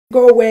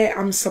Go where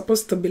I'm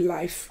supposed to be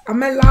live.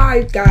 I'm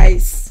alive,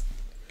 guys.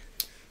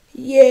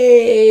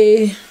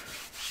 Yay.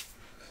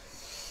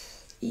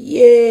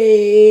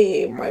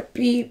 Yay, my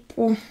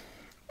people.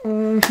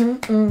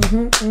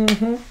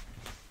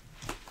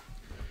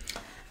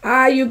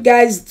 How you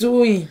guys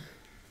doing?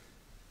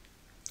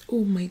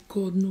 Oh my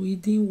God, no,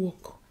 it didn't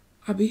work.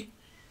 Abby,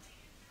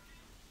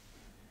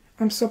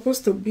 I'm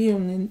supposed to be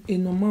on a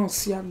normal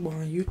siagbo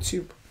on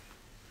YouTube.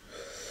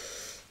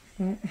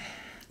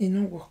 It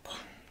don't work.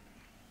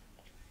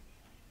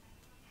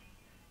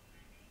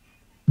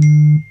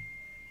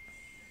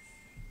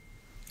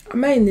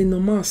 Am I in a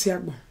normal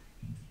siagbo?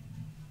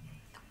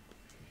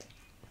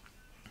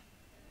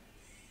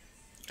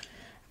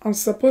 I'm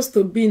supposed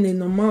to be in a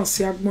normal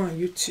siagbo on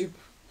YouTube.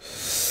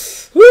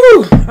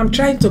 Woo! I'm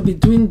trying to be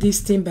doing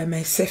this thing by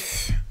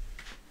myself.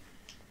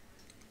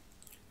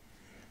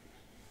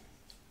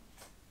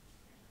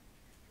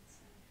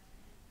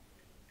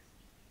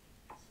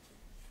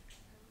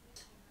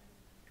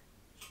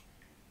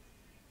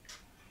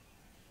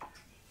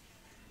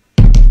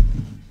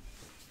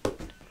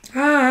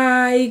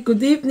 Hi,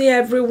 good evening,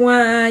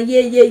 everyone.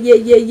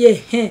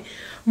 Yeah.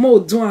 More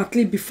done at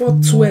least before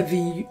 12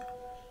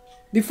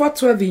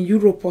 in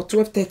Europe or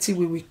 12:30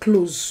 we will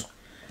close.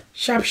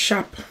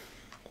 Sharp.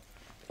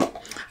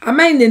 Am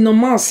I in a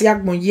normal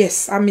siagbo?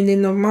 Yes, I'm in a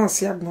normal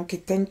siagbo. Okay,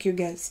 thank you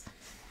guys.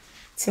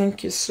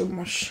 Thank you so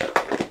much.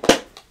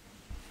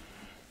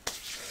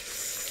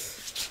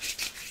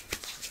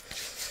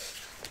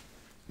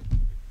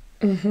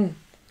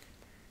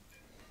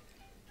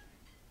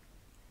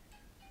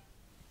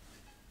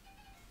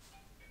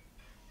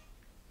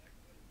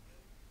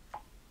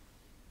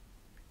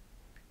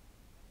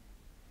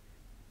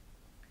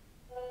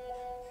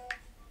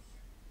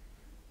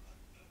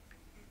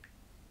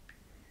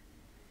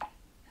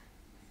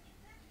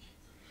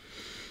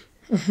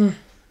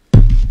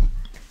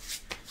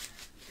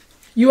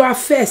 You are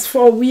first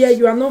for where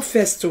you are not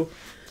first to.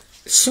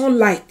 Sunny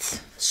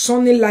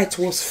light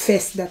was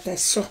first that I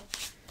saw.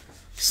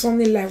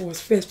 Sunny light was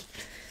first.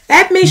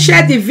 Help me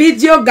share the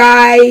video,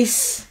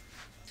 guys.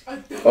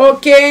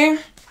 Okay.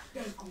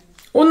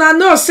 Una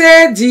know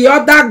say the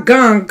other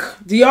gang,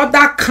 the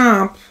other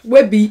camp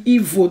will be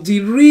evil.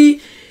 The real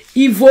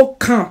evil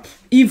camp,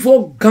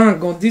 evil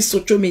gang on this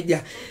social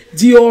media.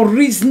 The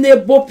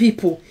unreasonable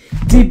people,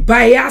 the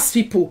biased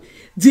people,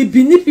 the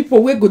beneath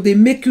people where go they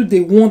make you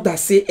the one that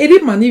say every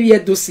man here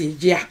do say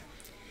yeah.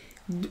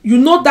 You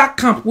know that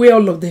camp where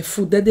all of them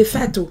food that they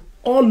fight to.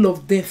 All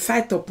of them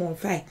fight upon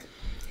fight.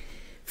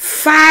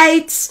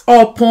 Fight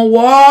upon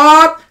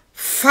what?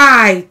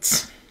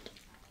 Fight.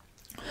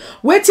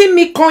 Waiting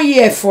me come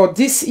here for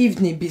this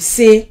evening be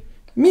say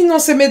me no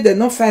say me they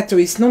no fight to,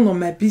 it's none of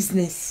my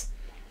business.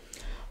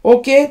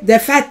 Okay, they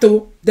fight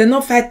to, they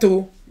no fight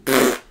to.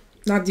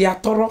 Now they are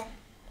thorough.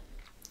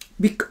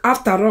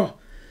 After all,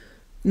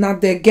 now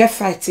they get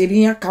fight.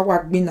 Eriyan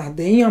kawagbina.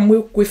 They yan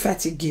mo kwe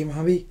fight game.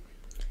 Habi.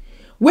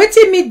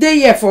 Waiting me there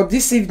here for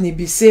this evening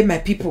be say my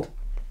people.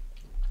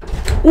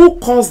 Who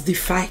caused the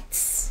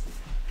fights?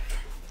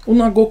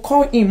 Una go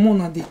call him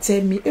on and they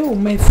tell me, oh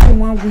my phone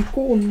 1 week.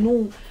 Oh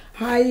no.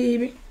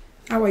 Hi,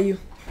 how are you?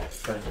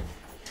 Fine.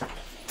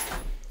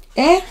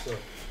 Eh?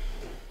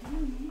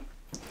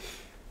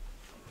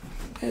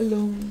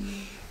 Hello.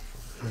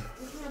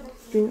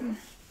 Do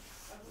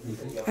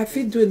I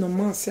feel do a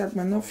normal siag,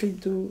 but not feel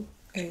do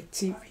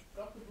TV.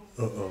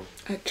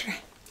 I try.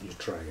 You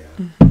try,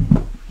 yeah.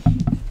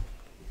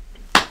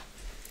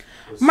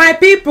 My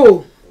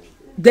people,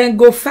 then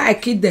go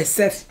fight, kill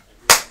themselves.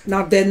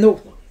 Now they know.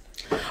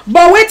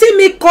 But waiting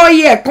me call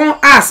here, come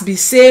ask me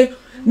say,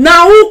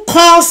 now who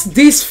caused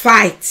these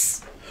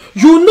fights?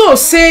 You know,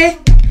 say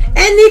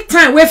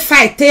anytime we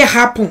fight they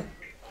happen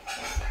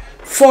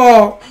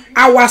for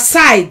our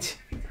side,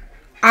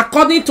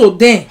 according to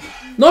them.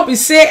 Not be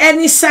say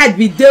any side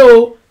be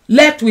there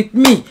left with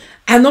me.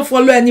 I don't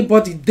follow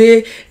anybody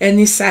there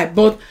any side.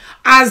 But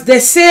as they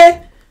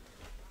say,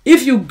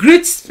 if you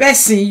greet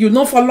person, you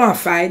don't follow and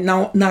fight.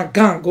 Now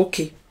gang,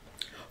 okay.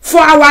 For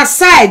our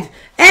side,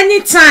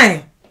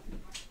 anytime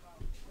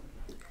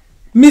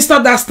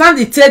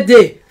misunderstanding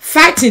today,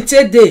 fighting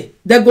today,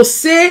 they go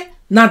say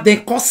na they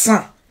cause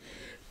am.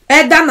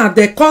 Either na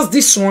they cause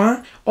this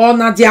one, or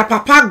na their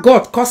papa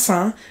God cause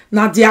am,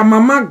 na their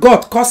mama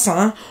God cause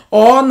am,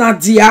 or na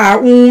their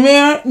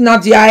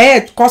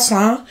head cause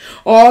am,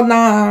 or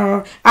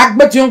na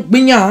agbetiun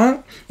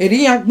gbiyan,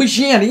 eriyan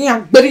gbishin,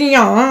 eriyan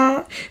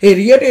gberiyan,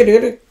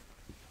 eriyere.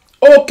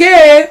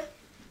 Okay,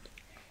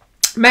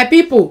 my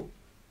people,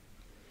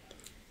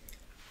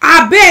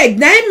 abeg,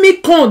 na me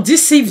come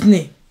this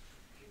evening.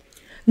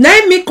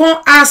 Now me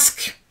can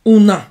ask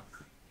una.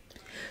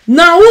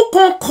 Now who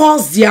can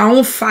cause their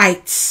own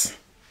fights?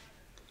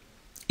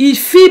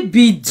 If it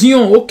be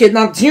Dion, okay,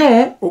 now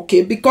Dion,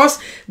 okay, because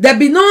they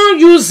be not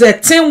use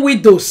 10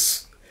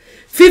 widows,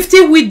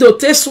 50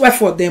 widows they swear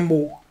for them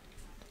all.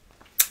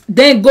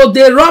 Then go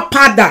the raw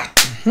pada.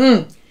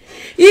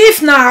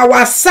 If now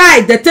our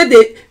side they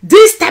take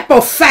this type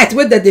of fight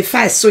where they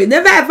fight, so it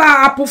never ever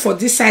happen for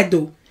this side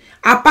though.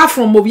 apart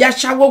from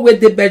Obiashawo where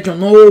the Belgium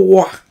no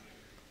war.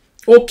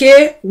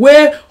 Okay,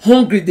 where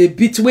hungry they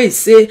beat, where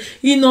say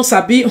he knows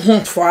sabi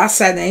hunt for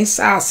outside and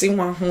inside see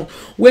one hunt,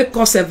 where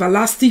cause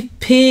everlasting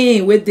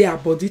pain where their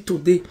body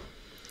today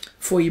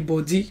for your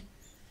body.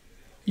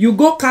 You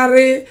go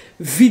carry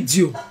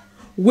video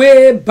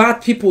where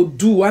bad people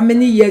do how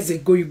many years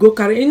ago you go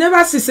carry, you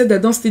never see say they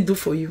don't still do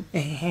for you.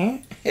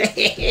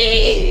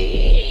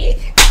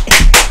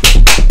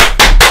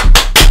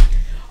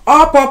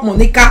 All Pop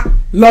Monica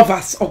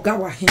lovers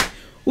Ogawa him.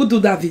 Who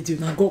do that video?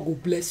 Now God will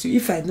bless you.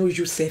 If I know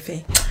you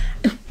safe,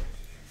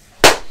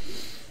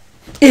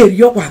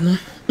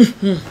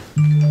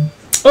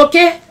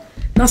 okay.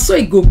 Now so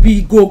it go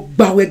be go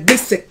bawegbe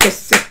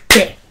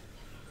seke.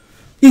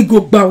 It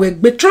go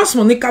bawegbe. Trust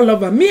Monica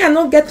lover. Me I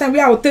don't get time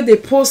where I will take the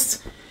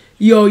post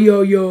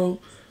your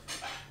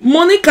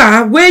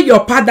Monica where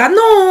your father.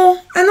 No,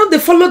 I know they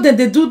follow them.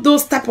 They do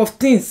those type of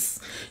things.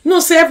 You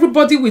know, say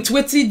everybody with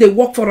waiting they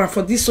work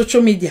for this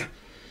social media.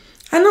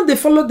 I know they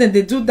follow them.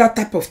 They do that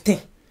type of thing.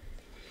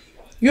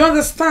 You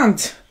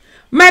understand?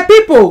 My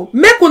people,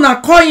 make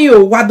una call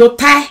you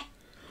wadotai.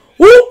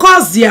 Who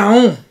cause their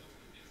own?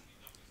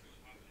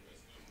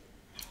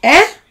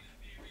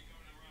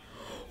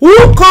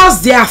 Who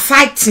cause their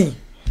fighting?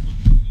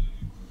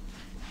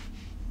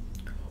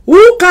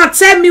 Who can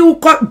tell me who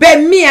cause? But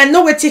me, I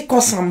know what it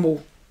cause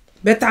more.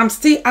 But I'm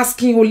still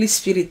asking Holy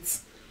Spirit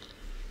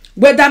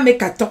whether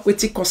make I talk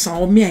with it cause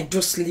or me I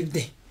just leave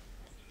there.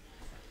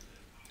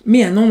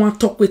 Me, I don't want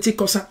to talk with it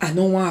because I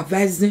don't want to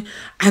advise them.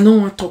 I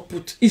don't want to talk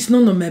with. It's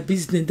none of my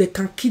business. They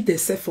can kill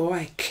themselves for all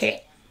I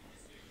care.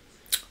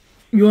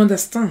 You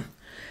understand?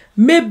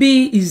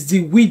 Maybe it's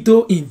the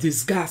widow in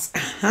disguise.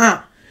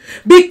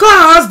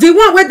 Because the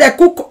one where they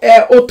cook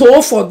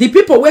oto for the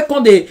people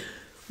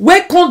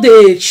where can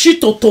they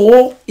shit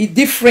oto is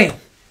different.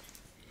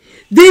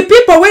 The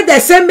people where they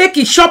say make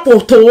it shop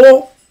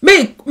oto,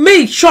 make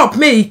it shop,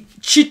 make it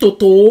shit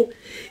oto,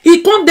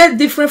 it can't that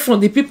different from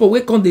the people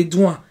where can they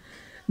do.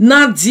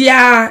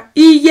 Nadia,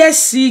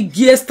 ESC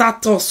gear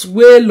status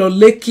where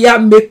Lolekia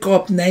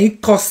makeup na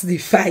it cost the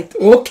fight.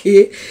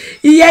 Okay.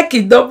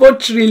 Iyeki double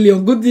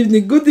trillion.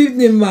 Good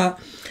evening, ma.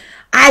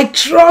 I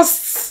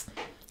trust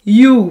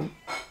you.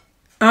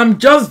 I'm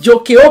just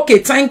joking. Okay,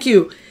 thank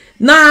you.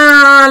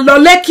 Na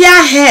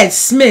Lolekia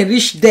heads may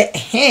reach the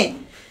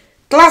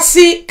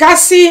Cassie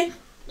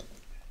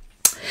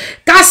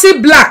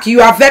Black,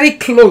 you are very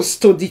close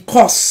to the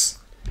cause.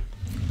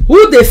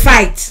 Who they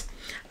fight?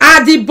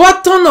 At the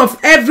bottom of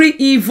every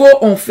evil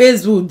on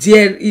Facebook,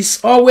 there is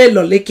always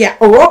Lolekia.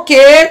 Oh,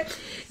 okay.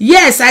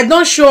 Yes, I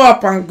don't show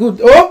up and good.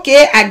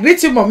 Okay, I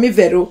greet you, Mommy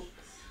Vero.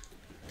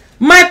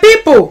 My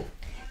people,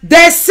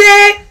 they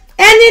say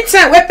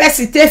anytime when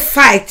person take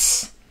fight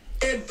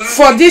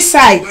for this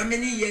side,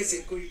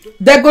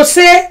 they go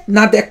say,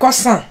 na the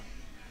cousin.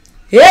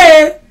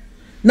 Hey,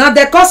 na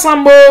the cousin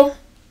mo.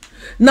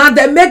 Now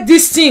they make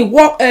this thing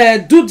work,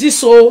 do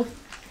this oh.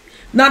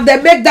 Now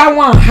they make that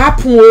one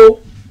happen oh.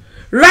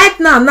 Right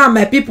now,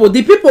 my people,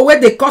 the people where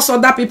they cause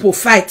other people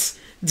fight,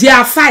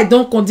 their fight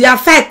don't come, their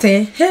fight,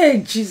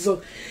 Hey, Jesus.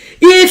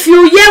 If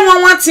you hear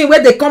one thing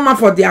where they come out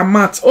for their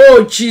mouth,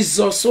 oh,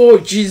 Jesus, oh,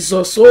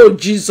 Jesus, oh,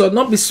 Jesus,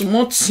 not be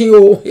smart,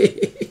 oh.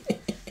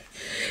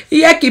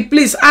 Yeki,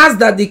 please ask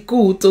Daddy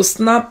Cool to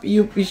snap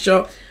you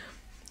picture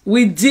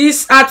with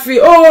this outfit.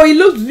 Oh, it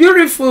looks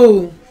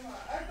beautiful.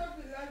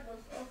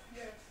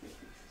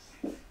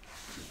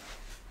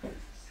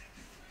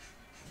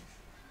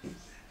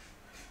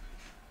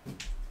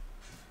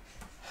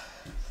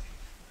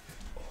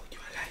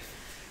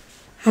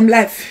 I'm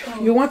live.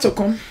 Oh. You want to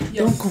come? Yes.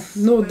 Don't come.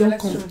 No, don't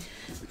come. True.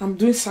 I'm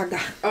doing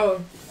saga.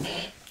 Oh.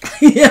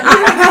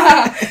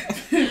 Yeah.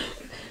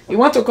 You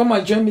want to come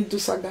and join me do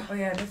saga? Oh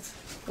yeah, that's...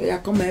 Oh yeah,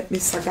 come and help me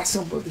saga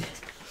somebody.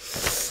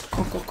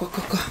 Come.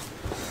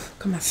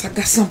 Come and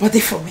saga somebody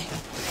for me.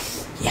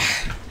 Yeah.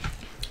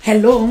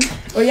 Hello.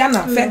 Oh yeah,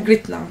 now. Fair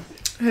greet now.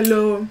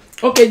 Hello.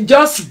 Okay,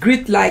 just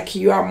greet like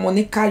you are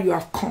Monica, you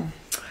have come.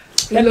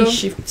 Let Hello. me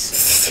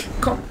shift.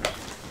 Come.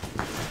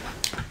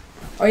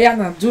 Oh yeah,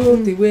 now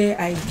do the way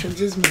I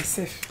introduce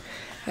myself.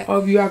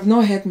 Or you have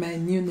not heard my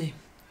new name.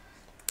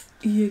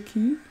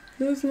 Iyeki?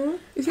 There's no.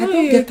 It's I not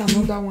don't Iyeki. get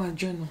another one,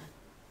 Jono.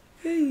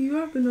 Hey, you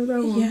have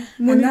another one. Yeah.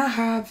 And I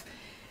have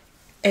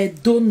a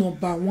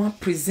 #1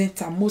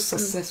 presenter, most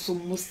successful,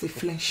 most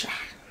influential.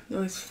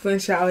 No, it's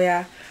influential. Oh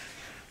yeah.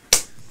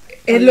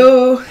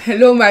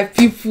 Hello, my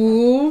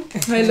people.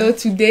 Hello.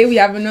 Today we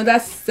have another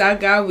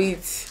saga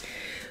with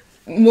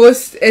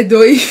most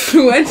Edo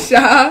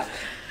influential.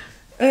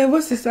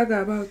 What's the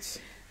saga about?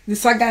 The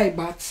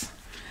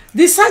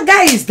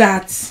saga is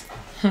that,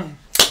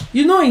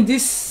 you know, in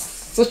this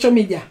social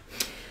media,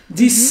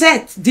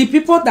 the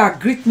people that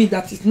greet me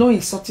that is not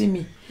insulting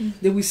me,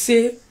 they will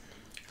say,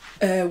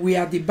 we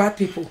are the bad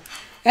people.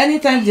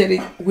 Anytime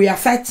we are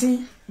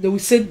fighting, they will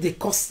say they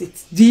caused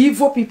it. The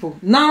evil people.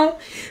 Now,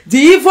 the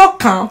evil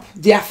camp,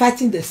 they are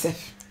fighting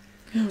themselves.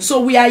 So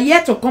we are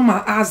here to come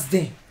and ask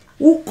them,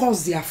 who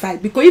caused their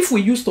fight? Because if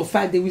we used to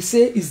fight, they will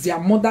say it's their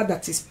mother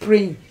that is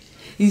praying.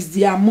 Is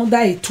their mother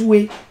a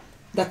two-way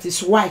that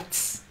is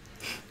white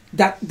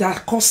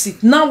that cause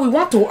it. Now we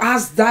want to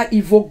ask that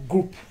evil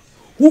group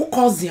who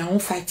caused their own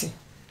fighting.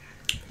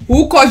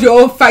 Who caused your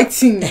own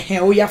fighting?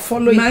 Oh, yeah,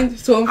 follow it.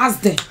 So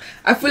ask them.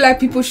 I feel like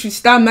people should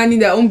start minding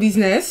their own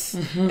business.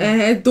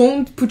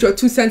 Don't put your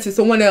 2 cents in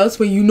someone else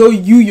when you know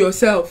you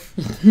yourself.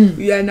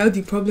 You are now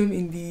the problem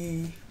in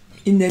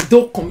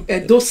Edo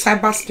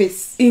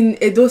cyberspace. In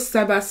Edo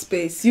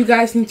cyberspace. You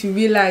guys need to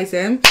realize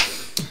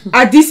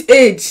at this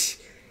age,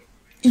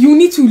 you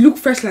need to look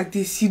fresh like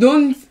this. You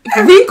don't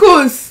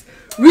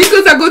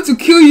wrinkles are going to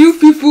kill you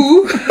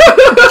people.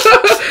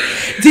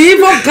 The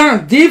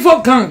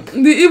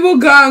evil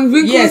gang.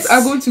 Wrinkles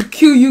are going to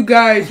kill you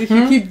guys if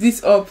you keep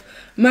this up.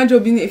 My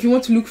job in it, if you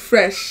want to look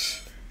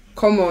fresh,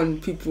 come on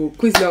people,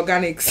 Quizly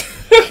Organics.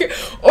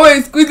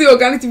 Always Quizly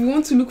Organics if you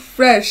want to look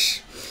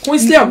fresh.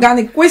 Quizly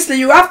Organic. Quizly,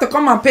 you have to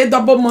come and pay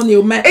double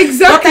money, man.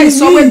 Exactly.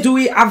 Is always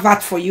doing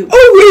advert for you.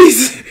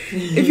 Always.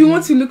 If you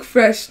want to look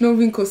fresh, no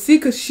wrinkles. See,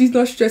 because she's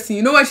not stressing.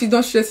 You know why she's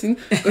not stressing?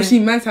 Because she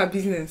minds her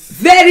business.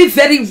 Very,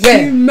 very well.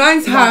 She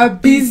minds her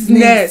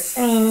business.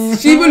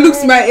 She even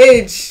looks my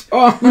age.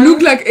 We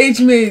look like age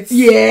mates.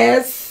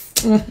 Yes.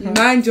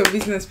 Mind your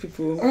business,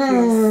 people.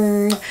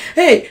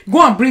 Hey,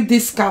 go and bring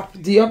this cap.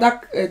 The other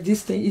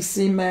this thing is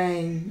in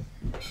my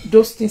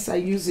those things I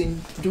use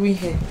in doing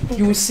hair.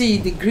 You will see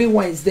the green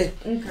one is there.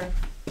 Okay.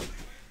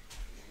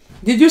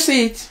 Did you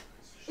see it?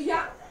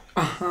 Yeah.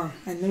 I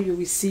know you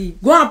will see.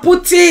 Go and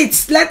put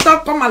it. Let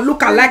us come and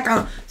look alike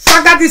and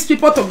swagger these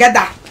people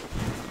together.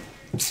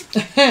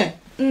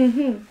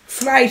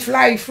 Fly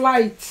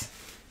it.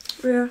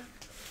 Yeah.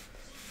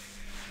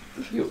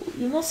 You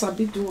not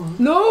sabi do one.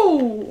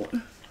 No.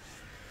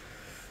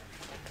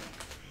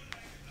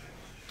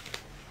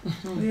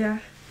 Yeah.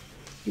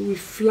 You will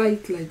fly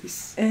it like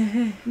this.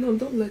 No,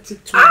 don't let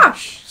it too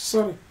much.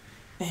 Sorry.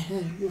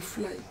 You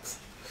fly it.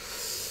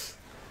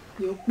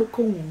 Your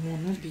boko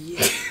won't be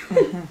here.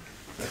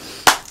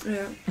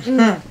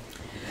 Yeah.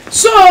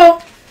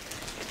 So,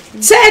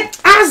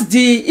 ask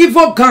the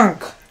evil gang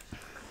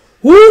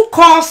who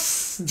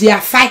caused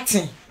their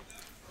fighting.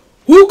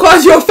 Who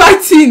caused your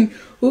fighting?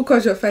 Who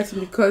caused your fighting?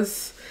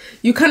 Because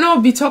you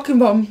cannot be talking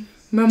about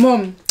my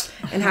mom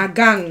and her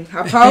gang,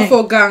 her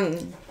powerful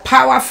gang.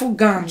 Powerful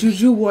gang.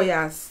 Juju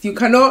warriors. You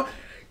cannot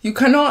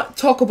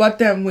talk about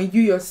them when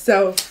you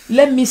yourself.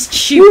 Let me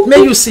cheap.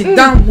 May you sit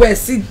down where?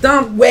 Sit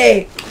down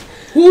where?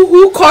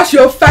 Who caused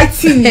your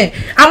fighting?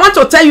 I want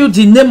to tell you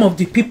the name of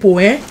the people,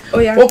 Oh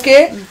yeah.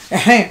 Okay?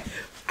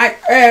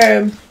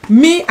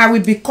 I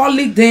will be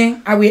calling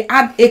them, I will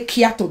add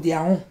Akia to their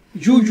own.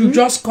 You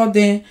just call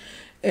them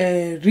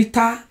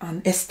Rita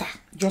and Esther.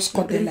 Just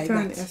call them like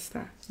that.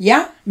 Esther.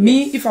 Yeah?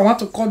 Me, if I want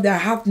to call them, I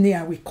have name,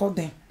 I will call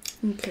them.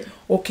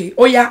 Okay.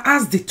 Oh yeah,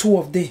 ask the two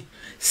of them.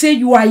 Say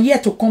you are here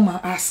to come and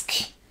ask.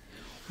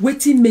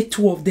 Waiting make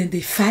two of them, they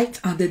fight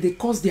and then they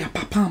cause their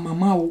papa and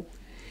mama.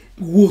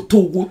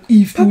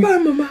 If Papa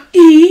and mama.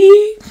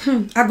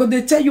 I go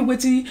they tell you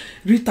waiting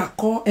Rita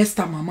call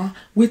Esther mama.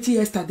 Waiting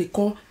Esther they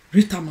call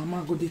Rita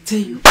mama. Go they tell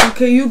you.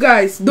 Okay, you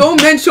guys,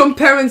 don't mention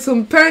parents.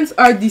 Some parents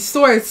are the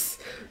source.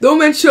 Don't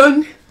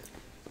mention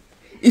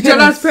each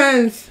other's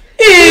parents.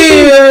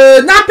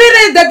 Now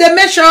parents that they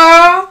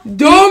measure.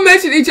 Don't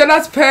mention each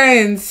other's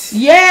parents.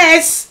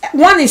 Yes.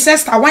 One is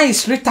Esther, one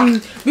is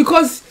Rita.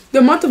 Because the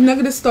amount of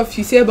negative stuff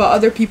you say about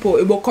other people,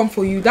 it will come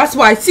for you. That's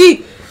why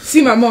see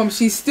my mom,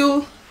 she's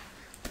still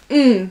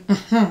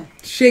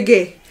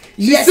shege.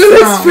 She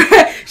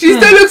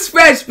still looks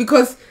fresh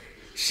because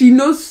she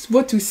knows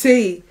what to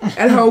say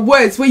and her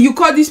words. When you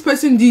call this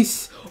person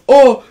this,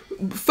 or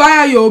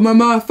fire your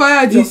mama,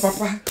 fire this, your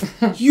papa.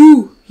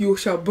 you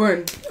shall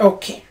burn.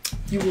 Okay.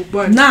 You will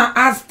burn. Now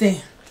ask them.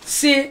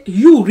 Say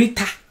you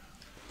Rita.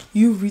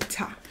 You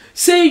Rita.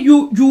 Say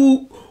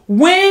you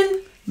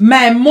when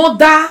my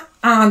mother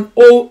and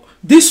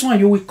this one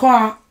you will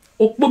call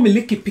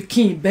Okpomiliki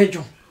Pikin in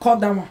Belgium. Call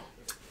that one.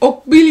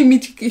 Okbili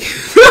Mitiki.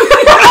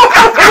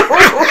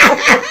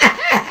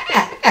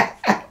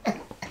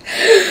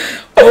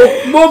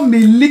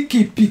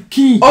 Okpomiliki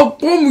Pikin.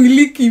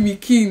 Okpomiliki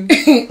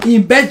Pikin.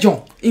 In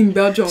Belgium. In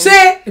Belgium.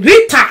 Say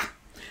Rita.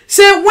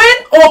 Say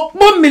when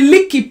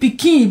Okpomiliki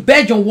Pikin in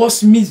Belgium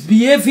was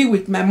misbehaving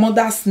with my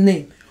mother's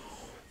name,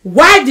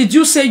 why did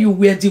you say you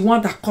were the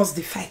one that caused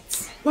the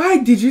fight? Why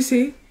did you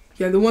say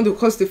you're the one that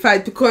caused the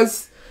fight?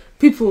 Because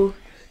people,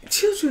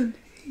 children,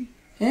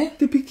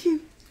 the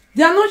Pikin.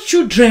 They are not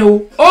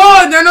children.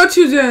 Oh, they're not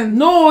children.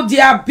 No,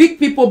 they are big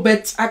people,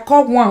 but I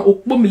call one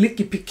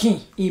Okpomiliki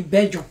Pikin in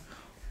Belgium.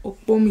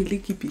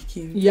 Okpomiliki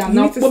Pikin. Yeah,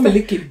 now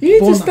Okpomiliki. You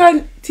need to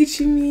start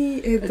teaching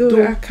me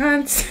Edo. I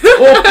can't.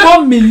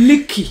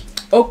 Okpomiliki.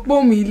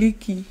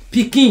 Okpomiliki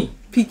Pikin.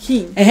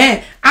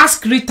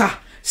 Ask Rita.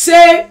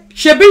 Say,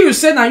 Shebi, you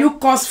say now you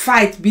cause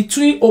fight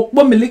between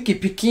Okpomiliki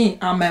Pikin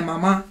and my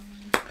mama.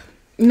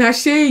 Now,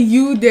 say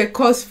you they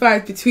cause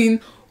fight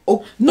between.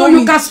 No,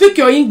 you can speak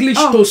your English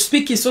to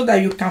speak it so that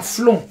you can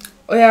flow.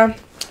 Oh yeah.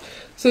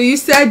 So you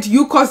said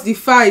you caused the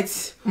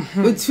fight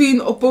between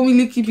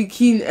Okpomiliki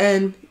Pikin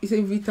and you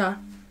say Rita.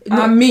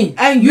 No, and me.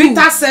 And you.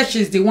 Rita said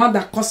she's the one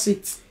that caused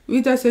it.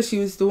 Rita said she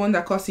was the one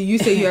that caused it. You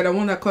say you are the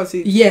one that caused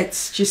it.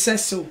 Yes, she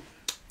says so.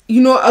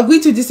 You know,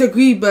 agree to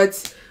disagree,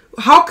 but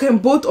how can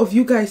both of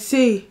you guys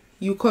say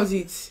you caused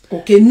it?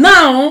 Okay,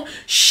 now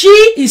she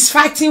is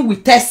fighting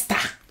with Esther.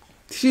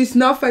 She's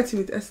not fighting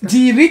with Esther.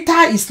 The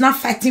Rita is not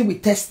fighting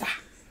with Esther.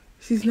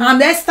 She's not.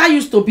 And Esther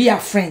used to be her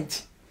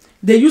friend.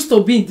 They used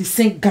to be in the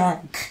same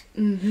gang.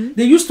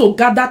 They used to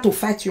gather to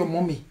fight your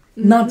mommy.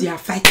 Now they are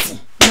fighting.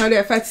 Now they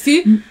are fighting.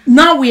 See?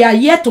 Now we are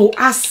here to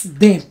ask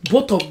them,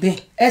 both of them,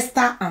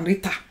 Esther and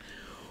Rita,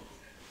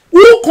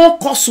 who can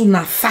cause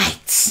una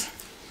fight?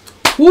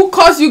 Who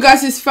caused you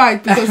guys this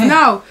fight? Because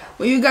now,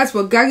 when you guys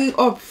were ganging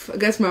up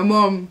against my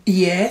mom,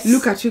 yes,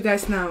 look at you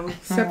guys now,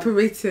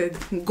 separated.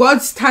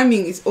 God's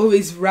timing is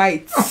always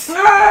right. It's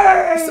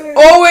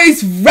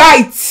always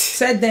right.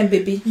 Said them,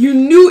 baby. You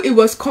knew it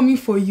was coming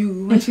for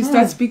you. When she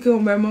starts speaking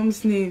on my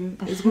mom's name,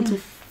 it's going to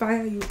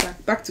fire you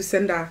back to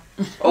sender.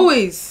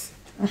 Always.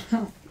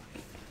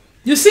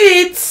 You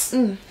see it?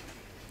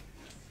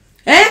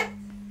 Eh?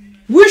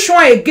 Which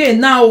one again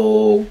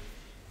now?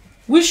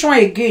 Which one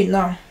again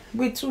now?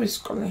 Wait, who is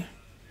calling?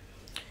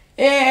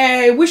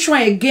 Which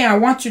one again? I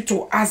want you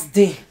to ask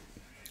them.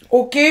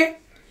 Okay?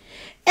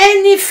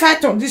 Any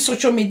fight on this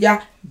social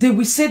media, they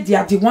will say they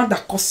are the one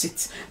that caused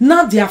it.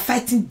 Now they are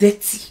fighting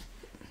dirty.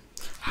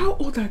 How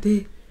old are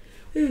they?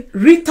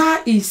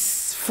 Rita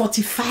is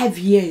 45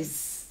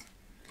 years.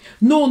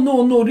 No.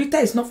 Rita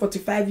is not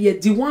 45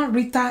 years. The one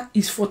Rita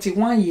is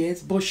 41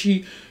 years, but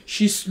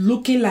she's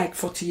looking like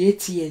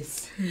 48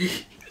 years.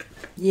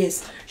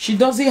 Yes, she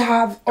doesn't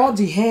have all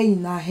the hair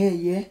in her hair,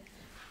 yeah.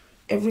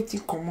 Everything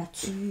come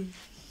out.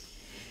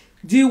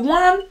 The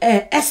one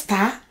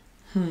Esther,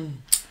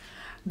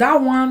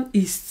 that one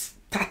is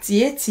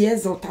 38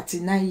 years or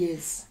 39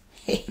 years.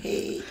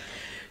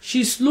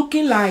 She's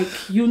looking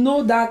like, you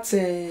know, that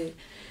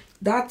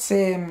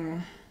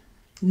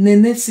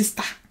Nene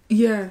sister.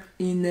 Yeah.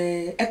 In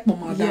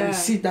Ekmoma, that we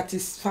see that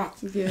is fat.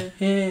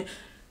 Yeah.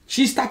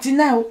 She's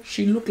 39.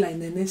 She look like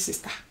Nene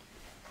sister.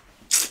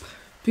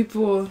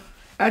 People,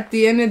 at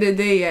the end of the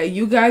day, yeah,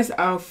 you guys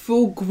are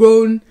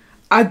full-grown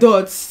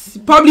adults.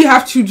 Probably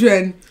have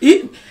children.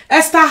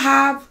 Esther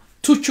have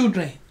 2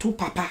 children, 2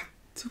 papa.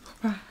 2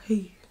 papa.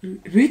 Hey.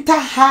 Rita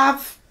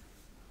have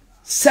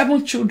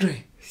 7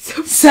 children.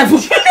 7.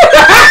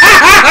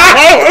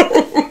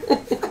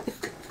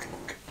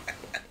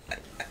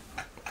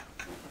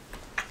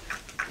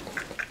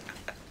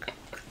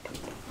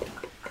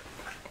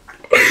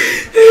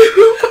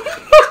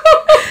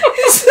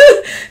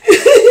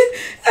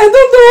 I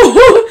don't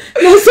know.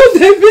 No, so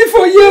they be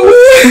for you.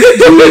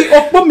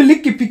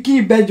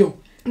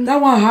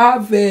 That one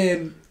have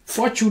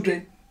 4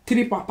 children,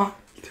 3 papa.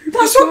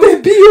 That's what they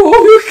be.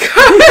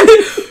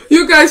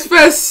 You guys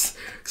first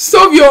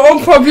solve your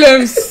own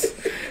problems.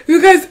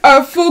 You guys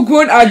are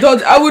full-grown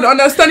adults. I would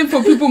understand it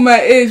for people my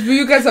age, but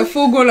you guys are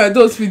full-grown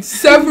adults with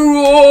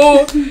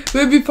several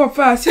baby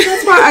papas. See,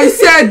 that's why I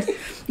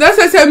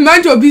said,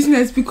 mind your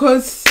business,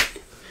 because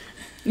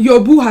your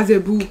boo has a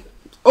boo.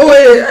 Oh,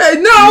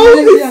 no.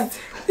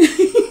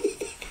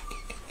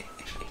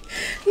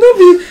 No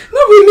be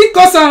me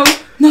cause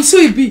no, so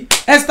it be.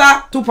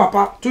 Esther 2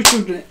 papa, 2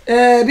 children.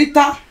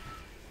 Rita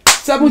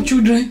 7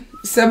 children,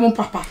 7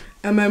 papa.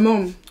 And my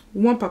mom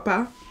 1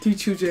 papa, 3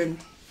 children.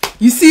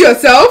 You see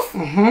yourself?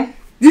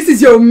 This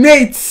is your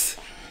mate.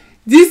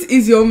 This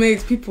is your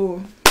mate,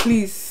 people.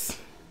 Please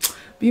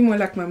be more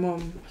like my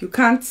mom. You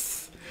can't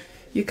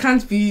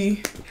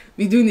be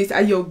doing this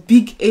at your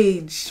big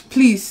age.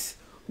 Please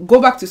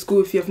go back to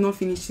school if you have not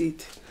finished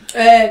it.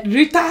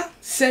 Rita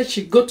said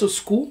she go to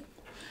school.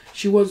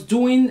 She was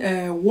doing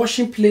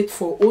washing plate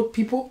for old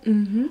people.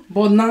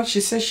 But now she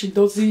says she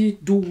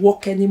doesn't do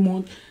work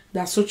anymore.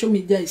 That social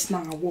media is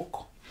now a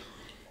work.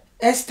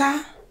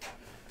 Esther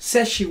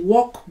says she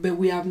work, but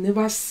we have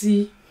never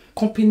seen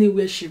company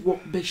where she work.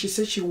 But she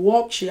said she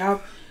work. She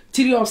have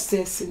 3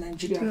 upstairs in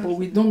Nigeria, but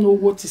we don't know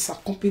what is her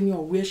company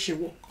or where she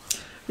work.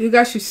 You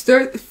guys should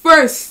start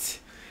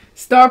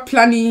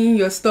planning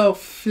your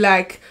stuff.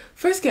 Like,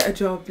 first get a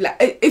job.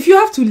 Like, if you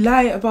have to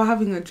lie about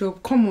having a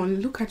job, come on,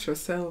 look at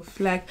yourself.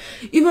 Like,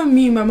 even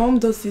me, my mom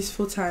does this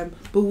full time,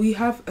 but we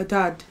have a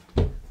dad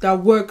that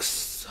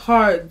works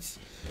hard.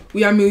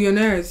 We are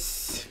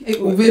millionaires.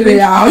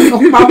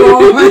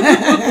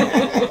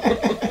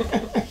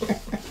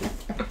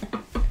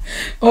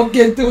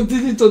 Okay,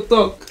 continue to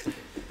talk.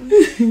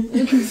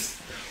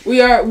 we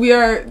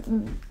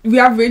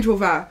have Range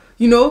Rover.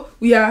 You know,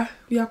 we are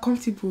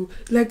comfortable.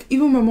 Like,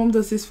 even my mom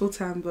does this full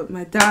time, but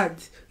my dad,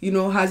 you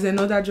know, has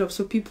another job.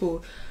 So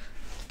people,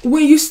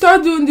 when you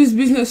start doing this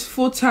business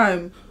full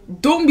time,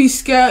 don't be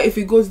scared if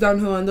it goes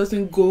downhill and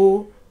doesn't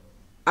go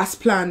as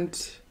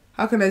planned.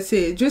 How can I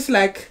say it? Just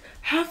like,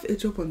 have a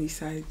job on the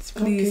side,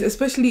 please. Okay.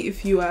 Especially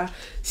if you are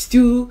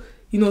still,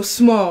 you know,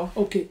 small.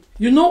 Okay.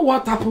 You know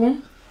what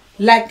happened?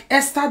 Like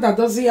Esther that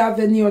doesn't have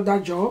any other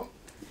job,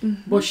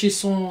 but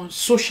she's on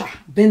social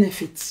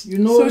benefits. You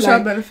know, social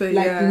like, benefit,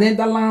 like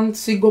Netherlands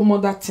single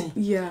mother thing.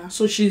 Yeah.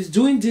 So she's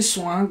doing this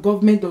one.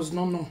 Government does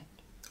not know.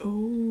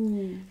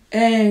 Oh.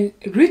 And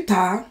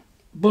Rita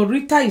But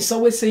Rita is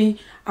always saying,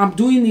 I'm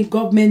doing it,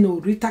 government. No,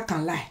 Rita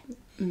can lie.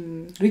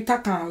 Rita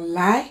can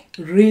lie.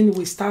 Rain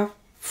will start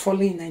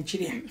falling in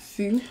Nigeria.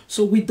 See?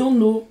 So we don't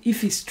know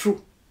if it's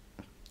true.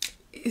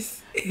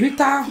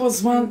 Rita's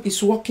husband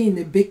is working in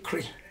a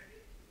bakery.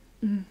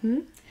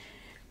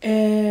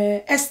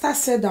 Esther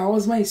said her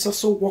husband is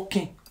also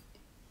working.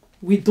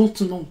 We don't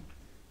know.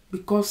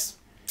 Because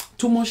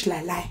too much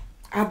lie.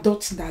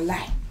 Adults that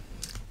lie.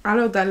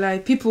 Adults that lie.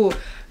 People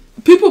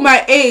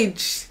my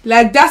age,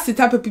 like that's the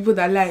type of people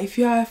that lie. If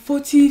you are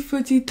 40,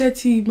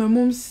 30, my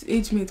mom's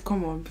age mate,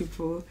 come on,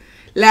 people.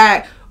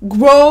 Like,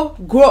 grow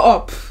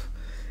up.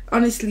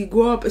 Honestly,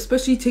 grow up,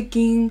 especially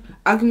taking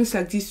arguments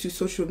like this to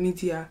social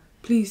media.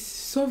 Please,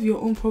 solve your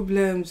own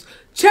problems.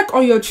 Check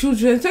on your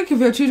children. Check if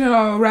your children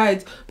are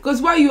alright.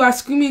 Because while you are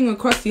screaming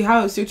across the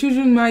house, your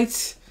children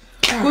might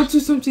go to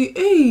something.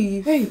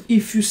 Hey,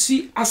 if you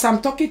see, as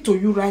I'm talking to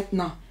you right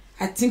now,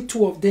 I think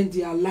 2 of them,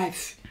 they are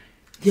alive.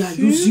 They are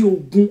using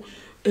Ogun.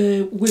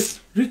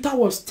 Rita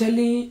was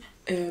telling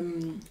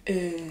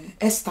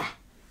Esther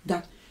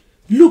that,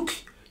 look,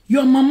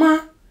 your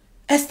mama,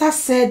 Esther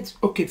said,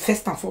 okay,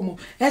 first and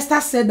foremost, Esther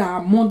said that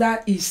her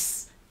mother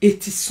is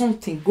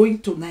 80-something, going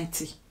to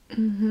 90.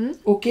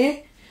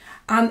 Okay?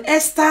 And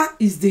Esther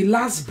is the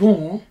last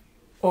born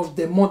of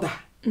the mother.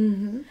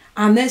 And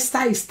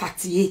Esther is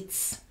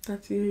 38.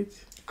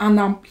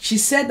 And she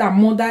said her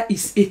mother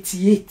is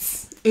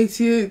 88.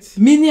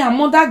 Meaning her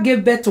mother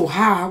gave birth to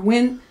her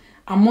when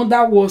her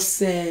mother was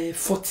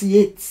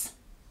 48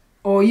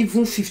 or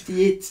even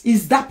 58.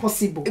 Is that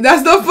possible?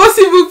 That's not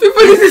possible.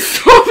 People need to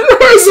stop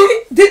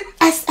lying.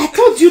 I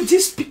told you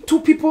these 2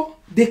 people,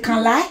 they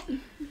can lie.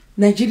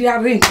 Nigeria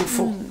rain go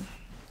fall.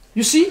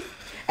 You see?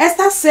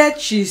 Esther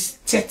said she's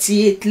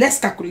 38. Let's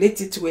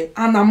calculate it well.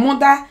 And her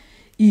mother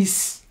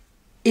is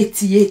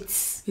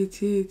 88.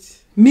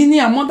 Meaning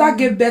her mother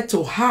gave birth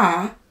to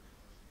her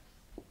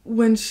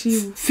when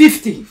she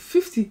 50.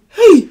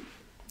 Hey!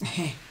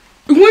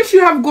 When she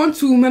have gone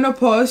to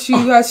menopause, she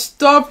has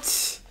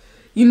stopped.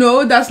 You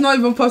know, that's not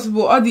even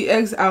possible. All the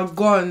eggs are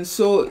gone.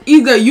 So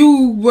either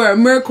you were a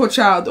miracle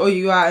child or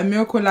you are a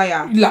miracle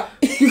liar.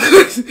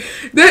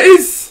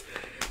 Because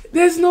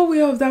there's no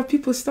way of that.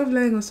 People stop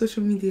lying on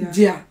social media.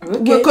 Yeah.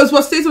 Okay. Because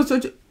what stays on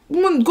social,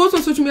 goes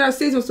on social media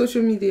stays on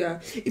social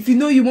media. If you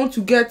know you want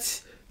to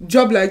get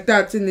job like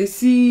that and they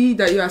see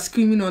that you are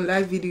screaming on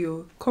live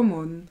video, come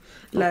on.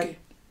 Like,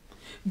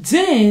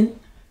 then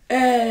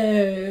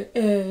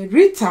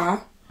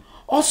Rita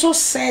also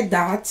said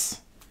that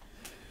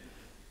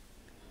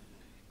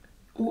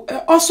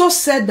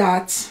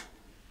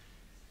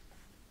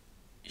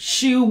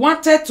she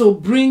wanted to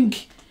bring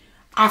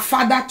her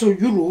father to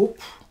Europe,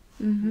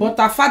 but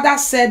her father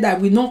said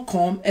that will not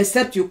come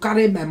except you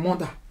carry my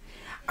mother.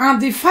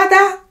 And the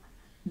father,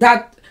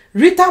 that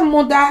Rita's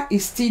mother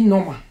is still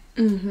normal.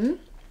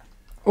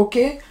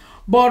 Okay?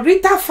 But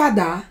Rita's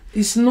father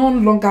is no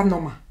longer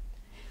normal.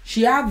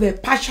 She have a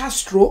partial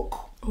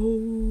stroke.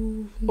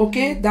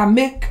 Okay? That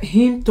make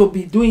him to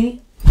be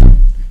doing.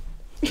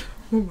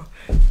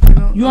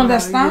 You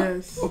understand?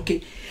 Yes.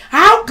 Okay.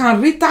 How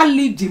can Rita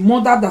leave the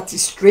mother that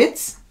is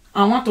straight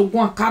and want to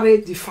go and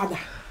carry the father?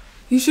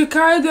 You should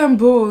carry them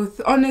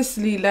both,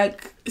 honestly.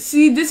 Like,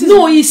 see, this is...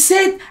 No, he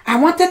said, I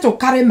wanted to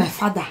carry my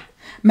father.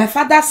 My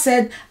father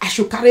said, I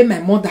should carry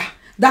my mother.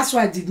 That's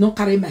why I did not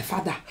carry my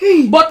father.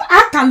 Hey. But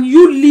how can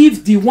you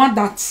leave the one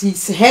that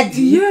is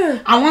heady? Yeah.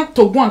 I want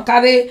to go and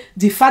carry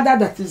the father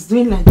that is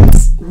doing like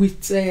this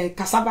with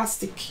cassava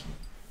stick.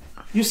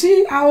 You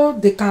see how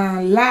they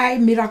can lie,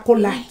 miracle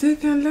lie? They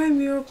can lie,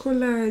 miracle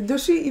lie.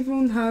 Does she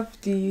even have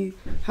the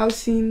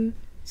housing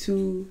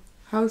to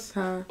house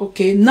her?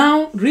 Okay,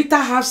 now Rita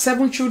has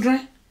 7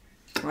 children.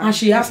 Wow. And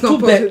she has 2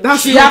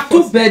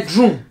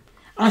 bedrooms.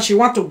 And she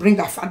want to bring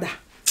her father.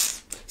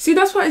 See,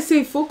 that's why I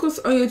say focus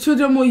on your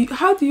children more.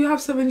 How do you have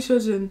 7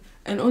 children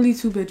and only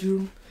 2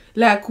 bedrooms?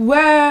 Like,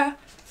 where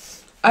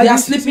are they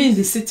sleeping in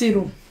the sitting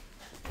room?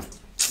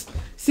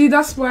 See,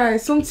 that's why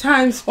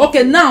sometimes...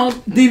 Okay, now,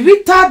 the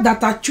Rita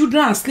that her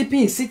children are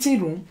sleeping in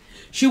sitting room,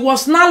 she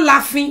was now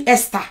laughing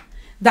Esther,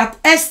 that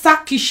Esther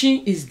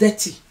kitchen is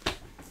dirty.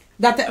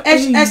 That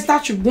Esther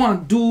should go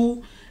and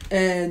do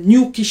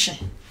new kitchen.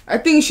 I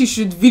think she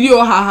should video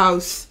her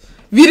house.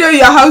 Video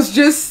your house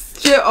just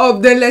straight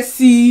up, then let's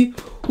see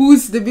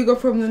who's the bigger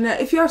problem.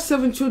 If you have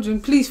 7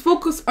 children, please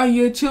focus on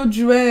your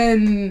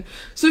children.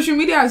 Social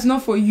media is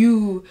not for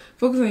you.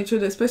 Focus on your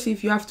children, especially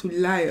if you have to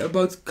lie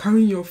about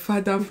carrying your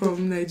father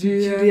from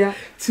Nigeria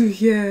to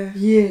here.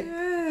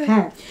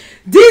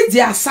 This is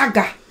their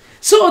saga.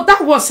 So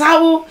that was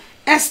how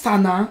Esther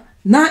now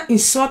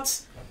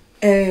insult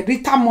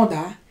Rita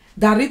mother.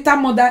 That Rita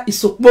mother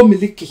is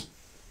Okpomiliki.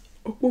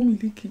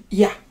 Okpomiliki?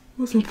 Yeah.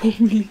 What's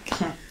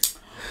Okpomiliki?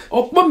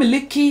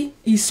 Okpomiliki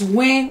is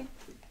when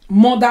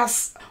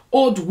mothers,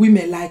 old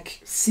women like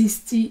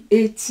 60,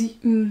 80,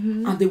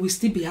 and they will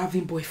still be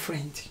having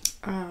boyfriend.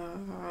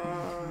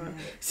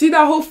 See,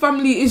 that whole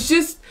family is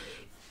just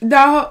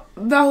the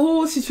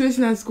whole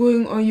situation that's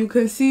going on. You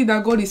can see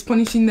that God is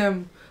punishing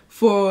them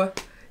for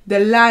the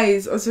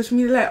lies on social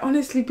media. Like,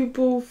 honestly,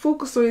 people,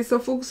 focus on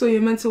yourself, focus on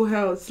your mental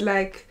health.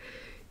 Like,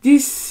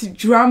 this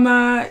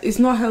drama is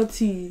not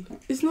healthy.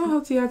 It's not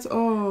healthy at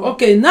all.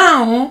 Okay,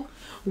 now,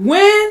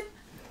 when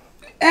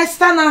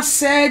Esther now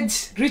said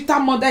Rita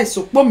mother is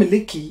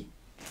Okpomiliki,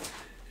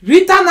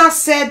 Rita now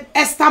said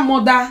Esther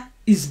mother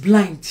is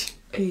blind.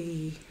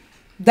 Hey.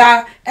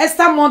 That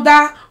Esther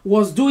mother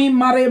was doing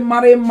marry,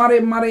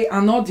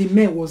 and all the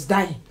men was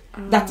dying.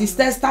 That is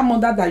Esther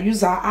mother that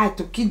used her eye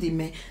to kill the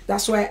men.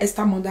 That's why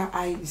Esther mother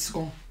eye is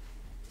gone.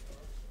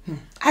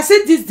 I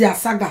said this their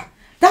saga.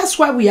 That's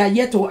why we are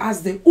here to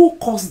ask them who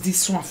caused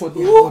this one for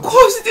them. Who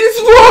caused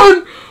this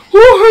one? Who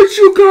hurt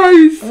you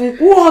guys?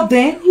 Who are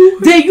they?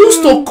 They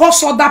used to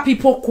cause other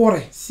people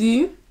quarrel.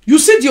 See? You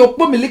see the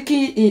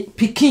Okpomiliki in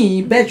Peking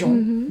in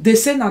Belgium. They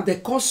say that they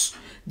cause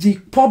the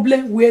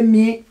problem where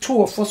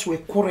two of us were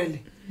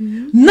quarreling.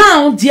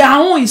 Now their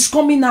own is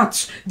coming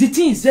out. The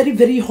thing is very,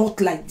 very hot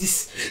like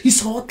this.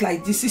 It's hot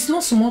like this. It's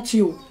not small to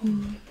you.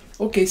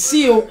 Okay,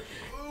 see you.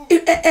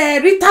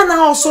 Rita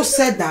now also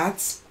said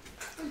that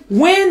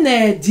when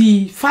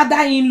the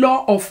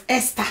father-in-law of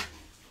Esther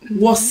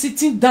was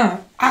sitting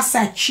down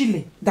outside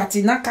chilling, that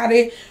he now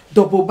carry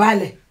double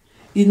bale,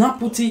 he now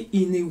put it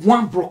in a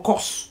one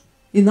brocos.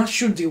 He now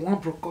shoot the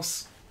one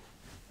brocos.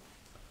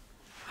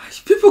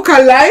 People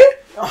can lie.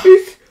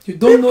 You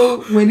don't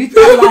know when it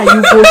lie,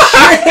 you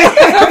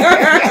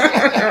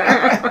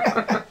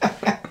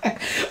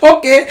go.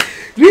 Okay,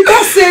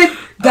 Rita said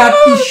that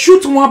he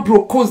shoot one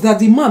brocos, that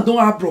the man don't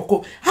have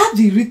broco. How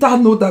did Rita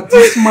know that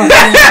this man don't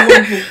have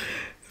broco?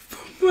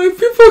 My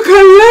people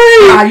can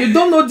lie. You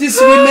don't know these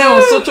women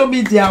on social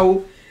media.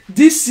 Oh.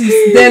 This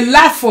is their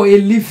life for a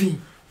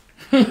living.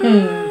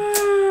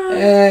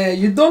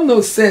 You don't know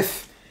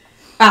self.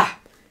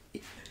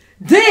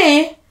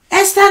 Then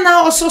Esther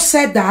now also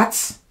said that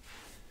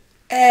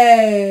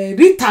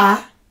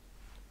Rita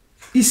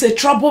is a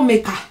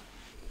troublemaker.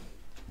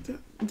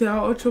 They are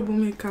all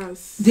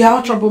troublemakers. They are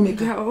all troublemakers.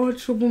 They are all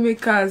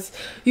troublemakers.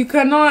 You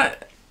cannot.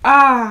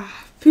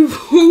 People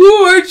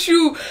who hurt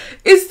you.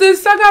 It's the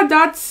saga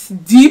that's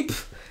deep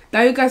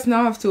that you guys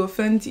now have to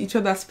offend each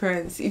other's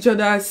parents, each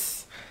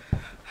other's.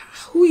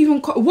 Who even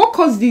what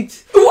caused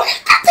it?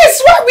 That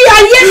is why we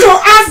are here to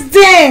ask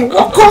them.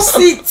 What caused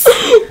it?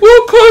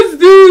 What caused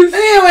this?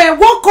 Anyway,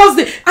 what caused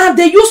it? And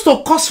they used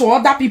to cause for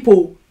other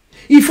people.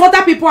 If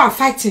other people are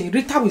fighting,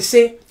 Rita will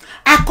say,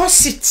 I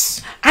caused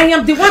it. I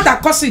am the one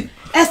that caused it.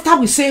 Esther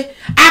will say,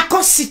 I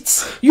caused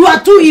it. You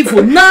are too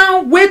evil.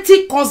 Now,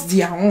 waiting caused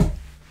their own.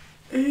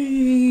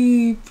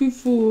 Hey,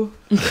 people.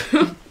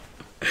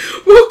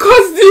 What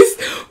caused this?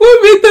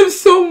 What made them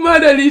so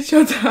mad at each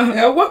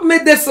other? What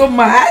made them so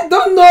mad? I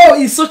don't know.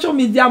 It's social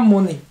media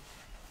money.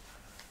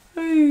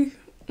 Hey,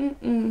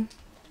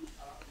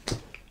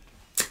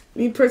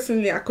 Me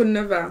personally, I could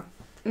never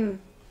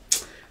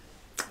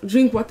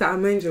drink water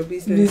and mind your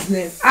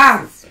business.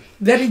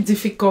 Very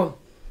difficult.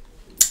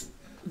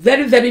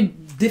 Very, very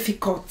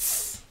difficult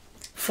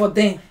for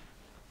them.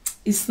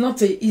 It's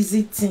not an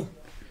easy thing.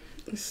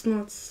 It's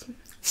not.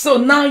 So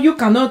now you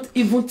cannot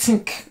even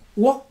think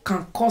what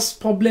can cause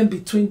problem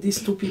between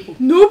these two people.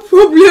 No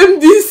problem.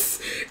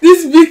 This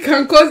big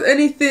can cause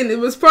anything. It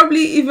was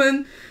probably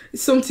even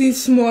something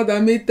small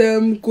that made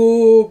them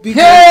go big.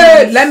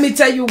 Hey, let me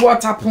tell you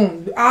what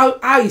happened.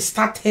 How it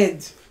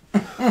started.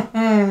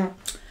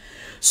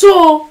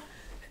 So,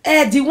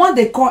 the one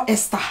they call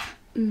Esther,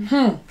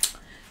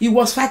 he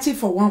was fighting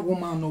for one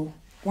woman. No,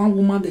 one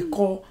woman they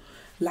call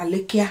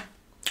Lalekia.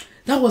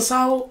 That was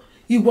how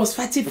he was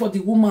fighting for the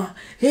woman.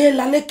 Hey,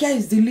 Lalekia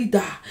is the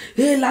leader.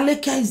 Hey,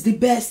 Lalekia is the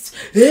best.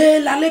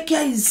 Hey,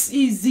 Lalekia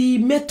is the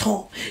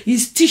mentor.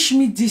 He's teach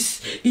me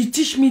this. He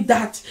teach me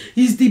that.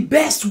 He's the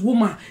best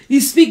woman. He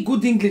speak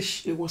good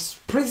English. He was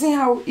praising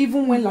her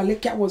even when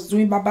Lalekia was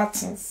doing bad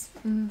things.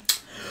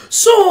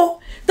 So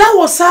that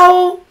was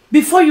how,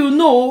 before you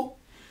know,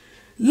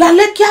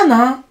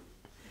 Lalekia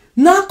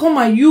now come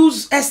and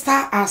use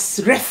Esther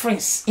as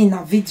reference in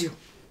a video.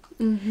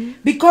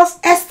 Because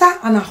Esther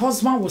and her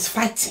husband was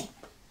fighting.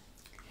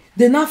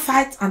 They now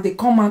fight and they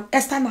come and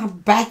Esther now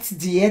bites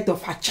the head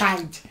of her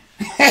child.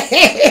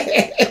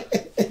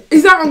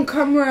 Is that on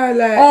camera?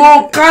 Like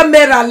on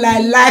camera,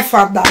 like live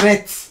and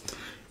direct.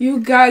 You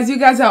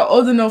guys are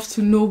old enough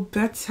to know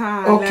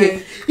better. Okay.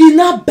 Like, he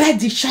now bite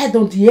the child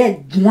on the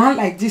head, one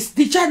like this.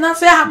 The child now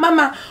say,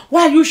 Mama,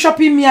 why are you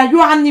shopping me? Are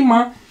you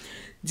animal?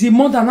 The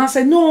mother now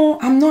say, no,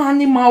 I'm not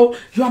animal.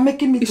 You are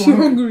making me is she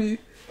hungry?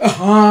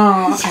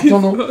 I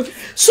don't know.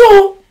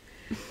 So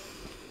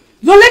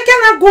Loleke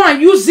now go and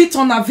use it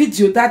on a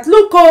video that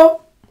look,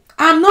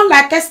 I'm not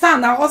like Esther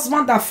and her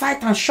husband that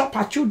fight and shop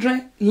her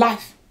children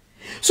life.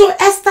 So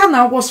Esther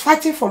now was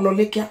fighting for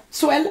Loleke.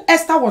 So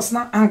Esther was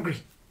now angry.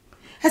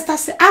 Esther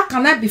said, how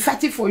can I be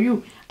fighting for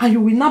you and you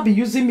will not be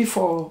using me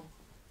for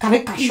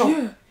caricature?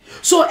 Yeah.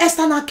 So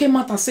Esther now came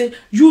out and said,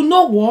 you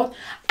know what?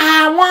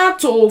 I want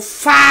to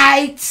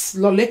fight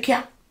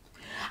Loleke.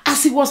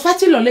 As he was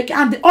fighting Loleke,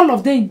 and all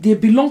of them, they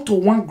belong to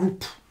one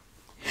group.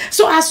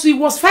 So as he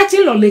was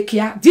fighting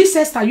Loleke, this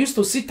Esther used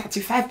to see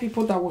 35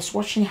 people that was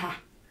watching her.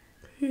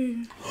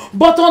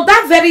 But on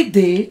that very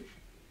day,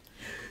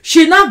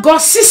 she now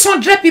got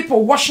 600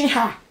 people watching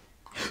her.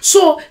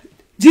 So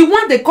the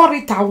one they call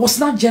Rita was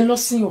not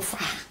jealous of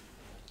her.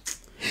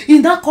 He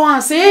now call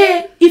and say,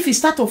 hey, if he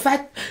start to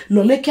fight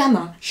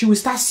Lolekia, she will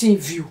start seeing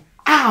view.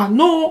 Ah,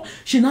 no.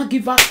 She now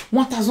give her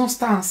 1,000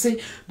 stars and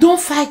say, don't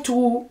fight,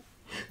 oh.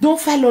 Don't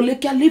fight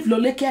Lolekia, leave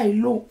Lolekia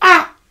alone.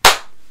 Ah!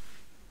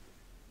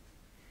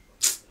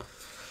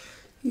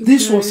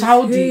 This was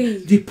how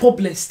the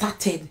problem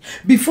started.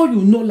 Before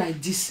you know like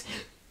this,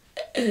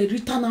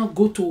 Rita now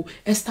go to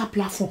Esther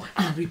platform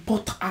and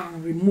report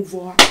and remove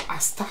her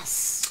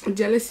stars.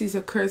 Jealousy is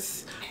a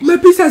curse. My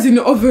pizza's in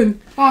the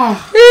oven.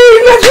 Ah.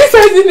 Hey, my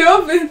pizza's in the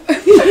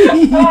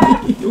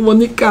oven.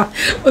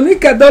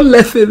 Monica, don't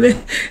laugh at me.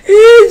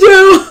 Hey,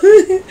 Joe.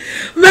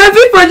 My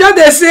people just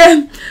they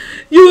say,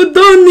 you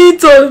don't need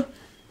to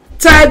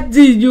type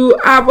this. You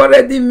have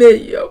already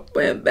made your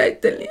point by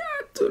telling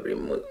her to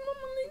remove.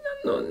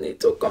 No need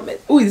to comment.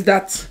 Who is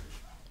that?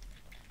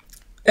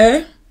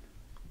 Eh?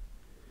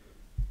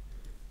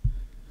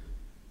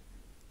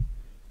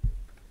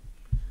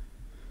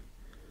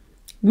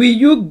 Will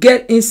you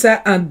get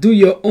inside and do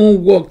your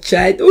own work,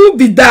 child? Who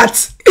be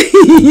that?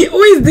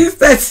 Who is this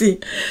person?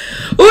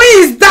 Who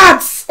is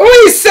that? Who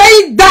is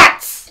saying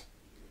that?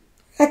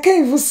 I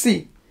can't even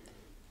see.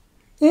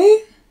 Eh?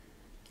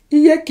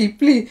 Iyeki,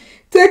 please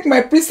take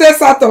my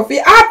princess out of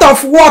it. Out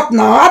of what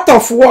now? Out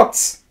of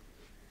what?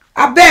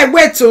 I beg,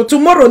 wait till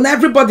tomorrow. Now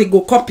everybody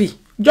go copy.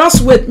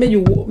 Just wait. May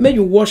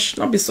you watch.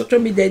 Not be social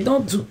media.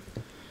 Don't do.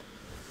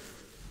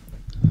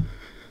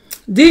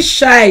 This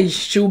child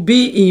should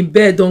be in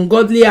bed on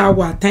godly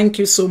hour. Thank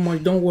you so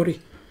much. Don't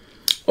worry.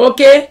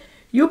 Okay.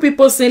 You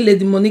people saying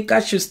Lady Monica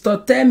should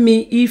stop. Tell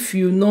me if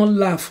you not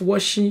laugh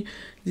watching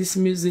this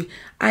music.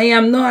 I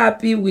am not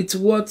happy with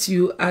what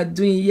you are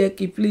doing,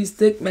 Yeki. Please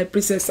take my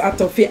princess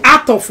out of here.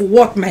 Out of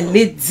what, my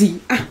lady?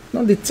 Ah,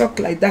 not they talk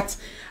like that.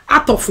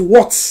 Out of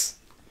what?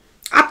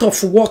 Out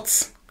of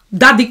what?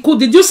 Daddy cool.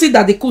 Did you see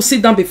Daddy cool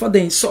sit down before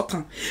they insult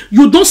him?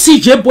 You don't see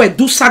J-Boy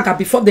do saga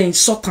before they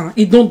insult him.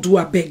 He don't do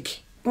a beg.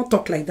 Don't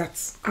talk like that.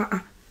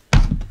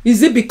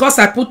 Is it because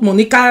I put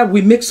Monica,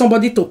 we make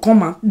somebody to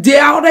come out? They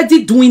are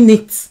already doing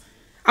it.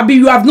 I mean,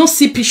 you have not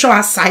seen picture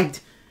outside.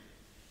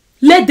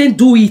 Let them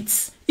do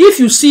it. If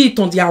you see it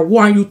on their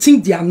wall and you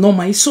think they are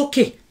normal, it's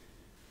okay.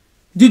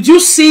 Did you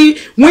see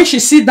when she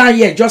sit down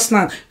here just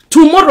now?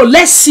 Tomorrow,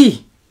 let's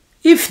see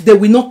if they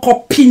will not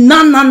copy.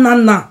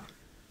 Nah.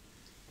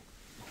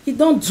 He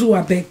don't do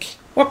a beg.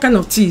 What kind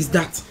of tea is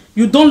that?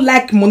 You don't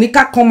like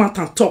Monica come out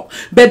and talk.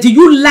 But do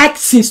you like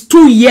since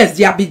 2 years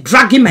they have been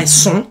dragging my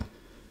son?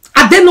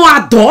 Are they no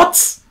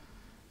adults?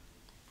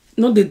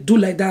 No, they do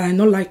like that. I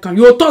don't like them.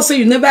 You thought say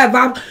you never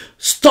ever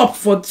stop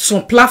for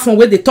some platform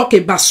where they talk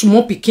about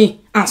small pikin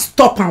and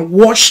stop and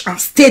wash and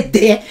stay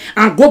there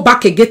and go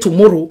back again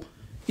tomorrow.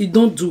 You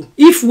don't do.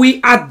 If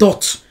we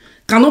adults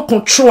cannot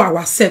control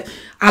ourselves,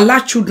 allow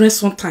children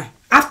sometime.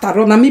 After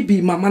all, na me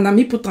be mama, na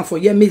me put on for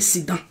here, me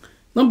sit down.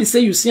 Don't be say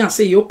you see and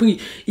say you open,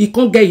 you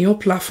can't get your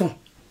platform.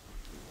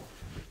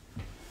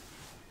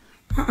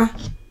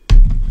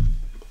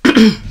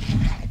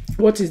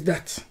 What is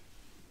that?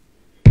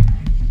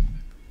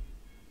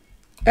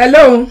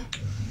 Hello?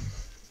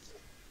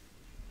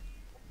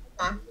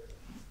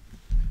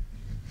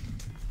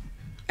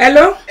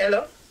 Hello?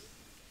 Hello?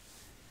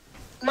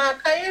 Ma,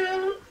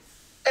 can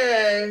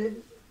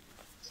you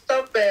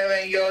stop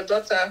your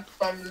daughter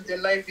from the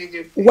live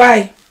video?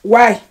 Why?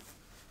 Why?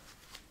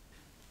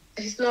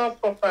 It's not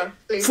proper,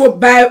 please. For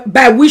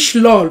by which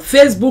law?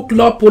 Facebook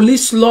law,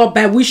 police law,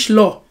 by which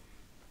law?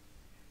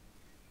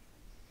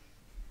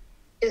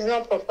 It's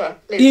not proper,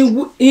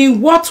 please.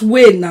 In what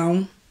way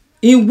now?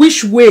 In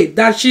which way?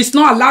 That she's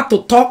not allowed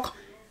to talk?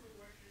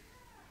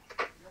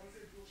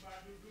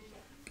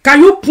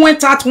 Can you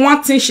point out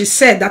one thing she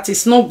said that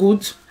is not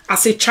good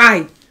as a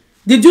child?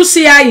 Did you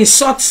see her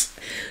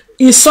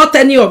insult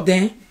any of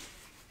them?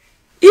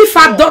 If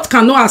adults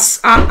cannot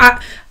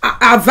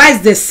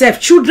advise themselves,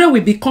 children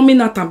will be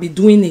coming out and be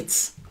doing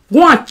it.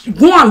 Go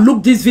and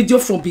look this video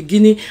from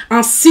beginning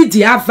and see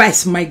the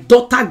advice my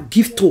daughter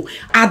give to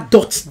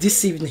adults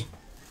this evening.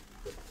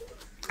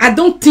 I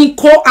don't think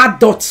call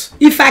adults.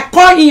 If I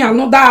call in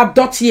another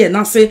adult here and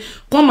I say,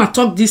 come and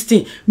talk this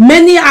thing,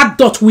 many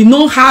adults will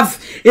not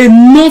have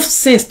enough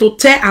sense to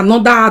tell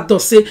another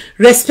adult, say,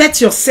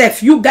 respect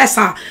yourself. You guys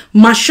are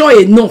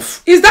mature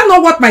enough. Is that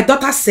not what my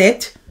daughter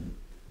said?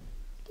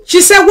 She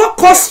said, what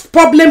caused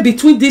problem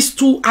between these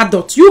two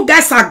adults? You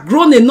guys are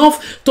grown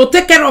enough to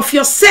take care of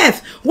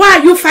yourself. Why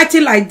are you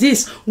fighting like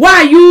this? Why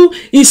are you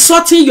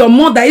insulting your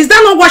mother? Is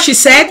that not what she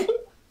said?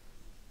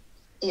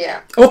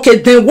 Yeah. Okay,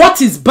 then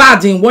what is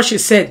bad in what she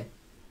said?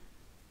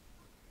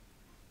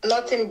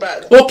 Nothing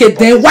bad. Okay,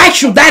 then why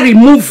should I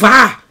remove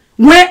her?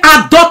 When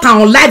adults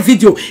are on live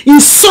video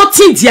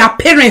insulting their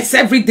parents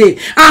every day,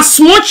 and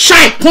small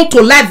child come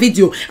to live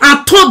video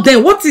and told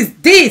them, what is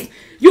this?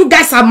 You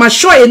guys are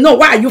mature enough.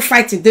 Why are you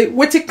fighting? They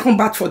wait to come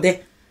back for them.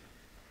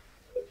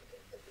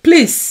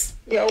 Please.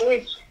 Yeah,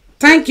 wait.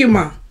 Thank you,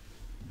 ma.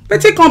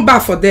 But you come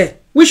back for them.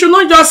 We should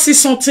not just see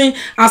something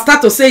and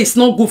start to say it's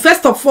not good.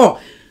 First of all,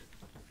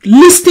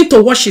 listen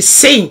to what she's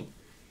saying.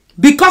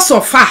 Because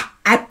of her,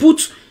 I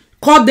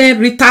call them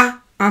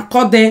Rita and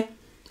call them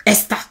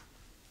Esther.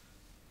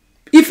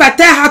 If I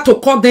tell her to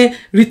call them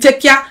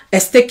Ritekia,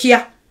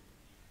 Estekia,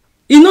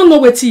 you don't know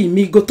what it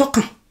means. Go talk.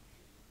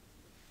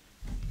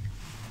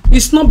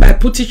 It's not by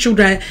putting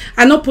children.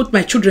 I don't put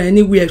my children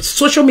anywhere.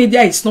 Social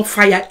media is not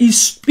fire.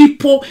 It's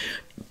people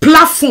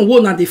platform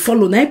one and they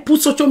follow. Now I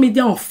put social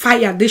media on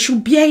fire. They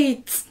should bear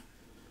it.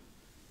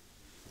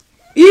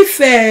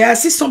 If I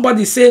see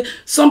somebody say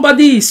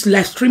somebody is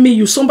live streaming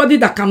you, somebody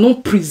that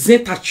cannot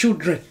present her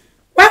children,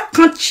 why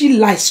can't she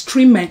live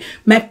stream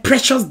my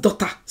precious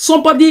daughter?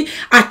 Somebody,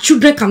 her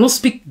children cannot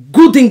speak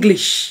good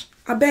English.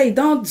 I bet you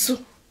don't do.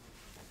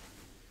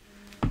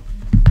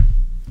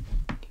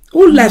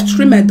 Who live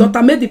stream my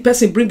daughter? Make the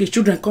person bring his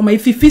children come.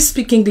 If he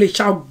speak English,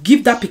 I'll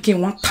give that Pikin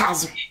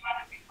 1,000.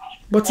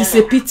 But it's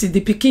a pity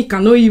the Pikin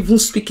cannot even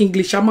speak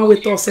English. I'm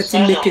wait all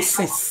setting make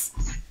sense.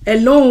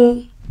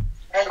 Hello.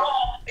 Hello.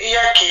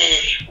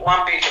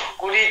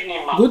 Good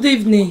evening, ma. Good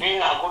evening. Good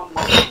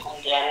morning.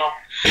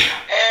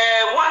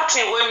 One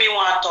thing when we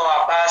want to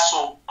talk about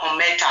some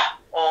commenter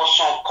or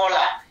some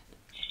caller,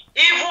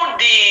 even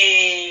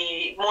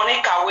the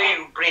Monica way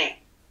you bring,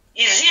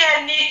 is there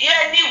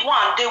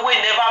anyone they will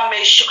never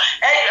make sure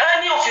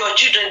any of your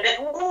children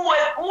who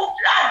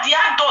are the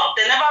adult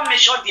they never make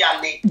sure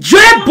their name?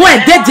 Joy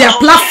Boy did their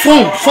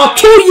platform for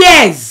 2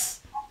 years.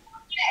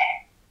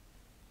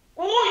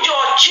 Who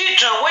your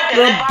children when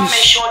they never make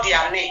sure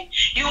their name?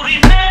 You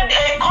remember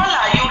a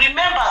caller, you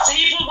remember say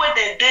even when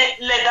they did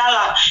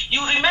Ledaland,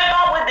 you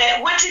remember when they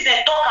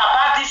talk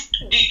about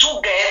the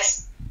 2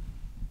 girls?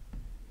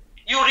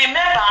 You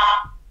remember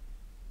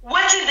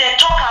what did they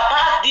talk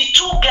about the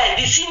 2 girls,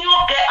 the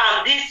senior girl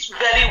and this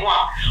very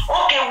one?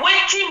 Okay,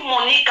 waiting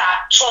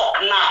Monica talk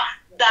now.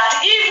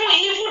 That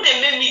even they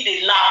made me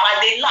they laugh.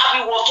 They laugh.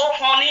 It was so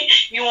funny.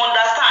 You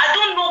understand? I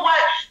don't know why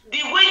the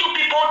way you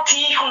people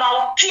think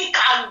now. Think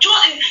and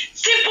just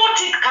simple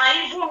thing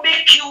can even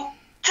make you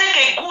take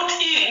a good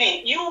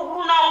evening. You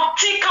now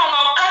think and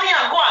now carry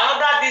and go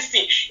another this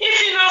thing. If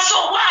you know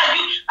so, why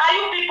are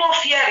you people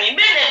fearing?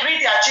 May they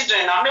bring their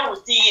children and may we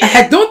see.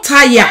 Don't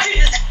tire.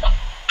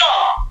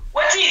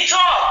 What is it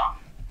all?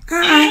 Even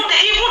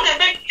they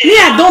make me,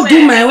 I don't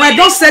do my own. I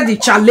don't set the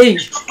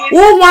challenge.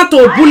 Who want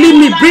to bully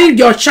me? Bring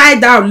your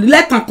child out.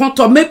 Let them come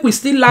to make we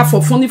still laugh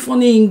for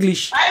funny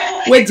English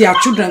where their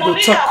children go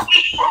talk.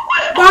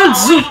 Don't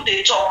do.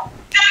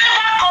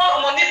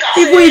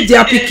 Even if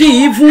their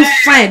Pikin even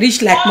fine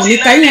rich like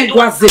Monica, you ain't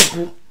go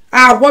zebu.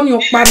 I want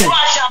your partner.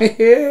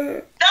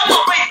 That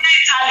one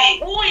Italy.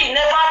 Who he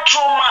never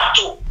trauma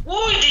to? Who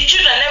the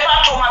children never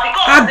trauma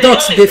because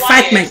adults they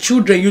fight my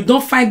children. You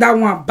don't find that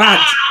one bad.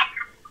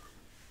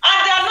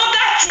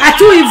 I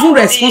too even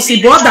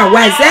responsible.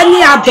 Otherwise,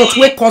 any adult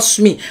will cost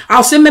me.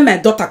 I'll say my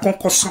daughter can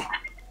cost me.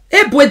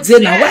 Hey, boy,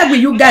 Zena, why will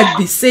you guys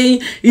be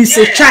saying it's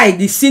a child,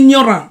 the senior?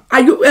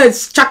 Are you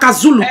Chaka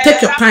Zulu?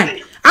 Take your time.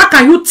 How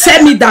can you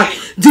tell me that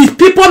the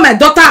people my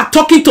daughter are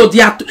talking to,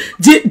 they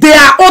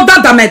are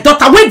older than my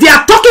daughter when they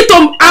are talking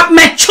to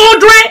my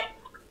children?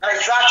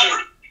 Exactly.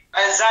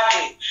 And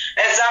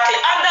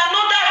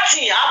another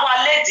thing,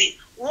 our lady,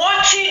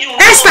 watching you.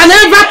 Esther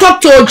never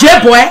talk to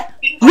J-Boy.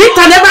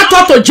 Rita never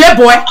talk to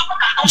J-Boy.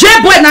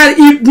 J-Boy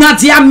na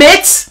their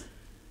mates.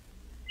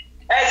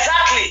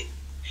 Exactly.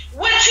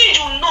 Wetin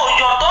you know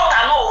your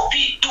daughter no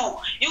fit do.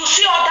 You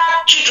see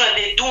other children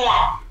they do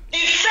am. The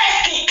first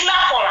thing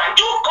clap for her,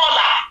 you call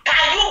her.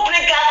 Can you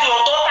bring out your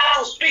daughter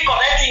to speak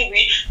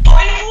correctly to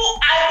even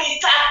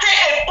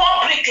entertain a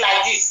public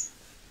like this?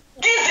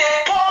 This is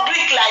a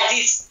public like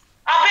this.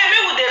 I mean, we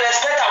would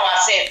respect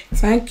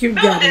ourselves. Thank you,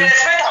 God. We would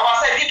respect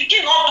ourselves. The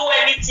pikin not do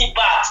anything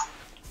bad.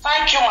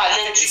 Thank you, my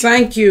lady.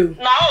 Thank you.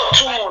 Now,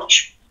 too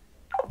much.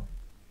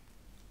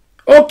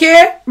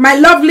 Okay, my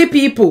lovely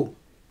people.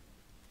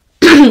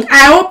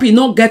 I hope you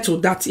don't get to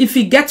that. If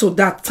you get to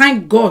that,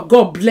 thank God.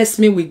 God bless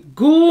me with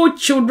good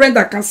children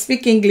that can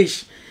speak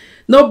English.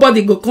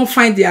 Nobody go come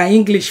find their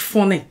English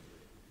funny.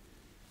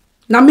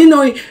 Now,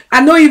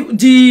 I know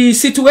the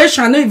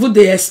situation. I know even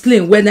they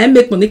explain when I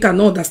make Monica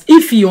know that.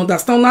 If you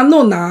understand, I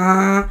know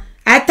nah.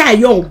 I tell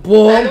you,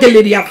 boy,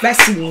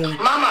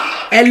 Mama.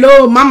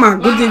 Hello, Mama.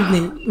 Good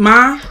evening,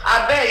 Ma.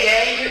 I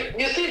beg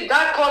you see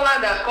that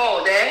caller that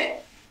called,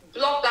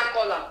 block that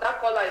caller. That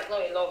caller is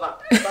not a lover.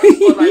 That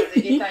caller is a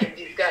hater in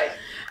disguise.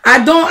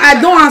 I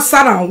don't answer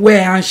her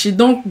well, and she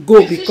don't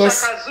go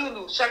because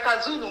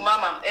Shaka Zulu,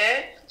 Mama,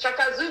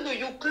 Shaka Zulu,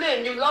 you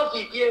claim you love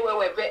Vivier,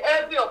 but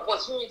every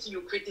opportunity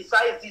you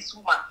criticize this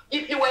woman.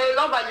 If you were a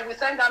lover, you will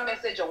send that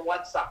message on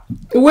WhatsApp.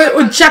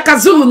 Well, Shaka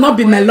Zulu not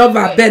be my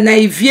lover, but na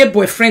Vivier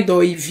boyfriend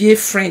or Vivier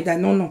friend. I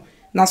don't know.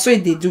 Now so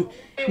they do.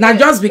 Now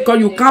just because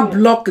you can't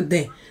block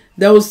them,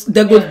 they go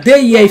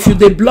there here. If you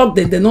they block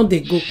them, they know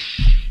they go.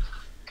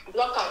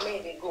 Block and me,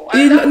 they go.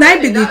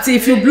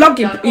 If you block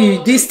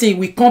this thing,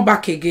 we come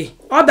back again.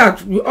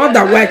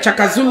 Otherwise,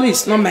 Shaka Zulu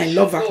is not my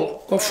lover.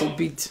 God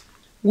forbid.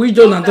 We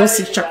don't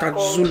see Shaka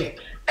Zulu.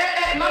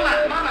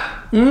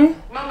 Mama. Hmm?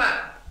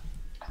 Mama,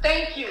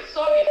 Thank you.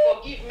 Sorry,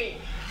 forgive me.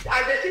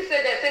 As they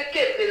say,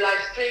 Kate, they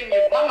live stream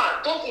you.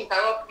 Mama, don't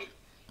interrupt me.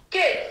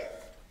 Kate,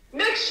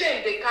 make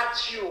shame they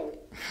catch you.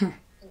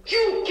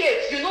 You,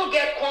 Kate, you don't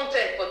get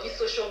content for this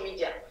social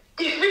media.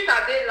 If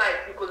Rita they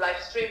live, you could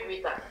live stream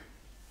Rita.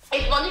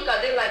 If Monica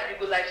they live, you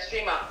could live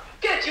stream her.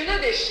 Kate, you know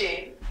the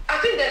shame. I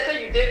think they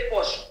say you did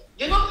push.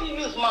 You know if you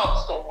use mouth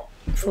stuff.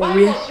 Why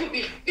must you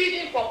be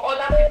feeding from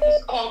other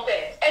people's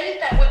content?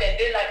 Anytime when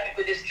they live,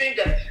 you could stream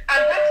them. And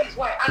that is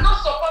why I not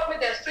support me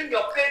they stream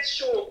your paid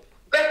show.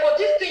 But for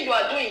this thing you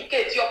are doing,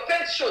 Kate, your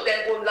paid show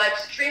then go live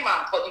stream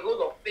her for the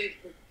whole of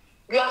Facebook.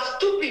 You are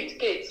stupid,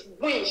 Kate.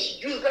 Winch,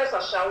 useless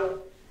as shower.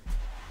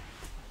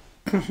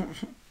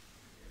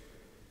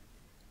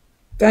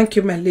 Thank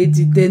you, my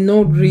lady. They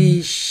no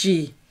reach.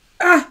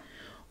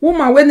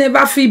 Woman will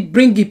never feel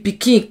bring a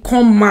pikin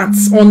come out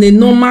on a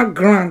normal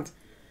ground.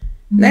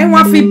 Then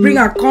one feel bring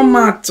a come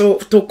out to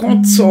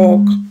come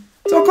talk.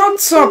 To come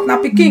talk.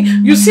 Now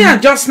pikin, you see her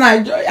just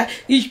now.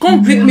 He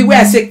can't greet me where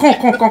I say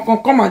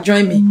come and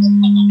join me.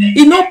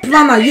 He no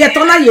planner yet.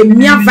 Ona ye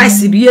mia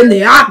vice really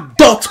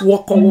dot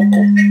woko.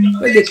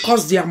 Where they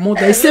cause their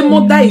mother. He say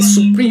mother is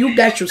supreme. You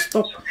guys should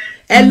stop.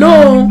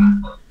 Hello.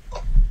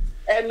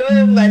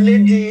 Hello, my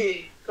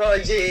lady.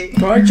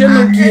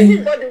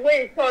 Anybody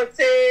wey talk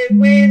say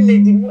when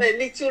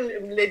little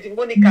Lady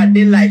Monica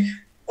dey life,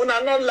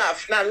 una no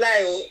laugh, na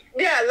lie o.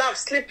 Me I laugh,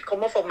 sleep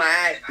come off of my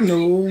eye.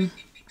 No.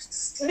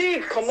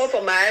 Sleep come off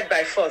of my eye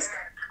by force.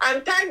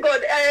 And thank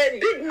God,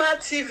 Big Man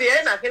TV,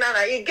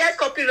 he get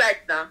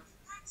copyright now.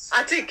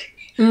 I think.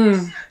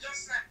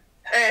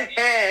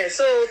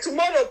 So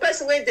tomorrow,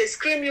 person when they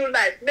scream you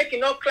live, make you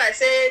not cry,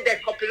 say they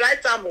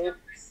copyright am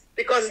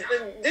because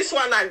this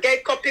one I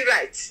get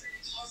copyright.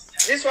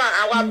 This one,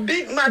 our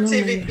Big Man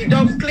TV, the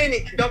dog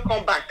clinic, don't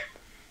come back.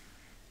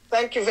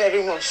 Thank you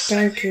very much.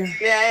 Thank you.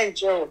 Yeah,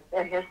 enjoy.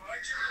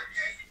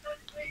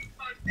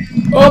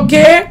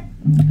 Okay,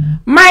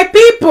 my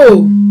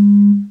people.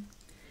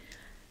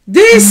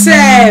 This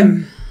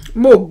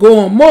more go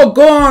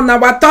on.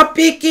 Our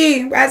topic.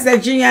 Where's the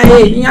junior?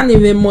 You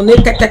even money.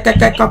 God.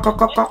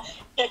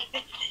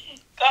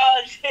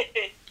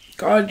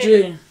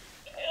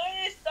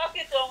 He's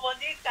talking to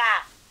Monica.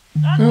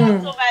 Not to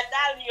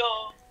Madame.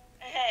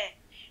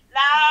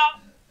 Now,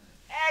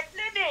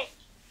 clinic.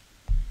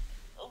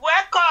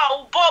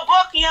 Welcome, Bobo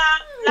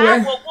Kian. Now,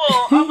 Bobo,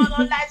 I'm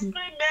on live stream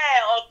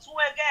or two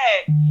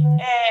again.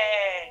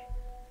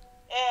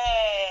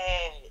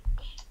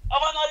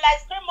 I'm on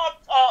live stream or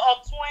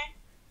twin.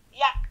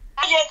 Yeah,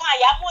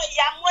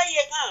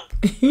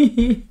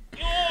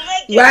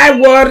 why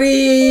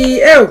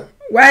worry? Oh,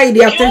 why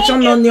the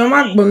attention on your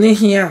mark bonnet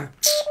here?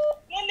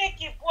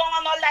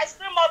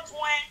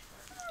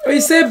 Oh, you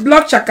say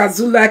block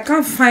Chakazulu. I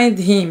can't find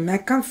him. I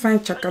can't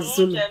find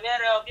Chakazulu.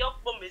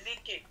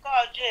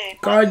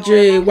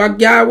 Koje,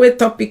 wagyawe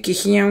topic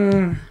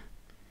here.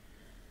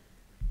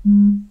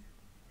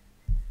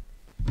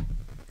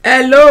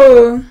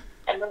 Hello.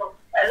 Hello,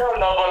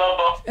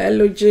 Lobolobo.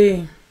 Hello,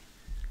 J.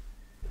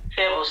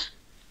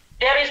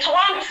 There is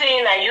one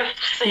thing I used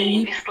to say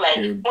in this life.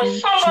 When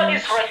somebody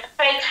is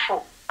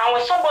respectful and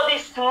when somebody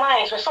is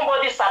nice, when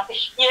somebody is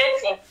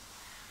appreciating,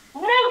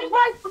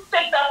 never to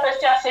take that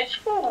person as a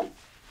fool.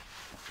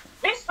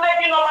 This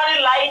lady normally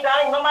lie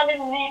down, normally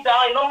kneel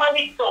down,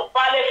 normally do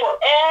ballet for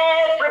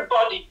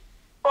everybody.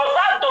 But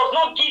that does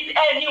not give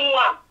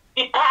anyone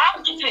the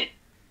capacity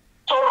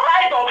to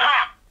ride on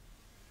her.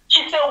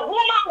 She's a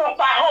woman of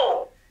her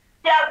own.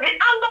 She has been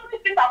under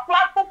this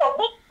platform for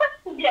good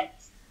 20 years.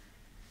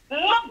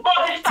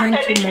 Nobody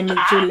started Thank you, it Mama with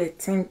her. Juliet.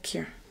 Thank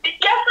you. The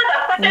girlfriend that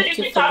started it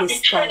with her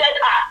betrayed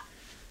her.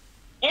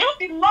 You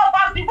did not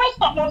have the way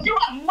some of you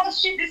are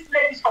munching these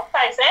ladies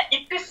sometimes,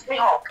 it pisses me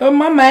off. Oh,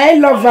 Mama, I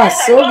love her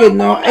so good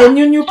now. And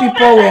you new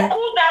people were. So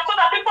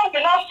that people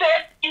will not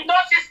say, it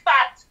doesn't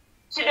start.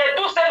 See, they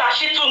do say that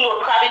she too know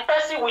because the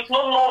person with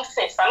no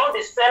nonsense, I know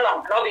they sell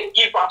them, I know they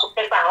give her to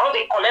person, I know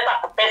they collect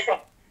her to person.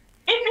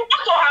 If you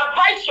want to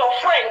advise your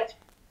friend,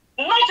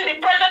 not to the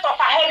presence of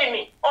her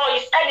enemy or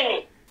his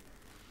enemy,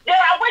 there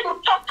are ways to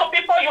talk to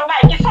people you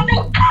like. It's something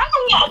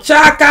common.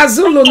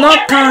 Chakazulu no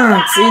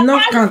can't. He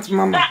no can't,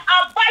 Mama. That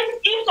advice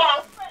into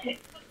our friend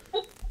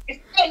is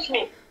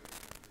enemy.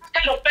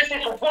 Kind of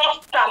person to worse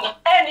than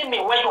enemy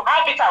when you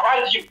have it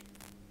around you.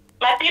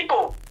 My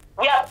people,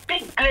 we are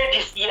big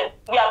ladies here.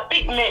 We are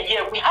big men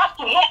here. We have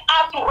to know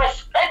how to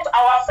respect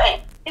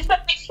ourselves. It's a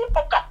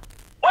reciprocal.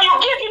 When you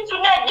give it to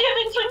me, I give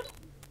it to you.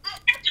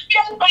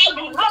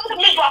 You love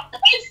me, you are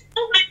placed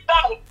to me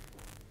down.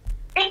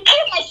 It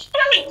killed my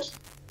spirit.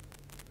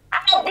 I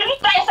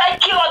believe that I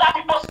kill other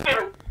people's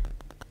spirit.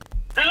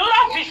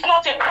 Love is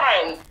not a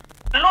crime.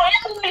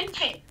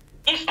 Loyalty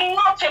is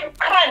not a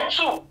crime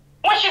too.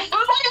 When she's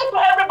loyal to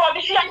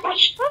everybody, she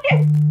appreciates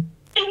it.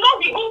 It's not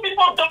the good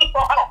people done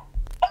for her.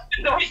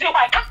 That's the reason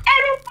why. Can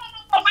anyone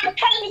of my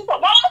Chinese for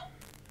her?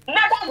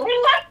 Never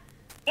Rita,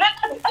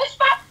 never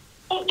Esther,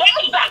 who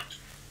does that.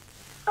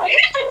 So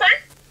here's the thing.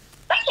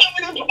 That's why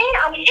when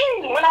I'm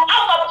in. When I'm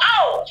out, I'm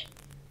out.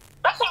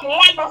 That's why I'm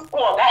one of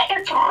God. I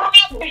hate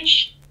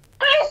rubbish.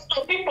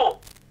 Please, people,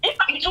 if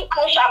I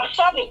I'm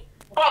sorry.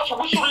 But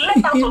we should let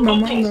them to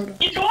do things.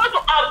 If you want to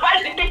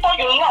advise the people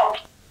you love,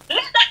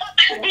 let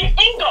them be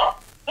indoor,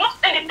 not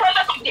in the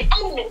presence of the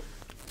enemy.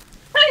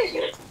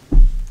 Please.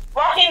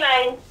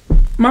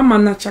 Mama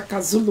na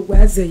Chaka Zulu,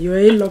 where's the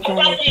you? Love her.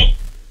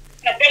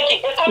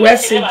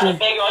 Where's the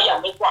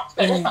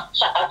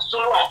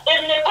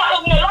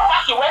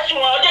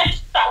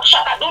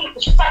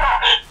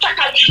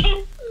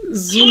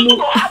Zulu.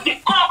 You have the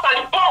cup and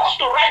the box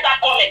to write that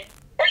comment.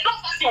 It's not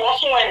that you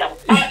was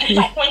when I'm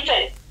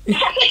disappointed.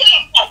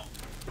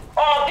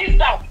 Oh, this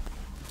that.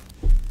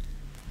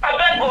 I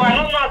bet go. I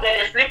don't know that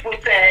they sleep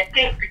with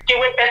things.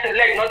 When person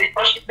let you know they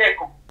touch the bed.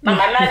 And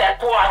my mind I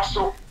pour out.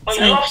 So when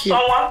you love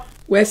someone,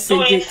 where's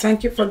CJ?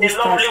 Thank you for this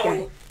task,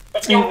 guy.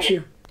 Thank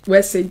you.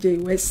 Where's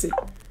CJ? Where's it?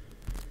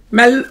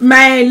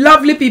 My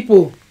lovely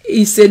people,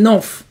 it's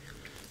enough.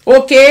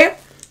 Okay.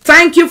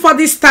 Thank you for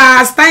the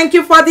stars. Thank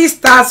you for the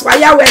stars.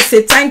 Why I will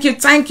say thank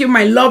you,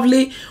 my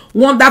lovely,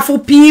 wonderful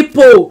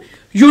people.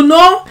 You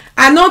know,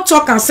 I not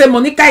talk and say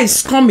Monica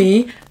is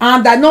coming,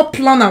 and I not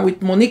plan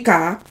with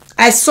Monica.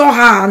 I saw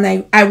her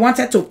and I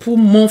wanted to put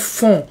more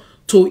fun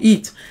to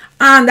it.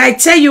 And I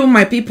tell you,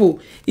 my people,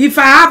 if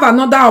I have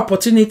another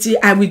opportunity,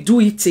 I will do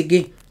it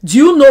again. Do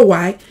you know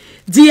why?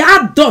 The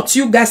adults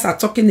you guys are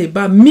talking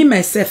about, me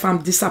myself, I'm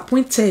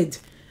disappointed.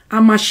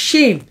 I'm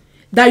ashamed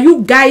that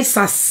you guys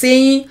are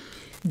saying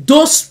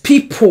those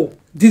people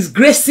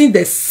disgracing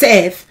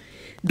themselves,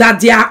 that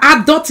they are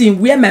adults in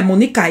where my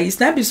Monica is.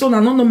 Now be so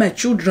I don't know my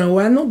children.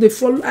 Well, I know they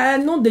follow, I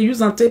know they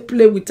use and take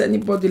play with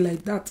anybody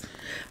like that.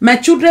 My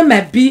children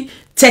might be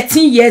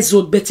 13 years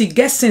old, but it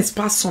gets sense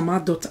past some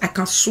adult. I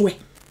can swear.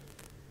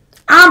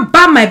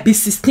 Amba might be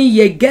 16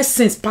 years, get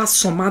sense past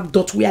some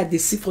adult where they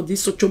see for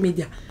this social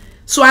media.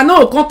 So I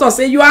know can't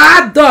say you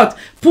are adult.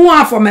 Put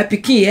one for my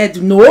pikin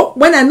head. No,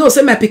 when I know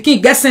say my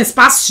pikin get sense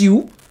past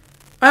you,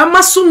 I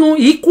must know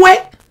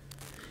equal.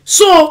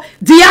 So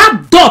the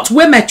adult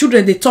where my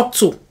children they talk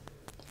to,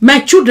 my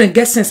children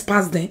get sense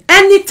past them.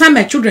 Anytime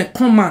my children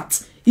come out,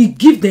 he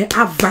give them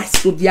advice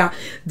to their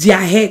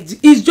head.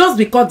 It's just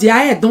because their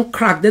head don't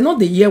crack. They know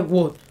the hear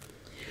word.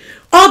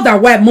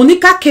 Otherwise,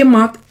 Monica came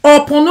out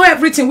upon know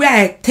everything where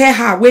I tell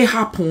her what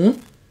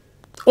happened.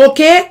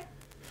 Okay,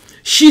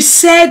 she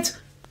said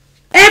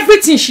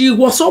everything. She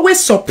was always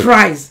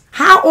surprised.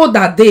 How old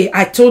are they?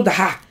 I told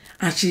her,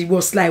 and she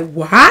was like,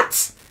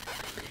 "What?"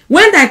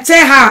 When I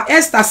tell her,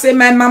 Esther say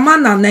my mama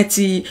na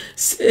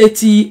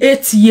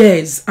 88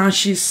 years and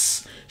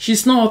she's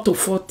not up to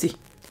 40.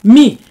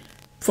 Me,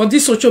 for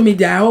this social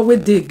media, I always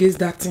do against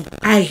that thing.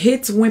 I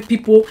hate when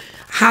people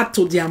hard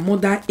to their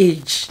mother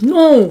age.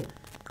 No,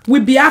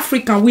 we be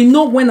African. We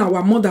know when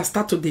our mother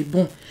start to be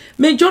born.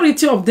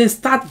 Majority of them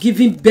start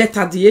giving birth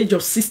at the age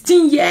of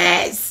 16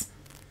 years.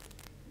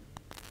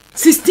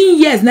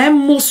 16 years now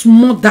most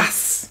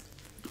mothers.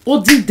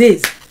 Olden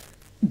days,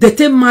 they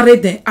take marry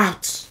them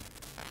out.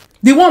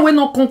 The one when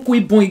not come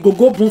quick born, he go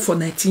born for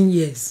 19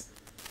 years.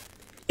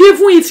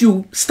 Even if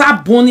you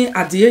start borning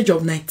at the age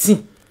of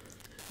 19,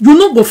 you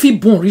not go feel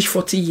born reach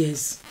 40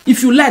 years.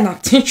 If you like now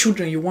 10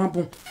 children you want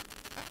born.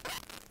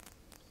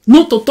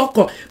 Not to talk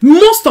of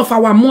most of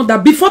our mother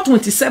before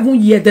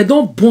 27 years, they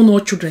don't born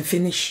all children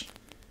finish.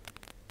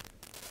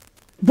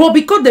 But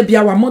because they be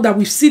our mother,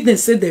 we see them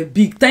say they're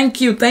big. Thank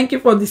you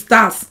for the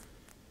stars.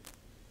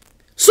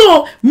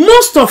 So,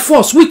 most of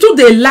us, we do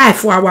the life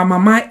for our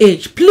mama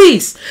age.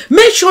 Please,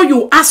 make sure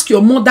you ask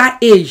your mother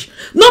age.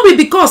 Not be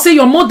because say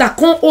your mother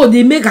can't hold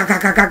the make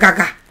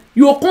gaga.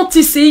 You can't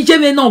say, je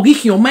vais non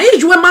riche yon. Mais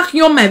je vais marquer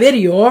yon ma very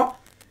yo.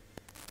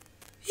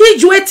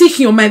 Je vais tiche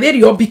yon ma very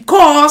yo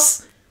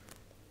because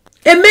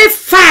it may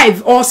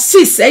 5 or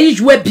 6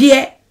 je vais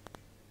bien.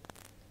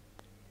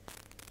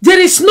 There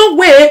is no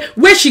way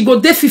where she go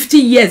there 50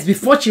 years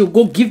before she will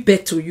go give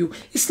birth to you.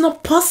 It's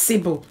not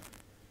possible.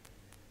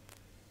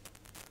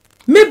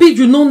 Maybe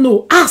you don't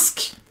know.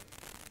 Ask.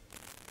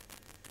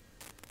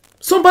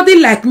 Somebody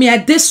like me, I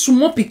did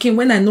small picking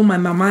when I know my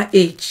mama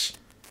age.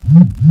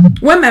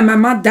 When my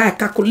mama died,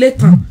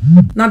 calculate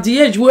now the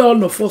age where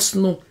all of us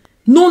know.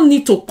 No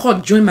need to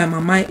cut join my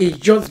mama age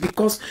just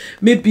because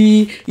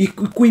maybe he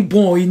quit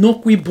born or he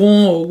not quit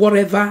born or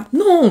whatever.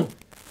 No.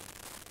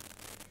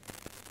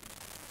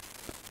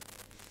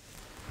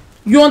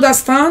 You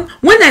understand?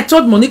 When I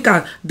told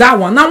Monica that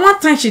one, now one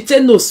time she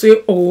tell no,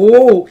 say,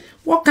 oh,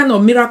 what kind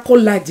of miracle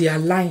life they are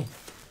lying?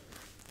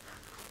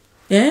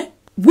 Eh?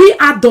 We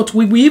adults,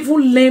 we will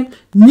even learn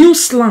new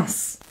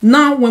slangs.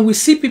 Now, when we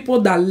see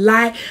people that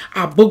lie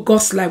about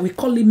God's lie, we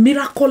call it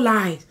miracle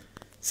lie.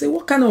 Say,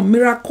 what kind of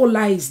miracle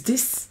lie is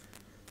this?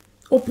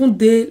 Open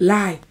day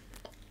lie.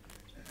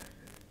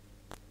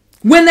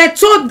 When I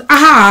told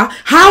her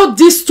how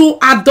these two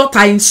adults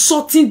are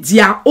insulting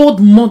their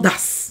old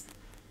mothers,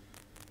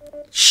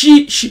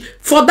 she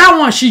for that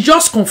one, she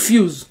just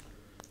confused.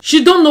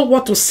 She don't know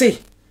what to say.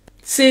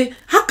 Say,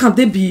 how can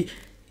they be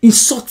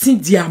insulting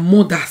their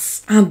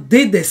mothers and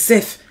they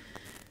themselves,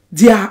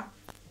 they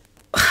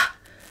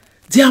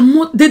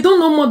don't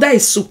know mother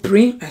is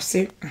supreme. I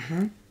say,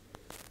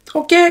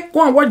 Okay,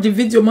 go and watch the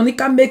video.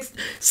 Monica makes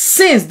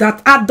sense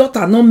that her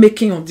daughter not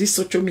making on this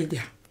social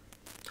media.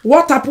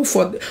 What happened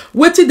for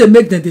wait till they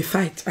make them they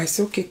fight? I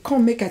say, okay,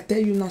 come make I tell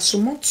you now. So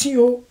much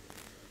you.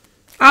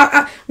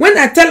 When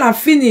I tell her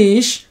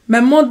finish,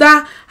 my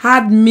mother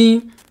had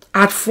me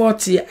at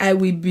 40. I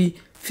will be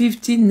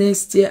 50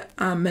 next year,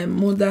 and my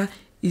mother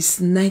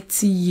is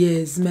 90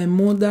 years. My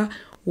mother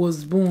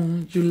was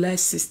born July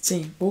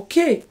 16.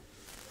 Okay,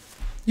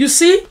 you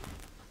see,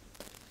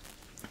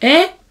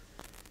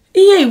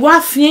 iye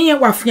wa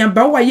fian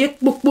ba wa ye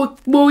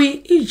kpokpo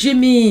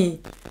ijimi.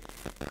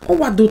 Oh,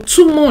 what do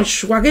too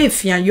much? Wage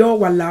fian yo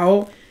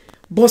walao.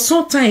 But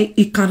sometimes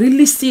it can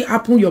really still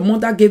happen. Your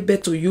mother gave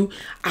birth to you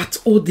at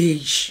old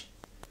age.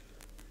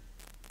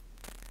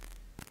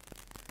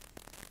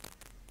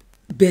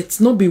 But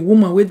not be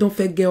woman we don't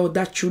forget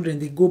other children.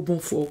 They go born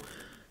for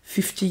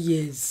 50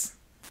 years.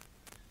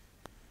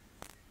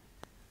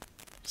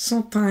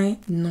 Sometimes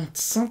not.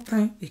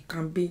 Sometimes it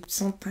can be.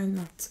 Sometimes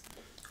not.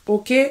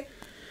 Okay?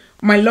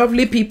 My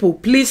lovely people,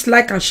 please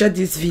like and share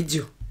this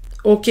video.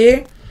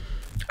 Okay?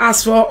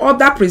 As for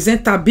other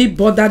presenters be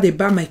bothered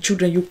about my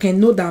children, you can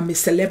know that I'm a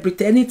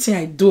celebrity. Anything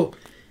I do,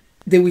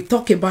 they will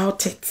talk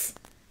about it.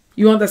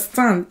 You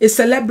understand? A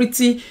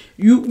celebrity,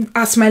 you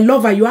as my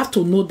lover, you have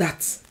to know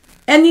that.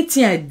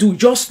 Anything I do,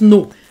 just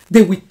know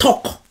they will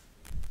talk.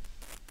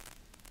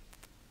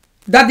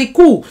 Daddy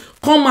cool,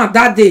 come out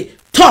that day,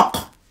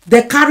 talk.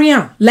 They carry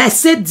on. Like I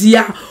said,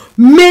 there are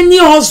many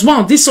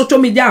husbands, this social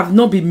media have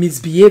not been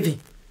misbehaving.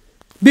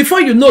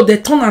 Before you know, they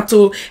turn out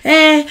to,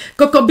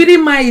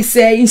 Kokobirima is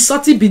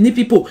insulting Benin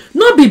people.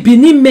 Not be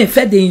Benin men,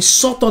 fed they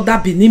insult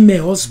other Benin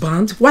men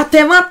husband.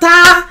 Whatever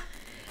ta.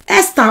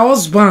 Esther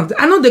husband.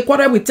 I know they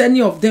quarrel with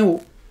any of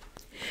them.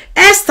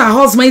 Esther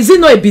husband, is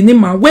it not a Benin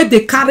man where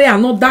they carry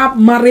another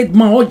married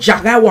man or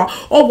jagawa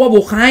or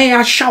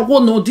wabohaya shawo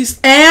no this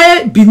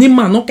Benin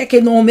man no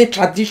keke no me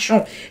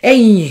tradition.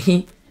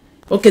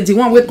 Okay, the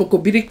one where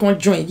Kokobiri can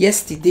join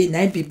yesterday,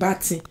 na be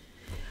batting.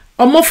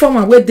 Omo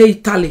from where they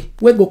Italy,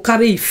 where go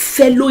carry a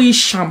fellow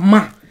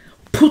Ishama,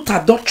 put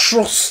a dot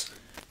trust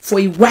for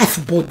a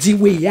wife body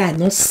where I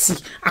not see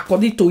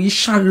according to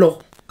Ishan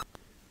law.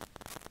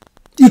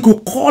 He go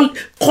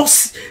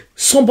cause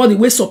somebody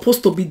we're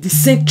supposed to be the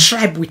same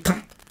tribe with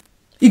him.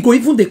 He go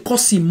even they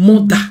cause him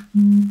mother.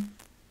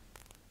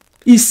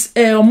 Is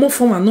Omo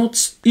from not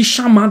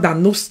Ishama that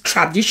knows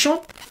tradition.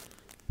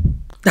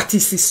 That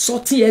is a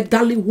sorting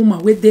elderly woman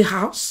with their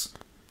house.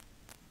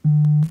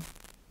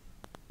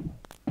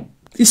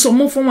 Is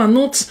someone from a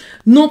not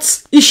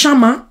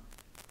Ishama.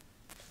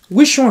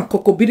 Which one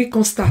Kokobiri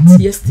can start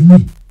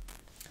yesterday?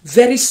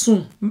 Very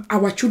soon,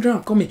 our children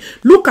are coming.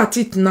 Look at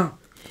it now.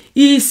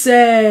 Is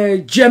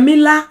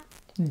Jamila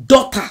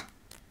daughter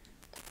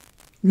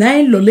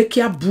Nine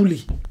Lolekia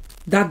bully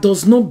that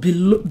does not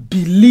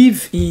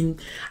believe in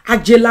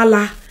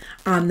Ajelala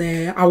and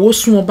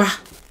Awosumba.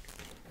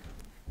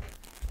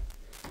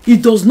 He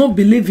does not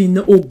believe in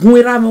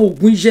Ogunera and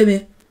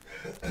Ogunjeme.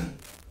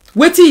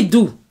 What did he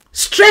do?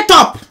 Straight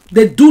up,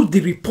 they do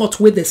the report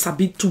where they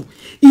submit to.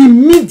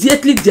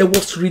 Immediately there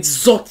was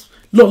result.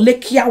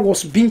 Lolekia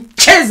was being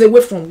chased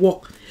away from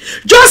work.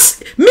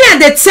 Just me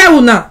and they tell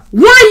you now,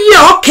 1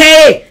 year,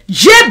 okay,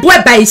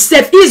 J-boy by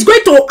himself, he's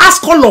going to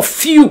ask all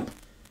of you.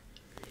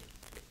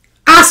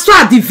 As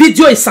far as the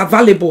video is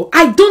available,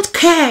 I don't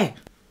care.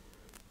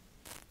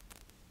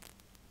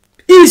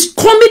 He's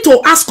coming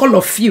to ask all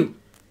of you.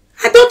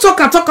 I don't talk.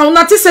 I'm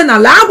not saying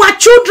our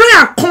children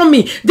are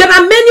coming. There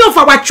are many of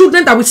our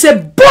children that will say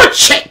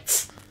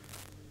bullshit.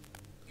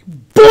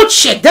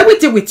 Bullshit. They will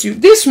deal with you.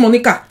 This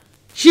Monica,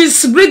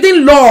 she's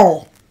reading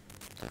law.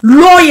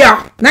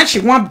 Lawyer. Now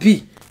she won't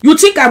be. You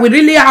think I will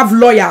really have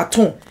lawyer at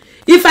home?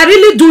 If I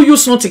really do you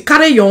something,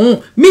 carry your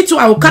own. Me too,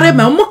 I will carry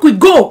my own. Make we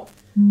go.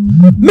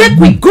 Make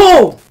we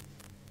go.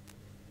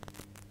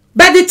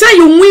 By the time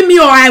you win me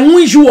or I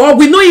win you, or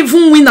we don't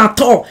even win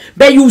at all,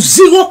 but you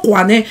zero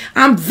kwane,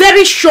 I'm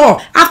very sure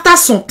after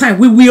some time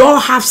we will all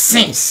have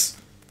sense.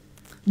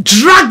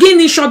 Dragging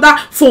each other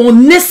for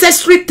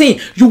unnecessary thing.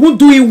 You won't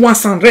do it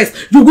once and rest.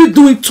 You will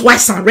do it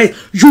twice and rest.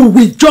 You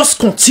will just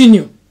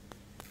continue.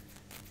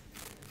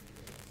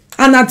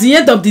 And at the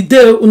end of the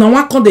day,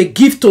 una can they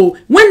give to.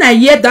 When I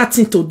hear that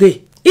thing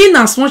today, in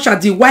as much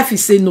as the wife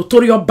is a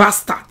notorious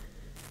bastard,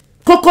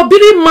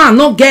 Kokobiri man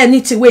not get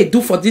anything we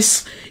do for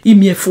this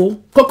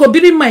imiefo.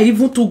 Kokobiri man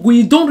even to go,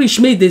 you don't reach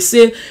me, they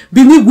say,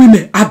 Benin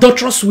women,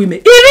 adulterous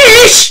women. He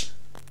rich!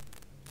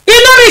 He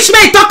not reach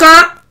me,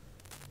 talk,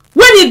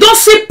 when you don't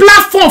see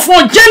platform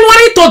from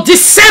January to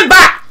December,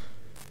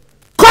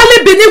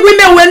 calling Benin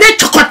women when they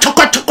choco,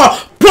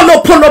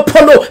 polo, pala,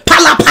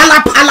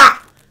 pala.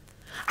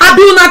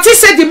 Abunati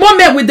said the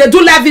moment when they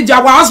do live video,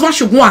 our husband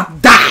should go and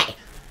die.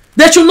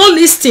 They should not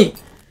listen.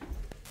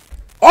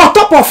 On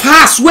top of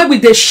us, where we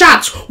they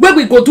shout, where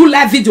we go do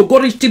live video, go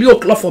reach 3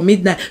 o'clock for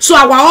midnight. So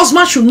our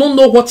husband should not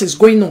know what is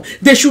going on.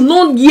 They should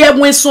not hear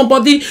when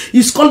somebody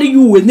is calling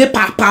you with a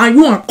papa and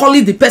you are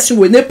calling the person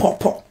with a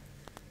papa.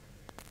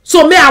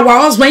 So may our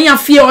husband you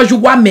fear or you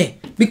want me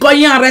because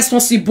you are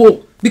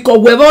responsible. Because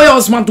wherever your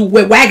husband do,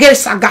 where get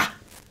saga.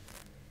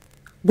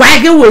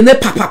 Why get we ne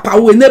papa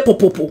we ne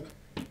popopo?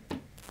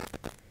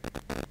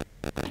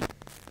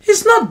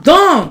 It's not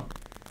done.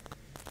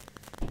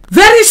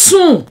 Very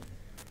soon,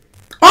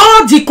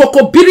 all the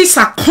cocobiris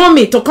are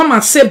coming to come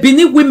and say,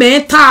 Benin women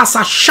enter as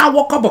a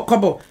shower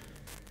kobo.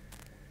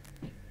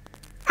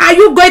 Are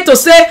you going to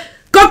say,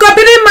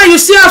 Cocobiri man, you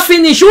see her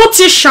finish? Who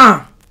teach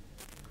her?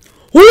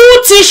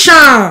 Who teach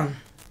her?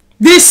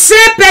 The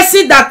same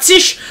person that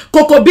teach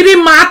Cocobiri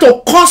man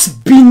to cause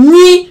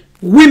Benin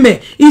women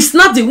is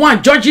not the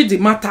one judging the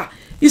matter.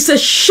 It's a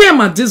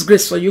shame and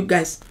disgrace for you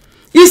guys.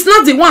 It's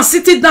not the one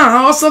sitting down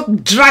and also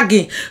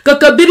dragging.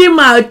 Cocobiri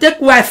man will take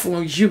wife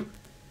from you.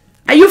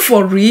 Are you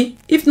for real?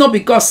 If not,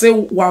 because say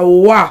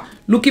wow,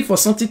 looking for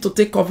something to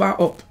take cover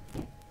up.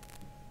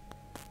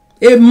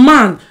 A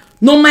man,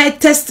 no my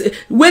test,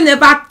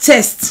 whenever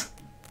test.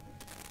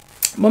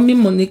 Mommy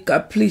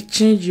Monica, please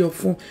change your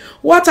phone.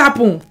 What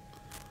happened?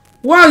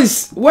 What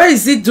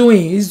is he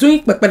doing? He's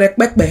doing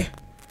pepe.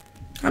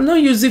 I'm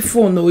not using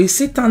phone, no. It's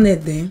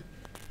internet then.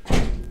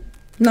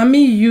 Now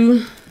me,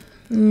 you,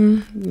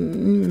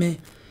 me.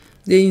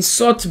 They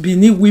insult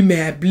Benin women,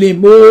 I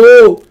blame.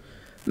 Oh,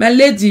 my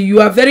lady,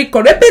 you are very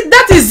correct. But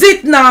that is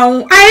it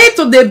now. I hate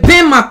to the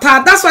bend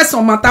matter. That's why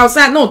some matter I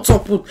say I no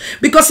top it.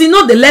 Because you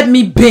know they let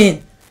me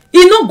bend.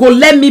 You know go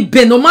let me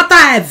bend. No matter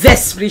I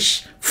vex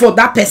rich for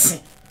that person.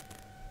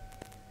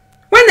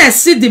 When I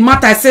see the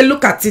matter, I say,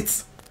 look at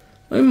it.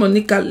 When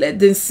Monica let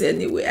them say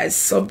anyway, I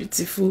saw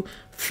beautiful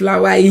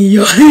flower in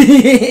your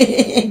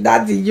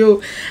daddy,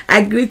 yo.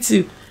 I greet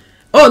you.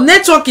 Oh,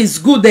 network is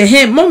good.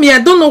 Mommy, I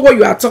don't know what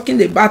you are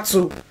talking about.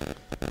 So.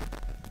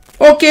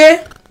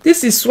 Okay.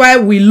 This is why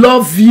we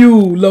love you,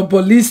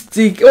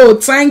 Lobolistic. Oh,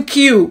 thank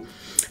you.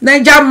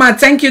 Nigerman,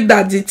 thank you,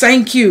 Daddy.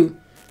 Thank you.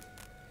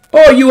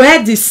 Oh, you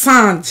heard the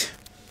sound.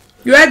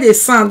 You heard the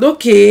sound.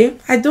 Okay.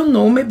 I don't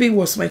know. Maybe it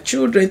was my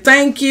children.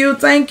 Thank you.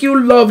 Thank you,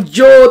 Love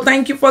Joe.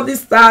 Thank you for this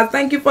star.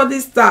 Thank you for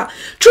this star.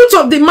 Truth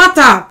of the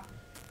matter.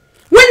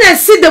 When I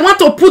see they want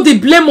to put the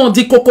blame on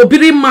the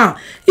Cocobiri man,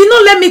 you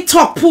know, let me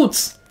talk,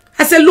 put.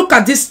 I say, look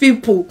at these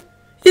people.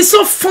 It's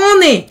so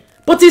funny,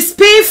 but it's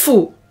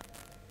painful.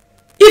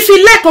 If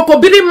you like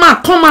Cocobiri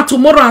man come out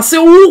tomorrow and say,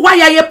 "Ooh, why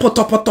are you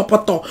poto?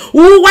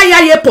 Ooh, why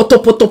are you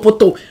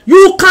poto?"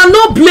 You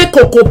cannot blame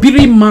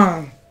Cocobiri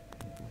man.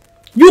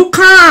 You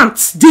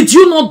can't. Did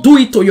you not do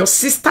it to your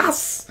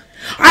sisters?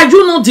 Are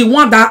you not the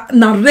one that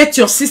narrate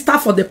your sister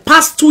for the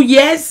past 2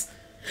 years?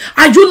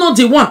 Are you not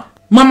the one?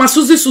 Mama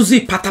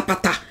Suzy, pata.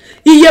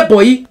 Iye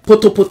boy,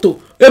 poto.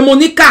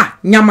 Monica,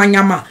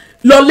 nyama.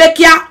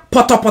 Lolekia,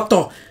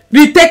 poto.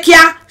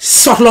 Ritekia,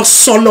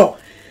 solo.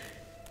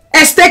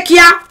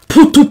 Estekia,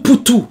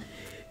 putu.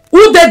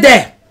 Who did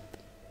there?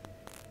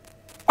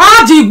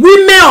 All the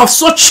women of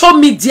social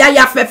media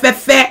ya fe.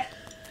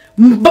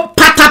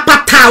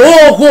 Pata,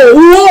 oh,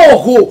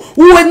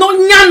 we no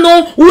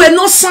nyano, we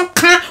no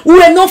sanka,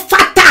 we no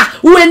fata,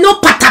 we no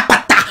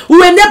pata,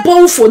 we ne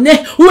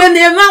bonfone, we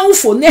ne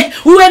maufone,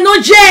 we no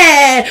je,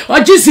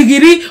 oje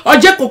zigiri,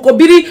 oje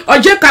Cocobiri,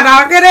 oje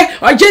karagere,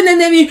 oje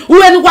nenemi,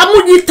 we no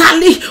wamu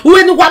Italy,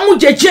 we no wamu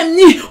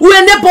jejemni,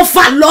 we ne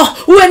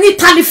bofalo, we ni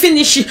Italy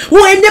finish,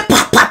 we ne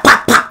papa.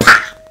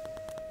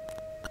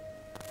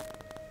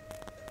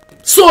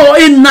 So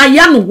in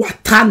Nayan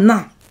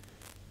Watana.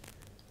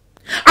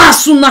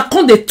 As soon as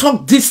they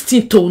talk this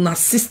thing to una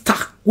sister,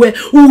 where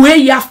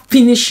you are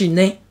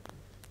finishing,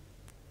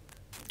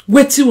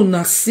 wait till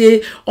una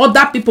say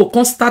other people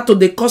can start to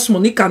the cause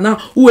Monica now,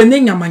 who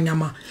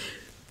nyama.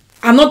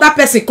 Another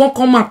person can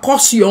come and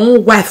cause your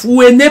own wife, who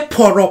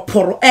poro.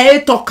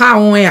 Toka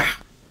on ya.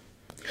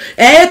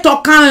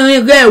 Toka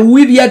on ya,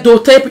 we do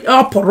tape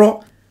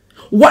poro.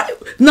 What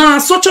now?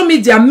 Social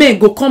media men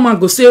go come and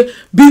go say,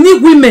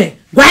 Benin women.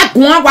 Why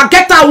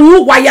get a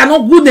woo? Why you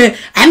not good?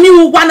 I mean,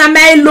 who wanna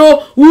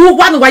mailo? Who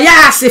want why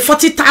ya say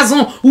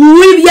 40,000?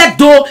 We yet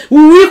do?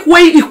 We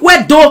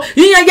do?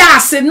 Ya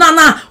say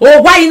nana?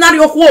 Or why not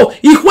your ho?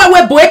 If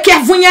we boeke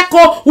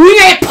vunyako,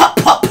 we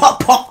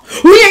pop.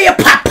 We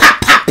pop.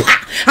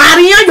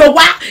 Aria your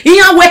wa?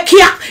 Ya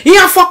wekia?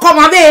 Ya for come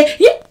away?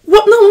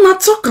 What no, not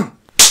talking.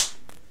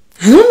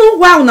 I don't know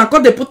why we not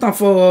got the put on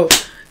for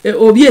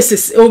Obie.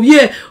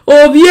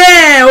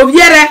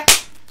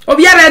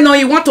 Obiara no,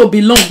 you want to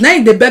belong.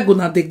 Now the beg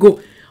na they go.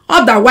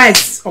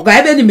 Otherwise, oga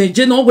even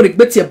imagine no go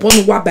regret your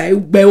pon wa ba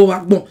gbe o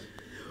agbon.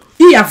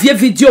 He have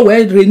video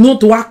where Renault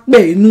to work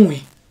be nu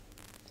e.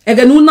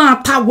 Ege nu na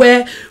ata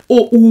we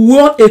o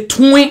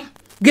etun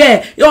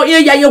ge yo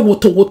ye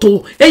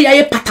woto.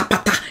 Ye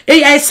pata.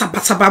 Ye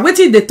saba.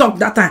 Wetin dey talk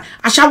that time?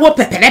 Ashawo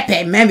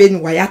peperepe men we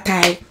nu ya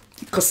tai.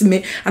 Because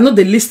me I know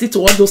they listen to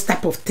all those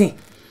type of thing.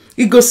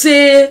 He go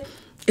say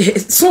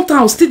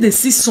sometimes still they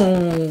see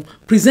some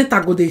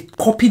presenter go they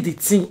copy the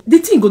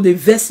thing go they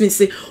vex me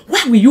say,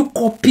 why will you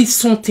copy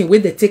something where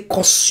they take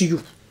cost you?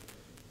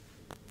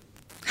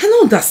 I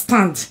don't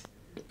understand.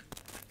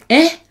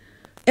 Get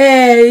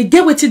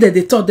what that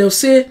they thought they'll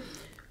say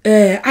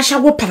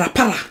Ashawo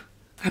para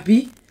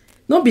abi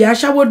no be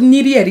Ashawo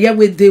needy area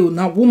where they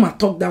now woman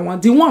talk that one,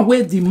 the one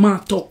where the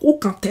man talk. Who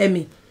can tell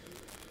me?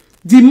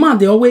 The man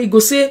they always go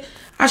say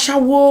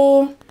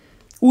Ashawo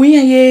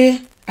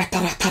uyenye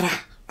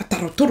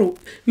ataratoro.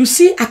 You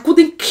see, I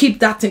couldn't keep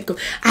that thing.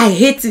 I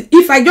hate it.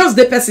 If I just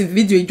the person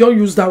video, you just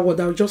use that word,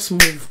 I'll just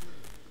move.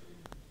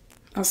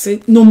 I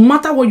say, no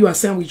matter what you are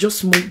saying, we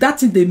just move. That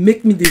thing they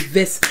make me the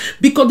vex.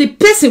 Because the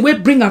person will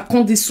bring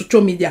account this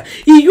social media,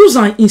 he use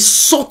an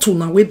insult to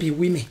now will be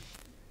women.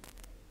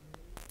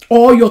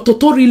 Or your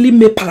toto really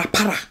me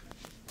para.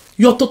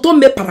 Your toto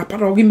me para.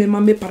 We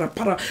me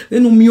para.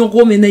 Then you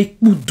go me na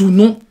ikudu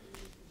no.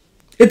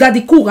 Et that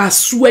the cour a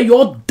swear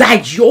your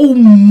died your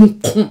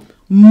mukon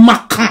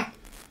makan.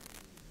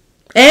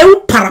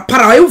 Eu para.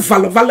 Eu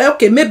valo.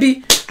 Okay,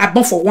 maybe I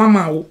born for 1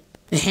 man.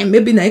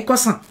 Maybe na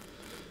ikosan.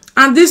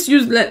 And this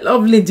useless,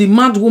 lovely,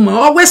 demand woman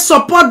always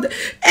support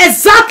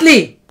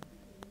exactly.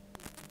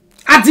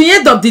 At the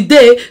end of the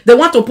day, they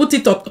want to put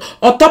it on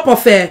top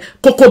of a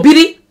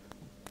kokobiri.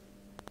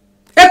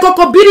 A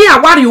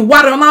kokobiri, you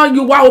now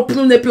you are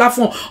opening the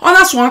platform. On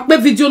us one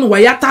video no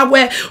wayata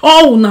where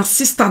oh na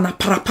sister na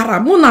para.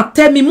 Muna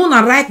tell me,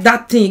 muna write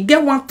that thing.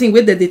 Get one thing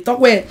where they talk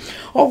where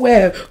or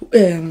where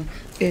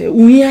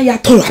unya ya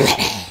tolo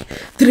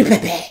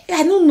tripepe.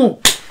 I don't know.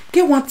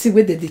 Get one thing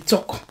where they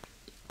talk.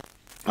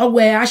 Oh,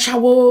 where I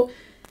shawo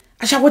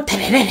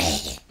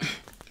terere.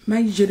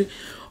 My jere.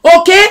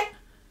 Okay.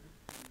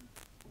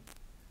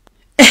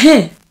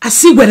 I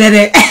see where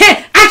I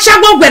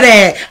shawo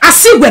where I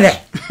see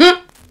where.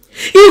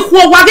 If we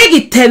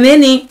wage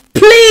teneni,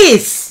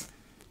 please.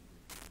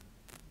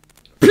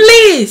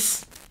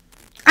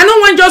 I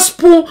don't want just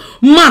pull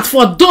mouth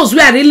for those who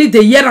are really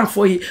the year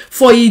for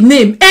his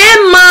name.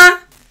 Emma.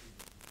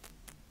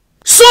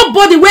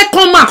 Somebody will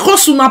come and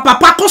cause una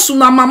papa, cause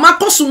una mama,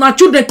 cause una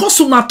children,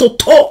 cause una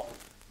toto.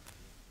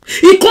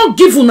 He can't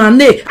give una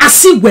name. I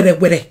see where.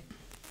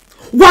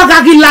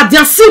 Wagagi la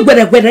dian see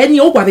where ni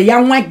o wa be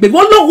ya wan gbe.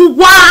 Wo lo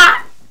wa.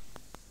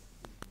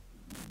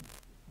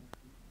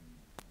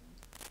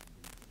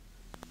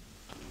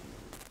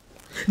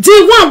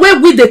 The one where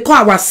we they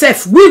call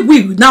ourselves,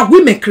 we now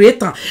women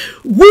creator.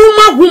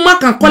 Woman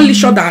can call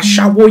each other a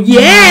shower.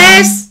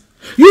 Yes.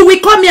 You will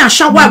call me a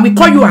shower, we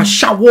call you a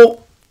shower.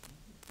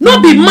 No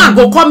be man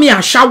go call me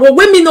a shower.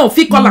 When me no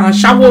fit call her a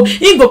shower,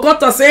 he go come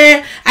to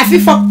say I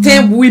fit fuck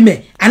 10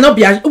 women. I not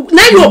be a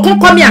now you come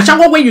call me a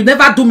shower when you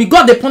never do me.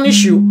 God they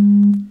punish you.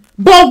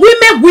 But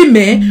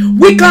women,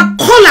 we can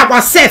call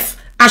ourselves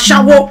a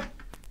shower.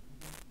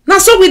 Now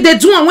so we they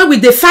do and when we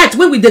they fight,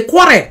 when we they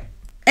quarrel.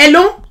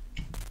 Hello?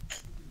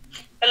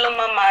 Hello,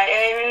 mama.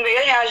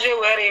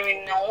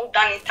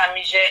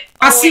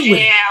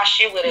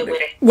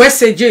 Where's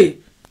CJ?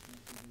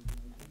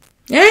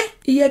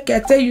 Yeah,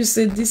 can tell you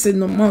say this is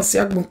normal. See,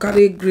 I go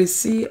carry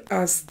Gracie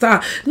as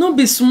star. No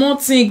be small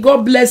thing.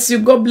 God bless you.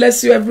 God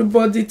bless you,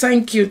 everybody.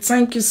 Thank you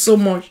so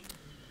much.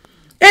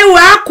 We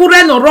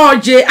akure no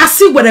roje.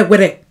 Asi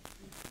were.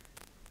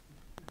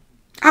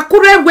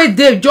 Akure we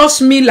they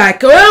just me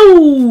like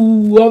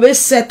always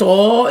set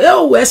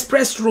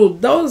express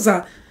road. Those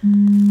are.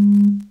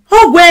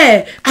 Oh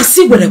where I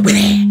see where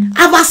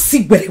I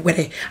see where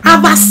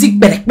I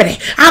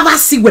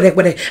see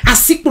where I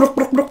see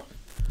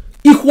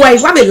Ikwa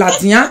iwa be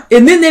ladia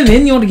enene me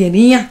ni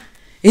orienia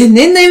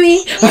enene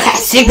mi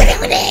asi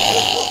were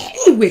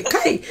iwe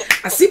kai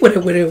asi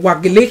were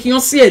wagele ki on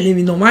si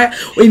enemi no ma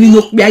emi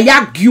no pe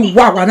aya gi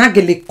wa na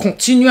gele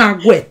continue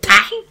ago eta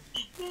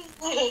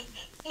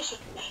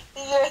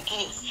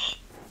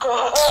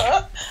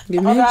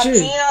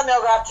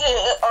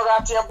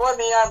ogati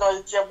eboni ya no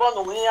ti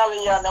ebonu wi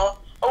ya no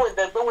o we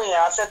de gbe we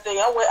ya sete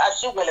ya we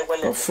asi wele we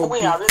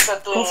ya we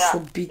sete ya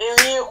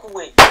emi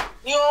kuwe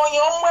yo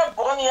mwe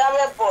boni ya we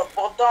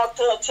bodo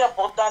te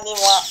bodo ni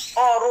wa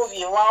o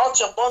rovi wa o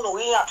te bonu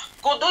wi ya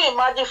could you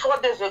imagine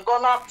 4 days ago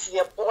na ti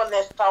e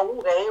bonesta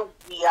wu re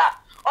wi ya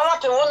o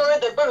te wonu we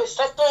de gbe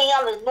sete ya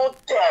we no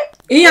te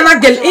iya na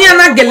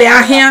gele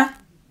ahia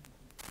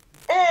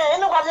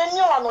ino kwa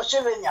ni wa no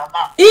cheve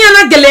nyama iya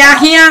na gele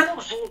ahia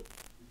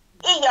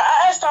iya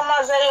esta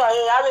maze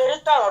yo ya we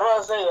rita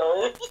rose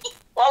yo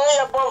wa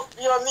we bo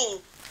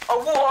fioni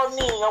ogbo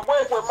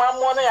ekwe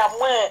mamu na ya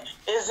mwe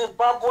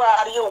Zimbabwe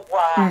ari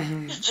ogwa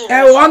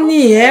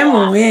oni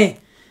emwe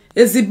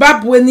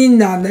Zimbabwe ni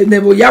na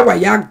nebo yawa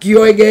ya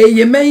gio ege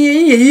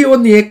ye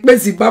oni ekpe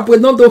Zimbabwe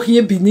no do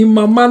hie bi ni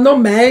mama no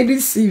me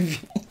receive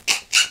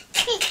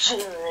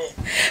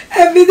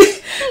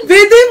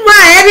Vidi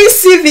ma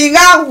receive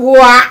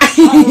gawa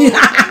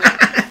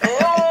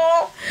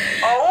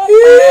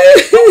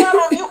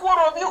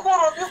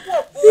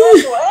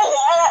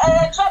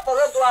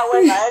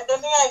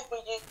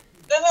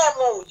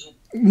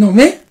No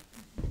me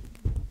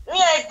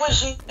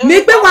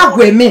pe wa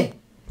gwe me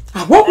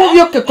awowo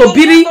yo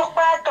kekobiri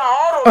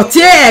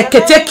otie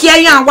kete kia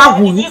yan wa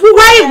wu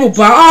wa iwu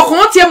ba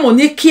okun tie mo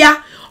ni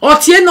kia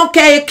otie no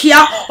ke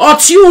kia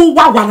oti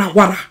wa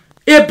wara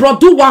e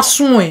brodu wa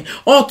sun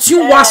oti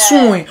wa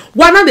sun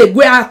wa na de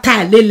gwe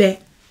ata lele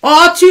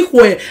oti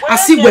hwe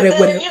asi were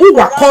u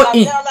wa call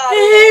in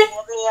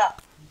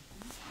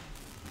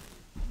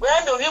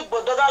when do you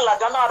go to la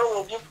gana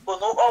ro bi go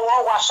no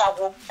o wa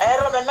shawo e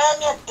me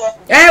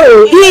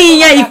me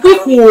iya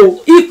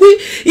ikwi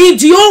in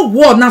the old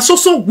world na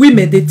so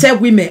women they tell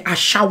women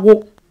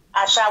ashawo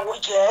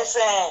yes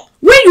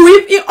when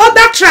you in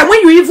other tribe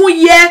when you even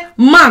hear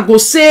man go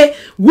say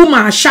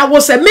woman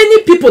ashawo say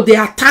many people they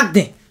attack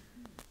them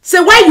say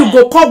why you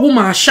go call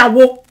woman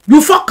ashawo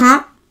you fuck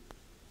am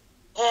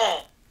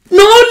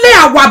no only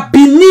our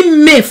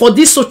Benin men for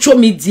this social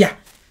media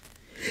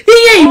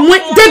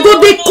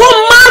they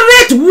call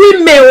married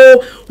women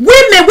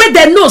where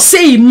they know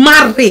say he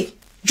marry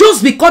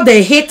just because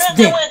they hate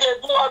them.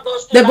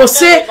 They go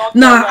say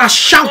na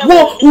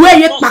ashawo where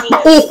ye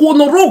papa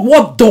ohonoro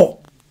wodo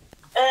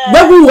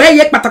where we where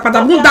ye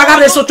pata mu daga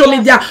re social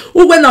media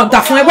u we na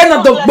da fun we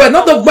na do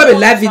gbe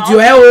live video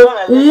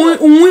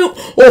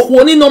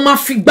ohoni no ma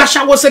fi gba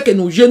shawo se ke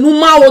no je nu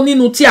ma o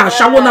ninu ti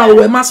ashawo na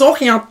o ma so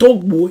hian to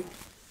gbo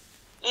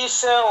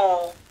ise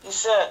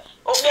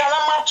obi ala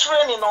ma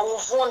training no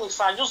phone is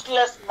a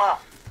useless man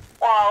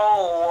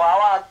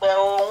awa gbe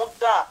ohun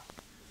da.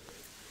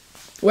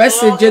 Where's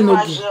the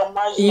Genogi?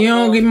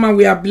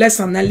 We are blessed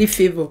and highly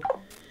favored.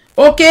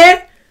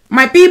 Okay,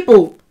 my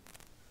people.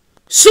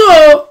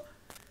 So,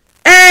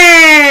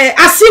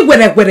 I see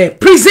where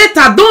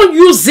presenter don't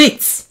use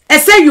it. I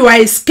say you are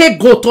a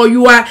scapegoat or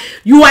you are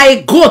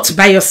a goat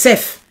by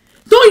yourself.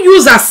 Don't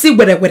use I see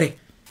where.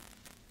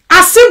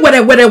 I see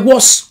where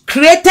was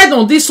created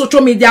on this social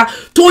media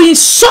to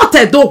insult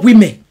adult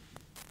women.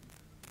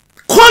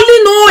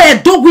 Calling all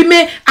adult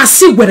women I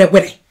see where.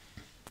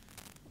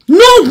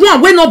 No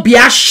one will not be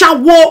a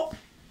shower.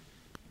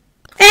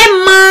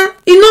 Emma,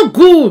 it's not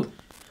good.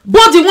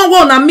 But the one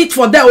wanna meet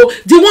for that,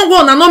 the one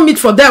wanna not meet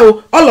for that,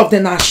 all of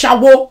them are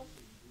shower.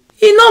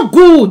 It's not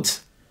good.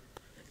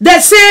 They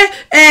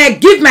say,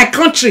 give my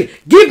country,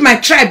 give my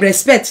tribe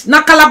respect.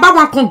 Now Calabar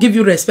one can't give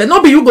you respect.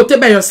 Not be you go take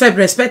by yourself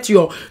respect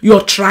your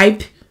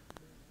tribe.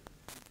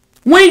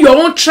 When your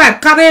own tribe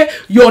carry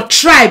your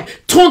tribe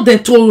turn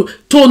them to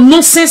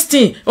nonsense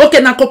thing. Okay,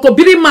 na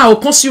kokobiri ma o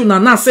konsi una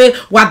na say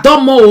wa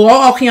domo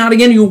o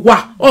rien you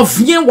wa o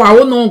vien wa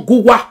o no go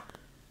wa.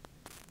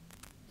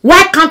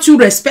 Why can't you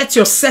respect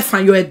yourself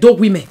and your adult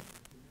women?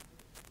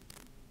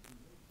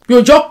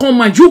 You just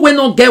come and you will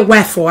not get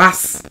wife for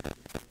us.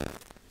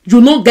 You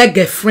not get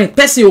girlfriend.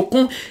 Person you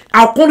come,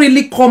 I can't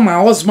really call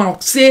my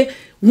husband say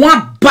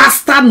one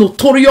bastard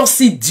notorious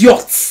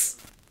idiot.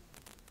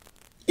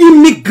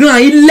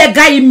 Immigrant,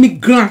 illegal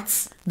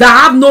immigrants that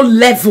have no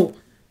level.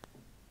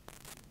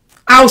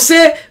 I'll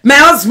say, my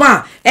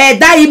husband,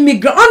 that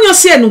immigrant, on your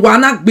say, no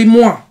be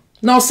more.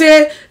 Now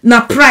say,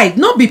 na pride,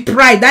 not be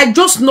pride. I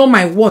just know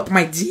my worth,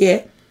 my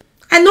dear.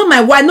 I know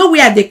my wife, I know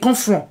where they come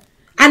from.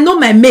 I know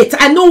my mate,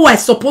 I know who I'm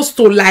supposed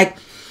to like,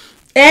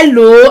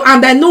 hello,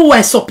 and I know who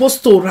I'm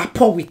supposed to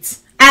rapport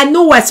with. I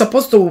know who I'm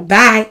supposed to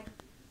buy.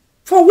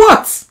 For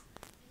what?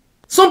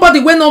 Somebody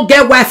will not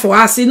get wife for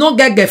us, he not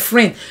get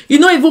girlfriend, he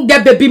not even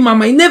get baby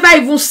mama, he never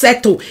even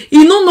settle,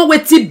 he don't know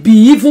what it be,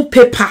 even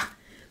paper.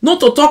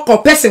 Not to talk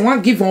of person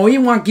want give or he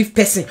want give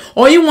person,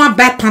 or he want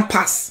buy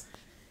pampers.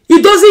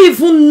 He doesn't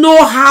even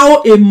know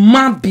how a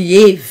man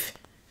behave.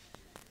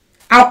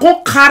 I'll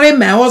come carry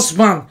my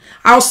husband.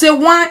 I'll say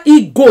one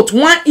goat,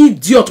 one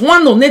idiot,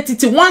 one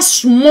nonentity, one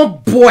small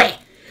boy.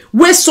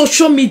 Where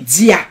social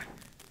media.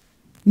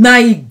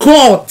 Now he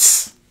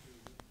gods.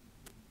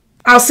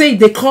 I'll say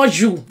they call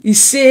you. He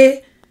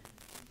say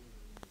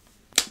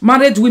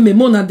married women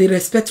more they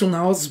respect on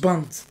our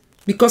husbands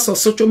because of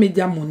social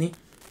media money.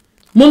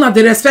 More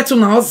they respect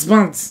on our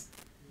husbands.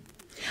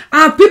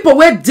 And people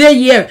where they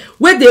here,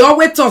 where they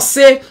always talk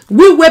say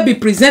we will be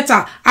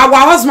presenter, our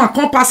husband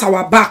can't pass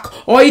our back,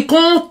 or he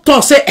can't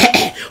talk say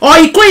or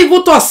he can't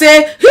even talk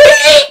say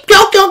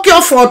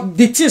kill for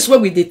the things where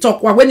we they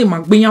talk when he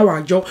mag bring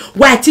our job.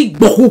 Why think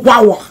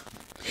wow.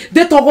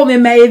 They talk about me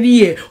every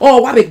year.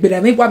 Oh, what big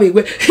better, what big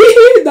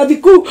daddy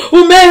cool.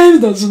 Oh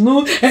man doesn't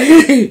know.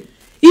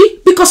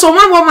 Because of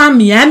one woman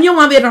me, I'm your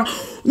one there.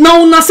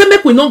 Now, na say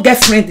make we no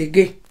get friend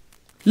again.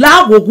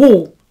 La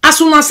wo. As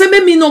soon as say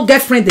make me no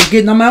get friend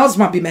again, now my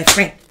husband be my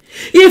friend.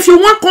 If you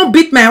want come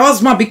beat my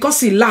husband because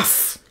he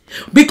laugh,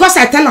 because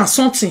I tell him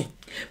something,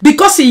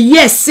 because he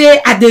yes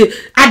say I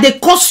dey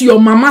curse your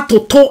mama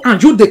to toe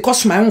and you dey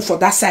curse my own for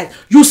that side.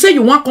 You say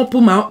you want come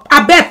put my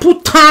I bet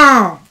put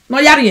down. No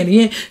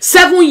yari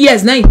 7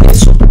 years now in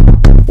this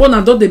one.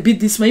 I don't they beat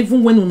this man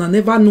even when una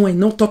never know and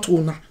not talk to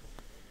una.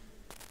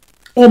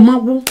 Oh ma,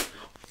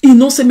 you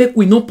know say make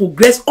we no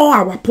progress all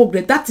our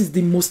progress. That is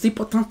the most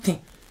important thing.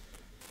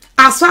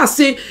 As far as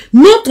say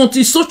not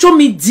until social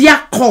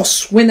media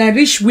course when I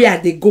reach where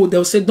they go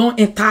they'll say don't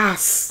enter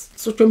us.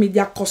 Social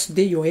media course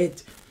dey your head.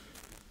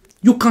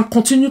 You can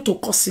continue to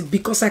curse it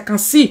because I can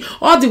see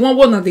all the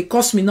one that they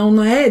curse me now on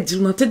head. You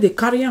not take the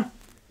carrier.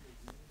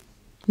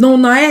 No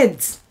on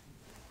head.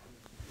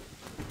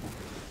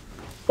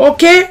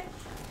 Okay?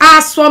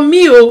 As for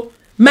me,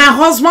 my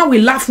husband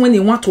will laugh when he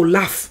want to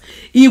laugh.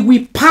 He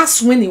will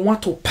pass when he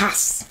want to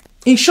pass.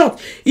 In short,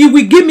 he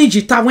will give me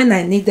guitar when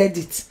I needed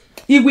it.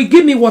 He will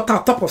give me water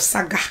on top of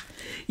saga.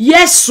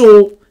 Yes,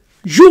 so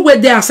You were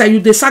there outside, you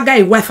the saga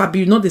a wife, abi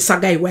you know the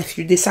saga a wife,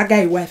 you the saga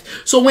a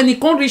wife. So when it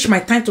can't reach my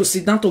time to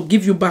sit down to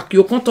give you back,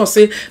 you can't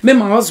say, me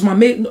my husband,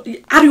 me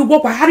how you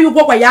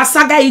go, ya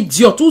saga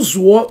idiot,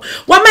 uzuo.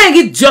 What man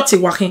idiot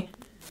walking?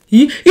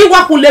 He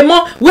walk with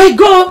lemon, we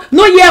go,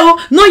 no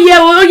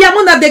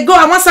yamona they go,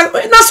 I want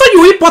now so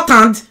you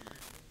important.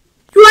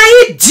 You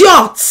are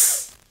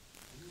idiots.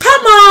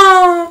 Come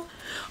on.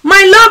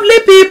 My lovely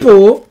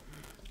people,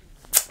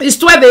 it's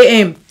 12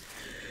 a.m.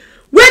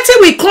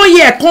 Wetin we come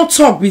here, come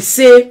talk, we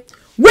say,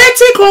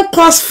 wetin come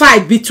cause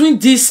fight between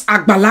this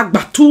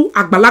agbalagba, two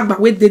agbalagba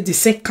wey dey the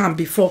same camp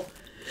before.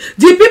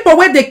 The people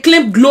where they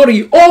claim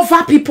glory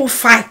over people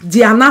fight,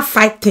 they are not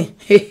fighting.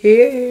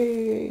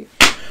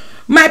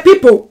 My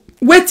people,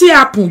 wetin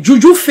happen?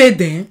 Juju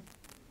fade.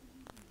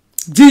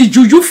 The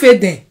juju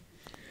fade.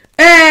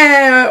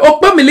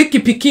 Okpo miliki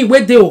pikin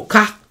wey dey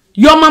oka.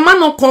 Your mama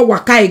no call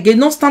waka again,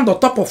 no stand on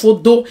top of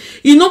odo.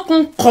 You no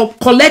come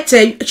collect.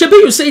 Shebi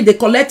you say they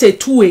collect a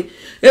two-way.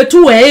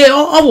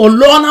 Oh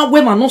lona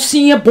we ma no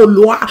sinye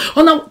boloa.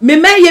 Ona me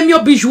ye mi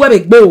obi jouer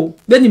avec bo.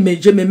 Beni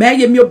meje me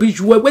ye mi obi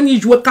jouer when you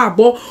jouer ka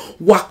bo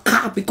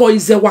waka because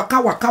is a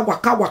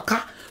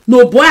waka.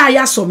 No boy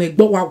aya so me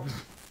gbo wa.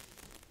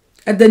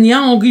 E den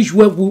ya ongi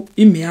jouer wu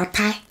I me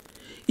atai.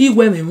 I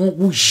we me won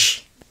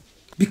wush.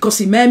 Because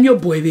he me mi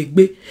boy avec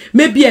be.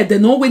 Maybe e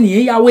den no we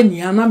ni ya we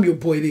ni ana mi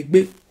boy avec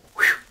be.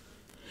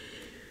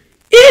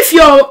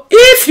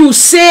 If you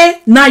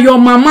say na your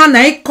mama na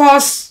it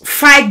cause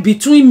fight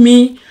between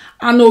me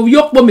and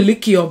Ovyokpo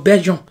Miliki or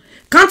Belgium,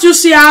 can't you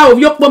see how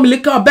Ovyokpo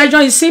Miliki or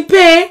Belgium is in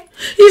pain?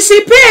 Is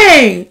in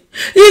pain.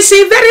 Is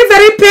in very,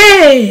 very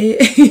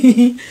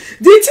pain.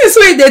 This is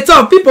why they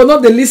talk. People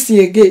not they listen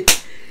again.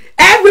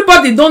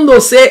 Everybody don't know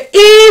say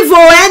evil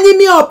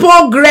enemy or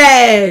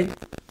progress.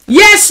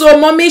 Yes, so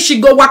mommy she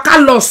go waka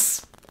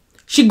loss.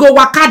 She go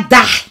waka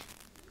die.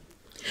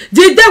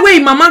 The day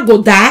where mama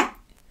go die.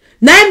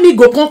 Now me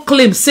go come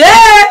claim say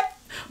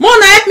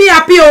Mona help me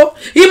happy oh.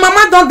 If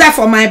mama don't die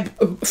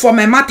for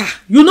my matter.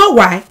 You know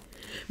why?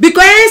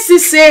 Because she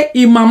say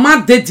if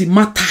mama did the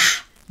matter.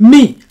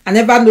 Me, I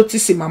never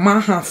notice if mama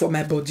hand for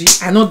my body.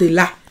 I know they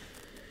lie.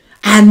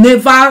 I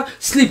never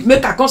sleep.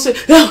 Make I come say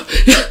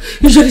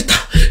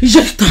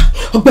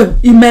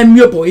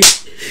boy.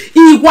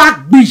 Iwa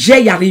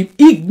gbije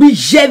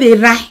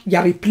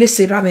ya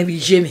replace ra me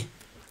bijeme.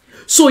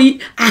 So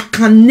I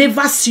can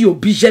never see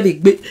obije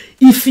begbe.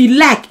 If he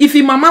like, if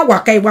he mama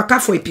waka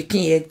for a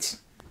picking head.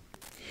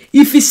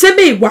 If he say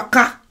me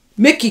waka,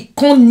 make it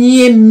come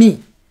near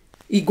me,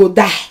 he go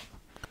die.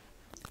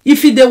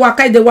 If he de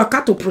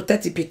waka to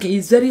protect the picking,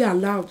 it's very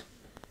allowed.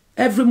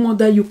 Every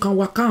mother you can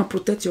waka and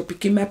protect your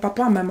picking. My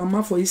papa and my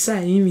mama for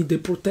inside him, they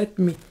protect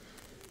me.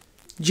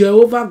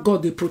 Jehovah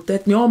God, they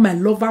protect me. All my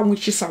lover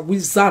witches are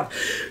wizard.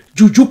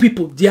 Juju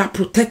people, they are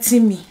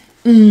protecting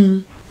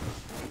me.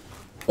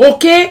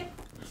 Okay?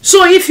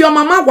 So if your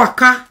mama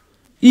waka,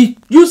 he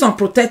use and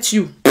protect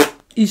you.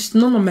 It's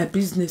none of my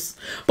business.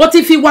 But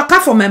if he waka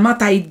for my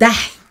matter, he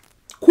die.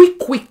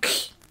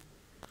 Quick.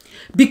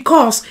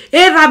 Because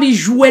Rabbi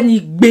joue ni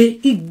gbe,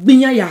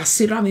 igbiyan ya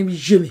sera me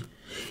jeme.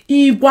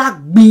 Iwa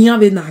gbiyan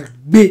ve na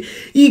gbe,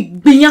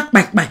 igbiyan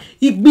kpakpa,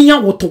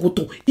 igbiyan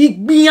woto,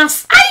 igbiyan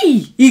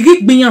ai,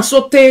 igbiyan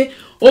sote.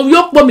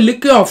 Ovyokpo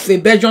Miliki of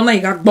Belgium na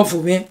iga gbo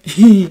for me.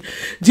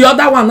 The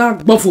other one na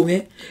gbo for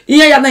me.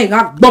 Iya na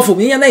iga gbo for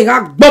me. Iya na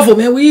iga gbo for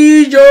me.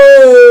 Wijo.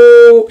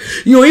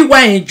 You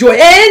iwa enjoy.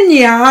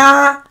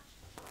 Enya.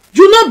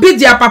 You not beat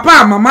their papa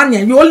and mama.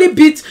 You only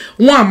beat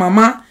one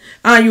mama.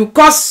 And you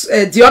curse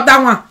the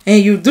other one.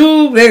 And you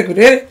do.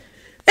 Maybe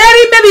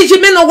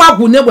you may know what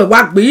we never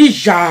work.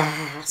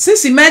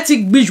 Since he might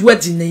take bridge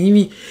wedding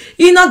name.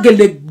 He not get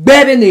the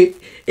baby.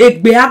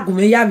 Egbe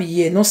agume ya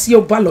viye no si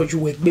obalo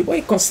ju egbe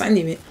boy concern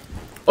me.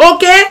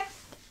 Okay,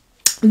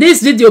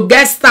 this video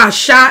guest star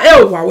sha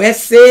wa we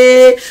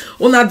say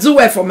una do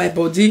well for my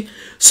body.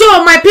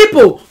 So my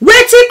people,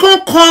 wetin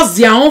can cause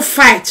their own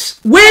fight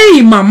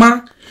wey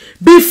mama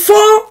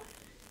before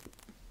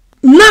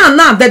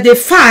now that they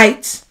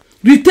fight,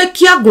 you take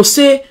care go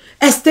say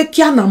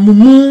estekia na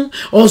mumu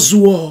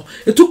ozuo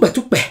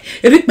etukpe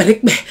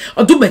erikpe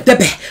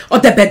odubedebe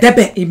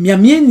odebedebe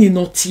emiamie ni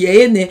no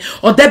tie ne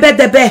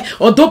odebedebe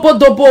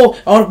odobodobo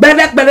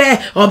orberekbere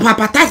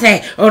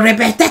opapatase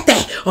orebetete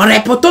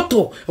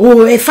orepototo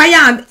o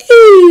efaya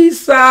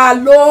isa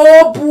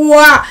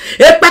lobua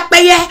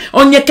epepeye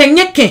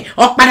onyekenyeke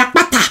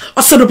oparapata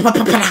osoro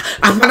papara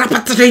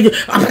aparapata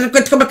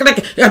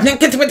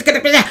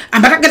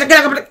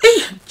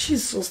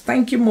Jesus,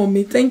 thank you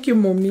mommy.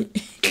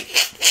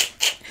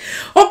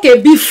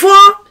 Okay,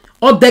 before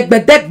or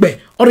degbe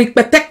or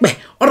ikpetekbe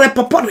or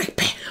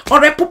repoporepe or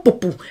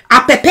repopopu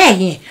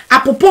apepe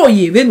apopo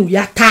ye venu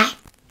yata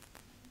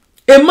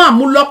ema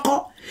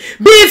muloko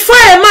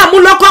before ema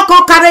muloko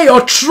can carry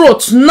your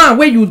throat now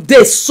where you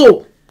dey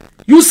so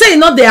you say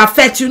not they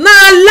affect you na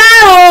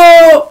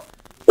lie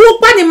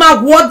upani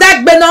ma wo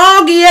degbe na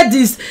ogi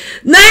this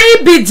na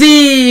be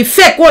the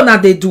fake one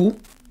that they do.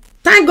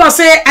 Thank God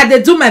say I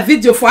dey do my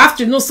video for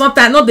afternoon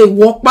sometimes not they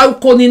walk by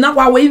ukoni na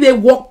wa we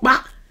even walk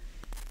back.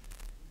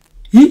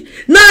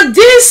 Now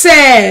this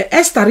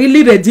Esther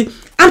really ready.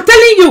 I'm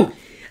telling you.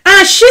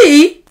 And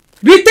she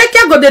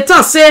retake go the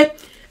time say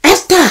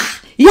Esther,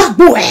 ya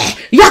boy,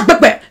 ya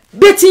bebe,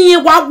 beti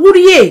yen wa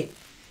wuriye.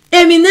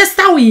 Emi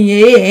Esther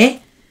wi.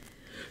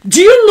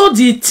 Do you know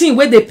the thing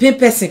where the pain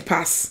person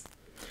pass?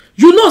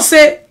 You know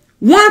say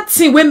one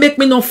thing wey make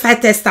me not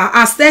fight Esther,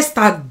 as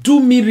Esther do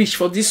me rich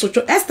for this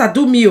social. Esther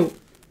do me oh.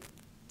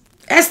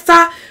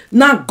 Esther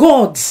na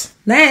God.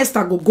 Na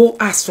Esther go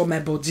ask for my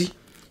body.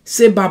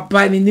 Say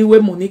baba me ni way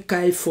Monica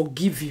I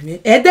forgive you.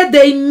 Ede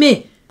dey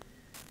me.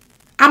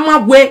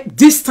 Ama way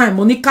this time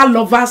Monica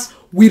lovers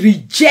we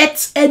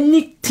reject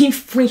anything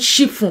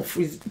friendship from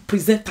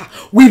presenter.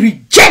 We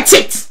reject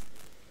it.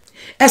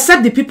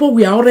 Except the people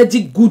we are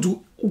already good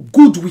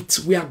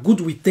with. We are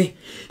good with them.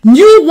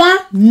 New one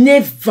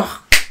never.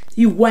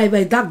 You why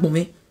that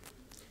moment.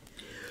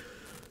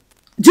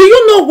 Do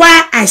you know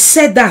why I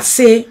said that?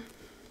 Say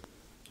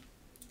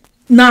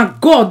now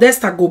God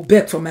Esther go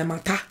back for my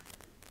matter.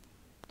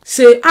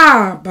 Say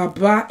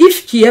Baba,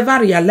 if he ever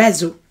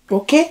realize,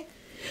 okay,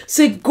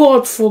 say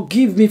God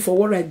forgive me for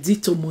what I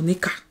did to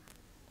Monica.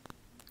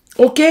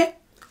 Okay,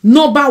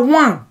 number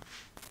one,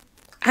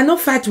 I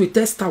don't fight with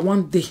Esther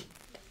one day.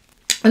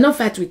 I don't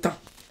fight with her.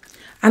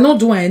 I don't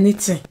do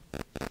anything.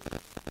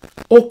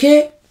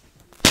 Okay,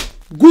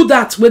 good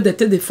at where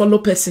they follow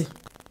person.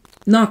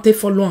 Now they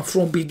follow her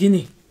from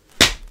beginning.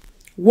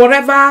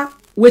 Whatever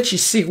where she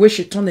see, where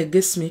she turn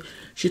against me,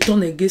 she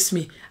turn against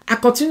me. I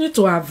continue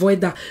to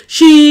avoid that.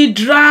 She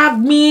dragged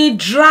me.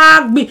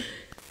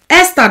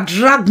 Esther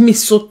dragged me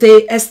so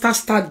Esther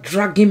start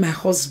dragging my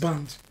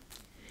husband.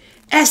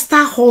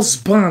 Esther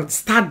husband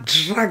start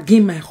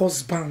dragging my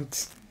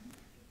husband.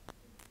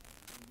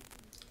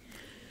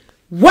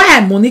 Why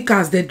Monica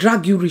as they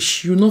drag you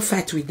rich, you no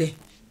fight with them?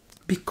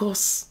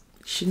 Because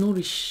she no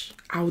rich.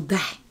 I'll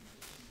die.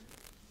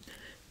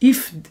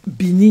 If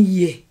Benin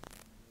here,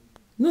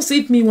 no say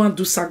if me want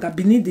to do saga,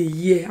 Benin the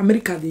year,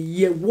 America the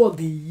year, world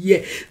the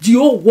year, the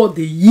whole world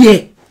the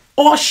year,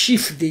 all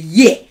shift the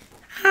year.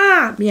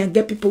 Me and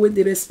get people where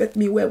they respect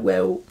me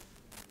well.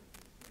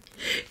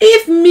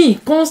 If me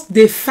comes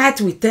they fight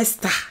with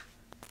Esther,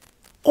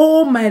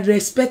 all my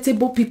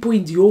respectable people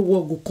in the whole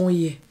world go come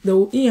here. They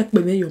will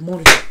pay your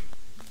money.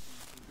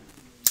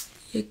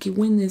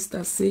 When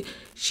Esther say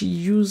she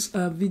use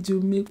a video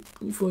make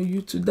for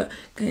you to that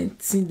kind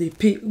thing they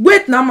pay.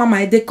 Wait now,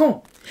 mama, they come.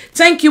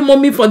 Thank you,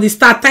 mommy, for the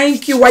star.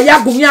 Thank you. Why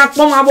you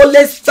come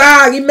about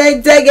star?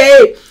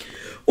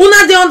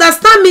 Una they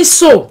understand me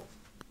so.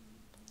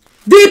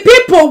 The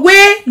people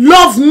where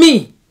love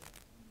me,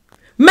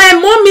 my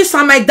mommies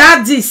and my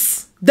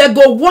daddies, they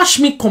go watch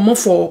me come up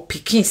for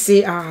picking.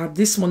 Say,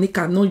 this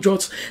Monica no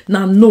just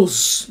now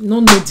knows,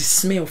 no know the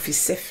smell of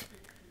himself.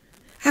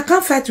 I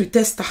can't fight with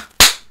Esther.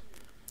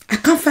 I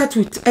can't fight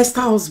with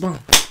Esther husband.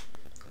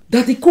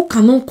 Daddy cook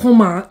cannot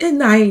come out.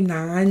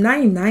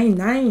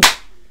 Nine.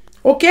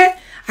 Okay?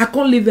 I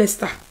can't leave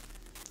Esther.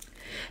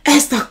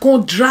 Esther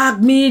can't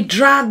drag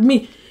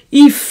me.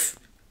 If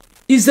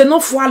is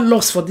enough for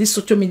loss for this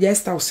social media,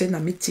 Esther will say na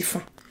me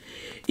tifa.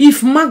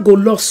 If Mago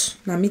loss,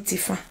 na me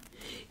tifa.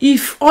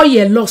 If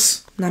Oye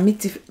loss, na me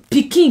tifa.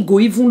 Pikin go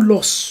even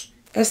loss.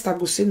 Esther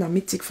go say na me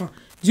tifa.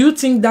 Do you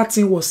think that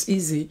thing was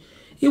easy?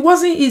 It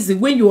wasn't easy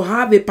when you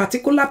have a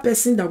particular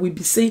person that will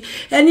be saying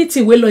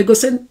anything. Well, you go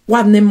say,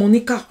 what name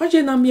Monica?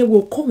 Oje na me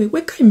will come.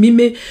 Where can me?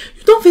 You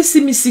don't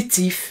see me see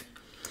thief.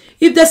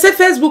 If they say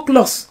Facebook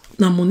loss,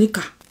 na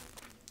Monica.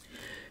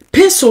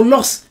 Peso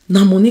loss,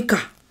 na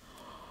Monica.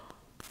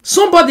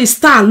 Somebody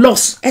star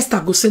loss,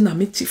 Esther go say na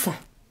me tifa.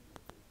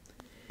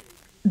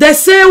 They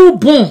say who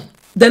born,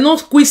 they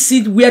not quick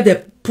see where they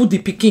put the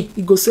picking.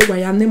 He go say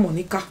why name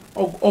Monica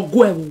or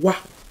go and wa.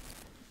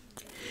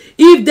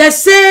 If they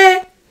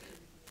say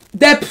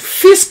the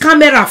fix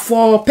camera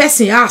for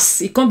person ass,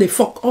 he can't the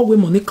fuck all way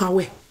Monica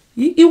way.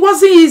 It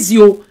wasn't easy.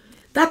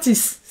 That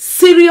is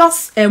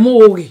serious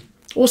MOE.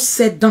 Oh,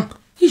 set down.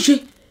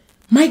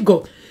 My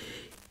God.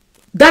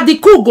 That the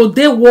cool go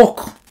they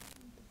walk.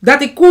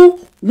 That the cool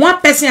one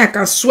person I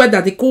can swear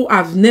that the cool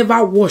have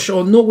never washed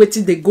or know what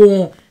they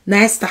go on. Na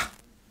Esther.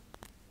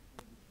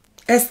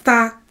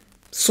 Esther,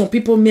 some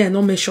people may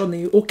not mention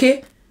it,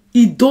 okay?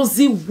 It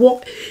doesn't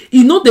work.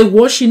 You know they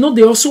wash, you know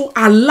they also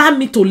allow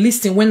me to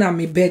listen when I'm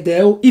in bed.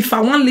 If I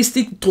want to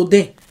listen to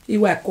them, you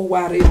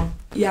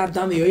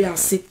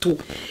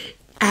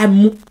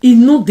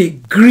know the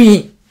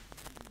green.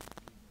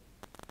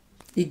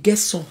 It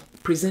gets some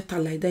presenter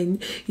like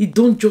that. He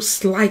don't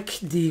just like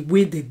the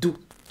way they do.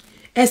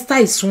 Esther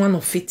is one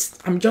of it.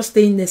 I'm just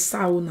saying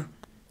Esther owner.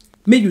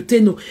 May you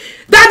tell no.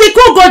 Daddy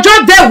could go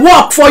just there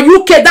work for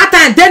UK that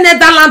time. Then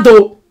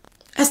Netherlands.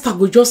 Esther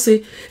go just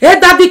say, hey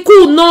daddy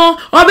cool no.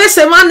 Always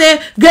say man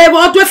gave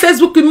out with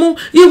Facebook mu.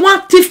 You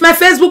want tiff my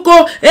Facebook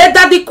oh. Hey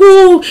daddy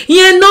cool.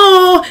 You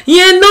know.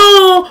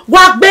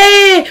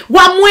 Wagbe.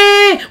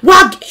 Wamwe.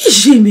 Wag.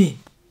 Jimmy.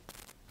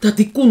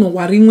 Daddy cool no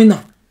waring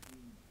winner.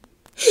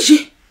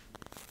 She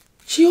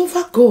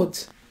over God.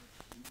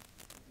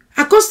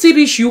 I can't still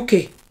reach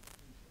UK.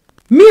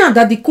 Me and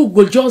Daddy Cook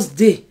go just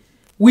day.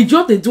 We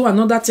just they do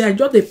another thing. I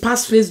just they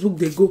pass Facebook,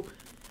 they go.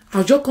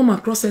 I'll just come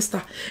across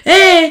Esther.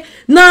 Hey,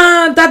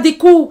 nah, daddy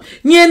cool.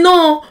 Nye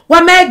no,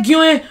 wa me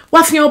gyon,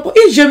 wa fion po.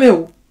 I jeme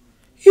ou.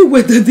 I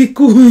we daddy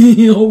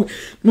cool.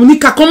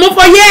 Monica, come up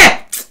for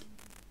here.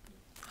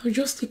 I'll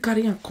just take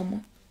carry and come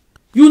on.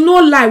 You know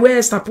lie where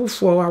Esther put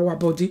for our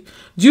body.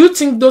 Do you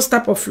think those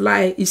type of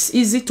lie is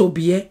easy to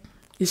bear?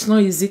 It's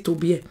not easy to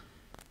bear.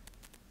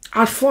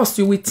 At first,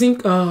 you will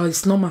think,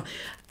 it's normal.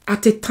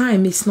 At a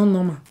time, it's not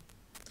normal.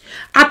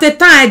 At a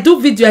time, I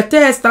do video, I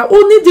tell Esther,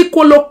 only the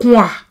color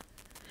kwa.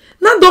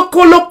 Na do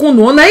color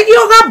kuno, na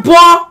yoga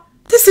bo.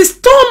 This is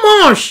too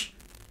much.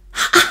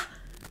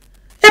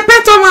 E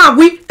peto ma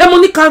wi, e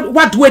Monica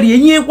wadweri,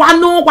 ye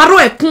wano, waro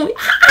e kun.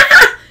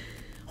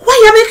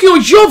 Why you make your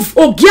job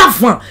o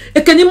giavan?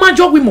 E kenima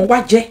job wi mo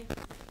waje.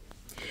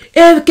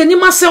 E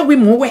kenima se wi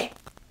mo we.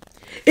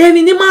 E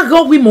minima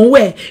go wi mo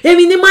we. E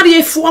minima ri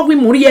efo wi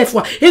mo ri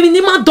efo. E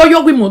minima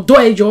doyo wi mo do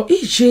ejo.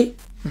 Ije.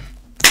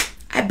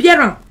 I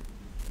bear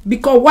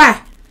because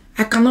why?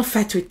 I cannot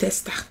fight with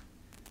Esther.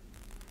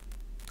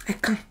 I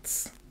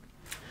can't.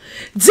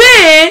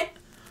 Then,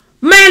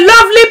 my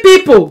lovely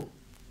people,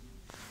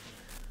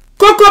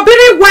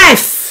 Kokobiri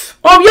wife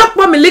of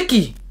Yokpo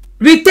Miliki,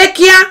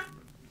 Ritekia,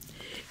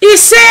 he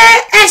say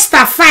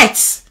Esther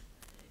fights.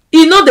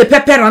 He know the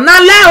pepper on.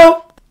 Now,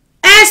 Leo,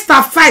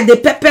 Esther fight the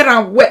pepper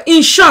on.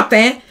 In short,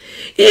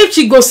 if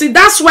she go see,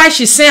 that's why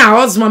she say her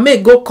husband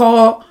may go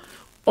call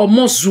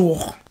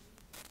Omozur.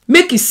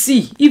 Make it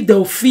see if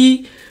they'll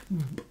feel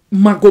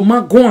Mago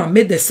and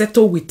make the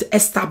settle with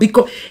Esther,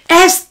 because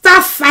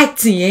Esther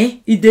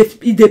fighting, it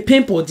dey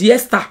pain body.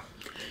 Esther,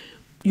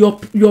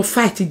 your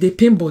fight, it dey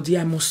pain body.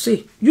 I must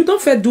say, you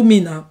don't fair do me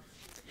now,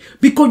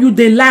 because you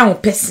dey lie on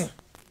person.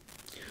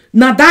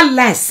 Now that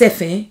lie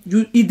self,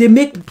 it dey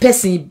make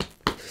person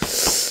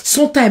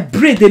sometimes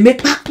brain they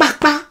make pa.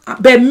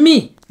 But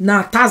me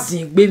now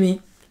tazing me,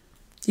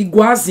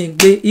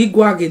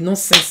 igwa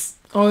nonsense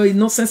or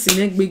nonsense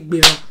in make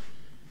big.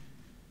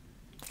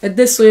 And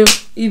this way,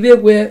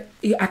 even where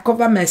I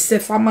cover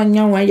myself, I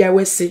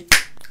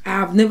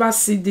have never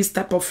seen this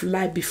type of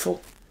lie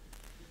before.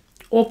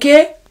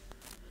 Okay?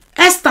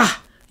 Esther,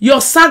 your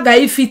saga,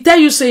 if he tell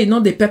you say you know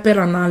the pepper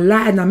and a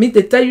lie, and I mean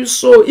they tell you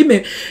so,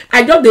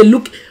 I just they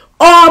look,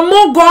 oh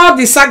my God,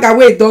 the saga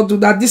way don't do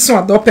that, this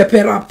one don't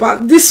pepper up.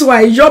 This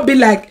one, you just be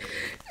like,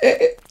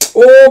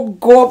 oh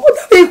God,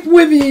 what do they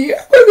with me?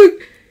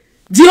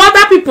 The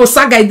other people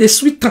saga is the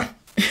sweet.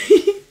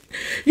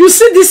 You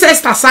see this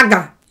Esther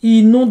saga.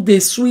 He know the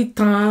sweet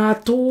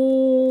at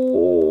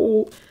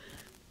all.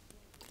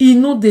 He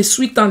know the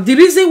sweet and the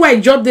reason why I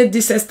just did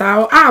this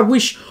Esther, I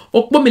wish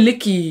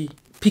Okpomileki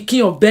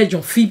picking of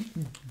Belgium fit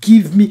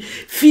give me,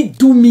 fit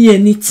do me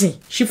anything.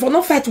 She for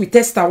not fight with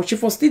Esther, she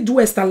for still do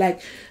Esther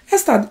like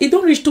Esther. It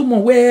don't reach too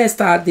much where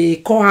Esther they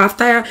call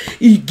after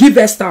he give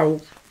Esther.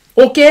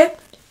 Okay,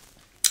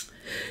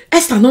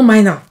 Esther no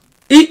mind now.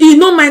 He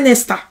no mind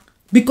Esther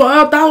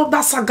because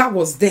that saga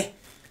was there,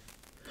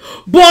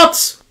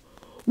 but.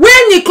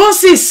 When he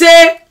comes, he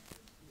say,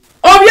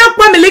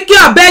 "Obiakpa miliki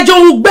abejo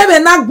ugbeme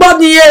na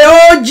gboni ye.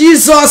 Oh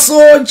Jesus,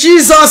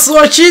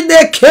 oh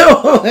Chineke.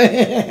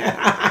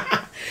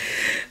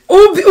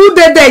 Who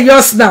did that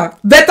just now?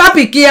 Better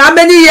piki. How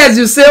many years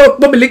you say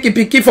Okpa miliki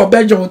piki for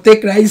Belgium will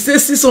take? Right? He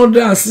says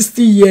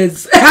 660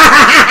 years.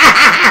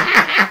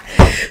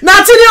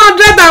 Now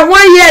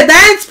 301 years.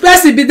 That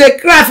person be the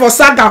cry for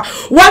saga.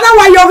 Why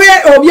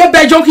you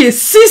Belgium is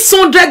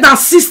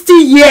 660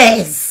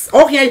 years.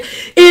 Okay,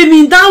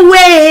 in that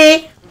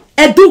way,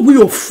 I do with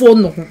your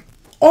phone. Okay,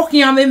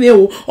 okay, and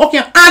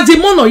the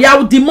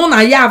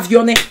money you have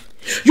your name.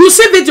 You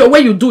see video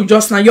where you do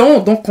just now, your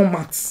own don't come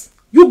out.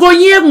 You go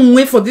here and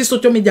wait for this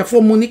social media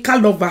for Monica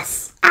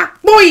lovers. Ah,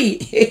 boy,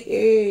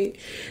 they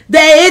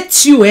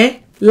hate you,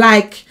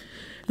 like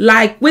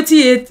what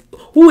he hate.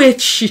 Who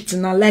hate shit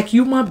now? Like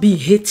human being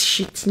hate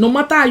shit. No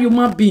matter how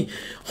human being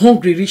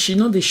hungry, rich, you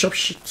know they shop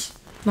shit.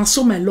 Now,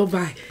 so my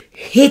lover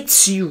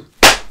hates you.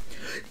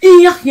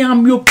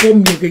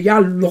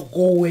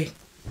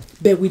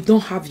 But we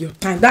don't have your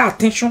time. That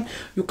attention,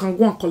 you can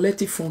go and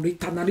collect it from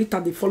Rita. And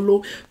Rita, they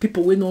follow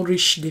people when not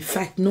reach the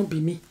fight, not be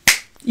me.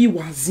 He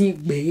was in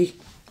be.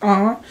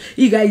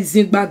 He guys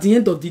in by the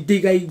end of the day,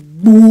 guy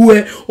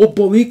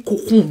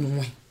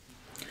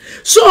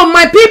so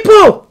my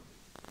people,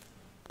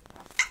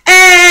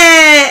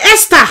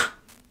 Esther,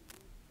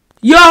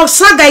 your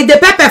saga is the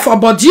pepper for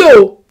body.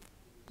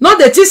 Not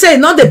the tea say,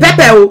 not the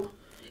pepper.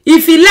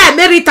 If he like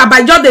Merita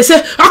by just they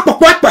say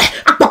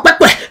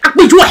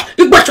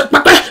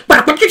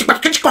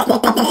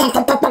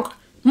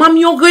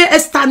Mami ogre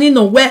Esther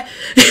nowhere.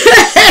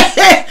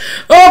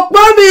 Oh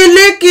mommy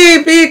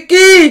licky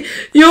picky,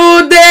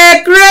 you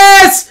the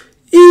grace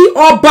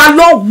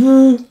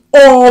obalo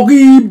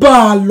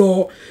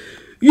oribalo.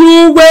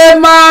 You will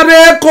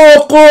marry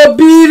Coco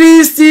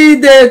Biri see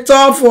the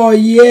top for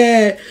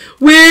year.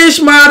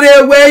 Which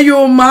marry where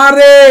you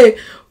marry?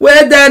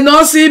 wey dem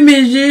no see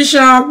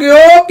musician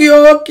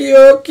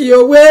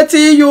kio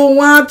wetin you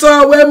wan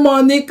talk wey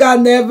Monica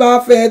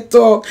never fit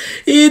talk.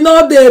 E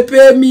no dey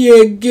pay me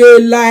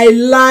again.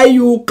 Lie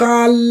you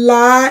can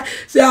lie.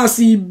 Say as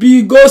e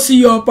be, go see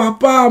your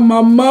papa and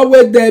mama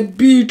wey dem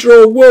be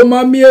throw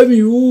mommy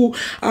who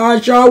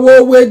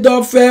asawo wey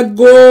don fit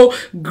go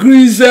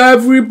grease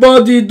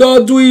everybody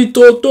don do it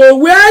toto.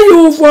 Where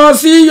you for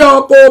see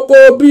your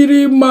koko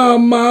biri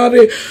mama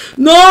re?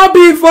 No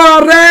be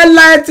for red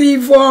light, e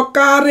for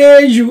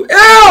carry you.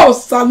 Oh,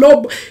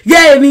 salobo.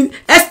 Yeah, I mean,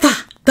 Esther,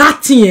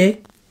 that thing,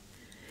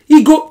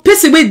 e go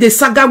person wey dey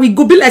saga we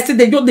go be like say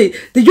they just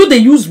dey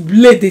use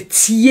blade dey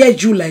tear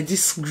you like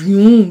this. Hey,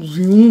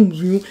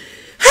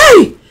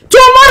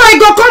 tomorrow I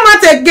go come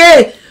out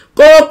again.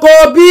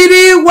 Koko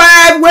biri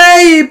wife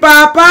wey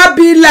papa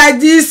be like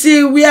this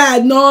wey I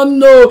no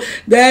know.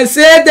 They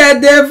say that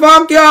they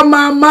fuck your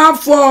mama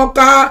for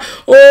car.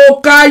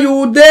 Okay,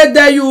 you dey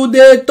there, you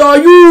dey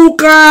talk. You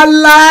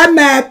can lie,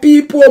 my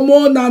people.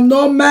 More than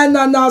no man,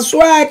 and that's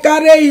why I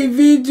carry a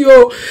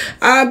video.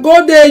 I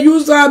go there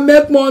use and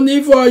make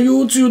money for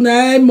YouTube.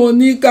 Now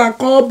Monica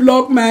come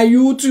block my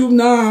YouTube.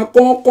 Now I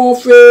come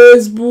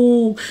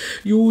Facebook.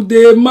 You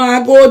dey ma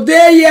go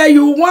there, yeah.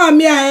 You want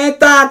me I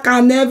enter? I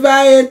can never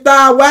enter.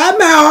 Why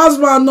my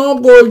husband no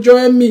go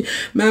join me?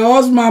 My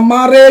husband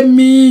marry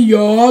me.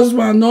 Your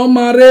husband no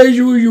marry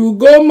you. You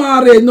go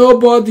marry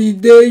nobody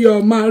there.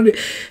 You're married.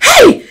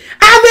 Hey,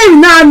 I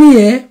mean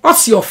nani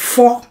what's your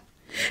fault?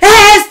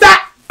 Hey, Esther,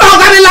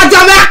 organila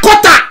jame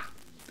akota.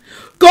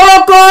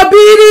 Koko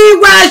biri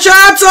wa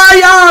shot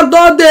on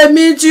don dey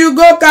meet you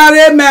go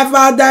carry my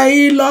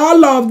father-in-law.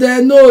 All of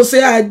them know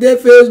say I dey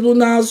Facebook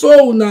now,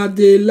 so una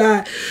dey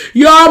lie.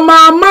 Your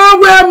mama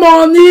wey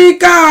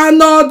Monica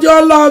and all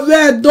your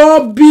love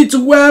don beat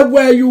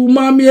well you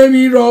mami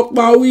mi rock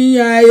pa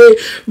wiyan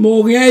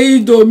mo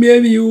yen do mi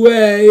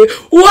we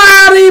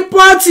wa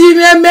report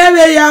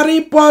me ya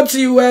report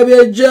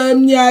we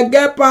Germany. I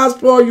get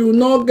passport, you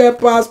no get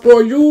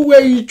passport. You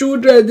wey your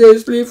children dey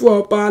sleep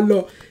for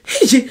parlor.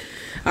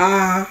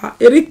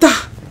 Erita,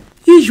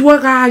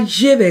 ijuaga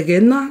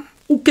jevegena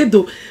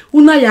ukedo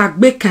una ya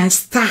gbe kan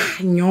star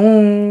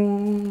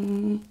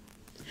nyon.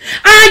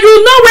 And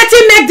you know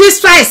wetin make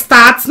this fight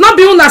start? Not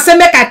be una say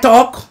make I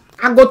talk.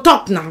 I go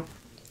talk now.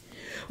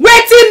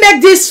 Wetin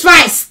make this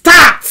fight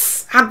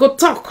start? I go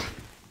talk.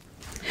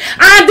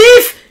 And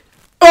if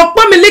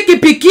Okpomiliki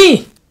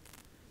pikin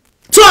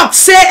talk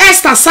say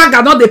Esther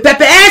Saga no dey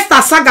pepper,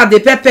 Esther Saga dey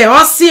pepper,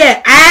 or see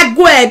I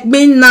go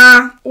egbin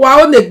na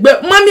wa o le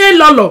gbe mami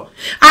lolo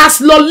as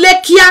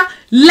Lolekia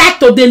like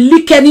to dey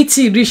lick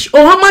anything reach.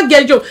 Oh mama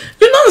get you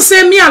know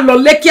say me and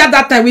Lolekia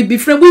that time we be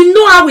friend. We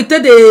know how we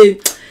take the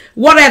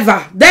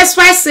whatever. That's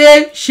why I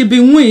say she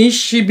be win,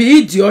 she be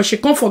idiot, she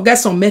can't forget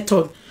some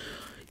method.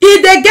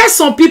 If they get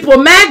some people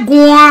me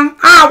go on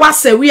wa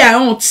say we are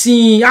on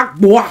tin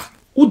agbo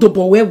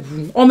udobo we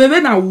wu o me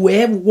na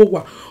we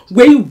wo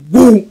we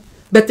wu.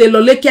 But the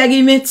Lolekia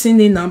give me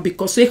tini now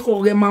because we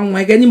hore man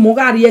wan ni mo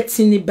ga ri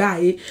tini ba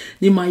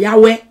ni ma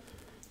yawe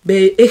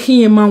be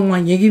ehin man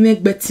wan give me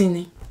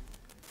betini.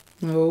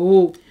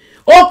 Oh,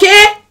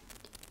 okay.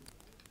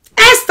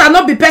 Esther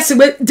not be person,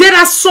 but there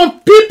are some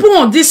people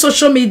on this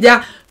social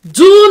media.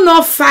 Do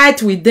not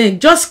fight with them.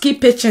 Just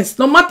keep patience,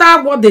 no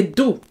matter what they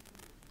do.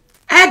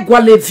 I go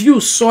le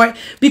view so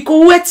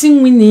because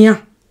waiting winning.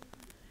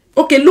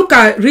 Okay, look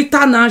at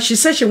Rita now. She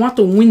said she want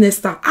to win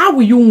Esther. How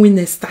will you win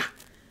Esther?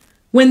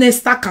 When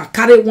Esther can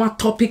carry one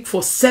topic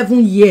for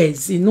 7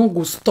 years, it no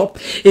go stop.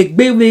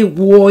 Egbewe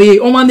wo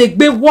o man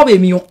egbe wo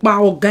mi opa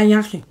o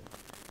ganyan.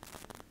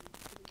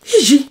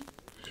 Iji.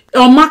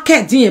 On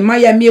market din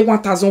Miami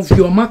 1,000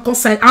 view. On market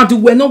side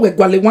and we know we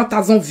go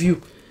 1,000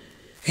 view.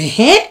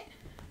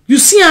 You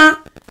see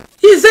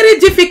it's very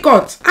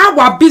difficult.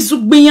 Awa bizu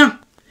gbiyan.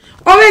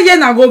 Already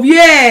na go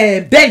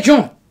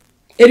Belgium.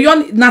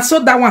 Erion na so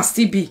that one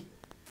still be.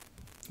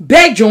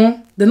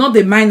 Belgium, they not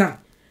the minor.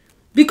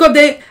 Because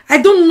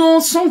I don't know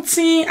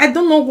something, I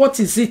don't know what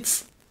is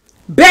it.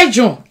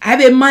 Belgium, I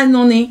have a man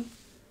on it.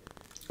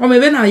 Or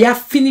maybe now you have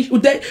finished.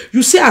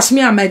 You see, as me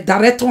and my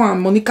director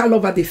and Monica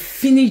Lover, they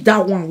finish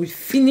that one. We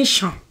finish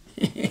her.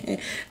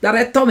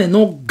 Director me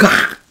no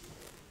ga.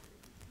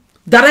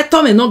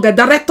 Director me no ga.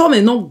 Director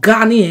me no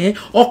ga ni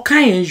or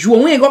kind you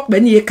when you got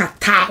many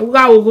kata.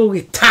 Uga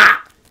ugo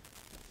ta.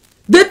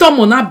 They told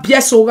mona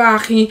bias ora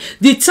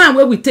the time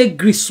where we take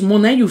Greece,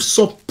 mona you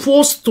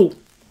supposed to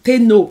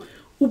know.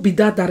 Who be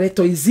that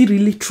director? Is it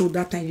really true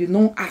that time? You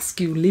don't ask,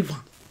 you leave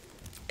her.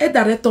 A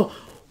director.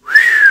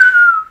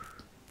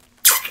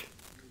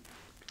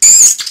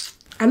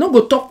 I no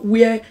go talk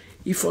where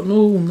if you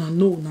know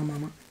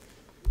mama.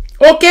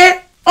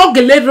 Okay?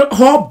 Ogele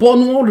ho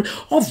bonu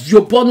of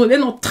your bonu they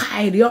not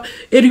tired yo.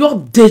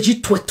 Erio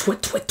deji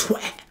twe.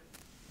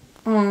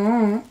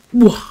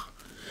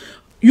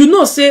 You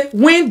know say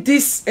when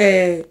this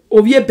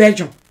Ovie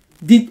Belgium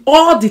did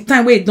all the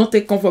time where it don't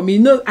take come for me, you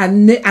know, I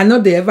know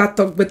they ever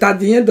talk, but at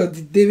the end of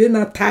the day, when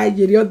I tired,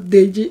 you're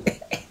deji.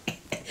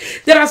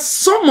 There are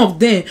some of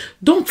them.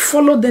 Don't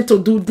follow them to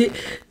do.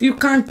 You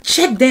can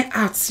check them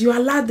out. You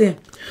allow them.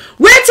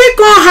 Wetin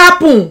can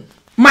happen,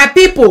 my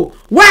people?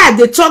 Why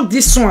they talk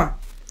this one?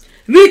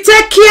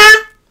 Retake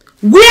care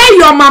where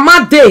your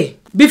mama dey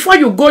before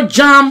you go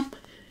jam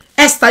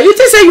Esther. You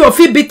think say you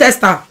fit beat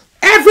Esther?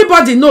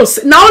 Everybody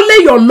knows. Now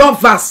only your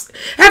lovers.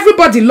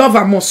 Everybody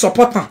lover must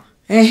support her.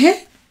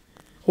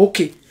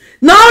 Okay.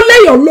 Now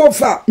only your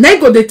lover. Now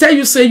go they tell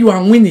you say you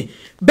are winning.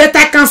 But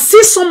I can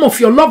see some of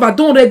your lover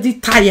don't already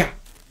tire.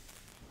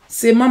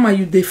 Say, mama,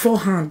 you dey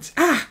forehand.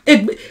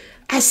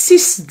 I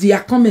see they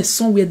are coming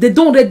somewhere. They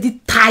don't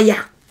already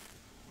tire.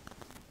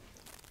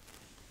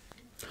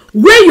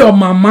 Where your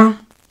mama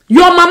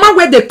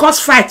where they cause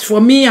fight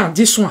for me and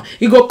this one.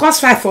 You go cause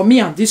fight for me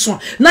and this one.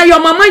 Now your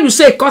mama you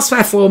say cause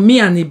fight for me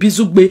and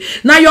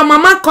Ibizugbe. Now your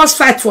mama cause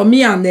fight for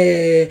me and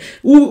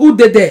who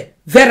did there?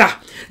 Vera.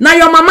 Now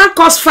your mama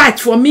cause fight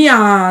for me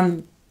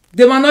and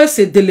they want to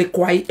say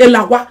Delekwai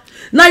Elawa.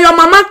 Now your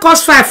mama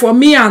cause fight for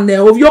me and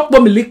Ovyokbo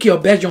Miliki or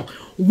Belgium.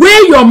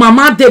 Where your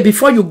mama dey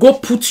before you go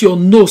put your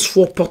nose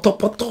for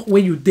poto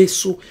where you dey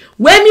so.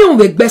 Where me on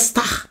the best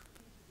star.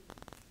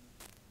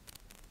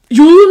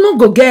 You no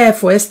go get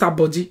for Esther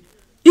body.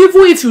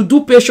 Even if you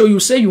do pay show, you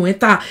say you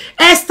enter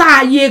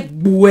Esther ye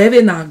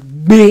buere na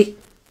gbe.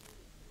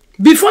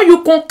 Before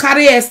you can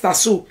carry Esther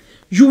so,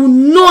 you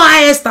know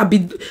how Esther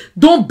be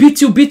don't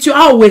beat you.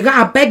 How we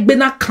got beg be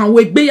na can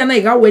we be yana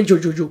iga we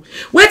jojojo.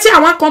 Wait till I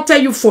want to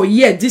tell you for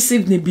year this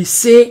evening be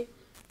say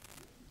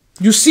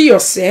you see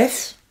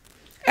yourself.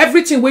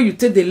 Everything where you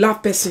take the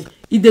last person,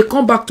 if they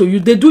come back to you,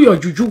 they do your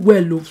juju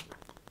well, love.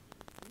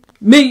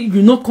 May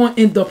you not can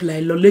end up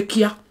like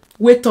Lolekia.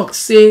 We talk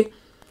say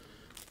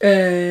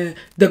they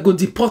go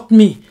deport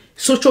me.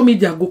 Social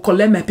media go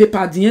collect my paper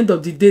at the end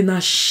of the day. Now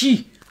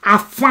she, her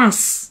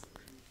fans,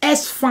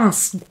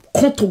 ex-fans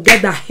come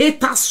together,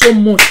 hate her so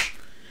much.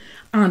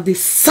 And they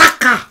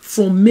sack her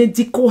from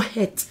medical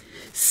health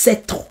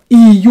sector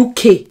in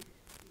UK.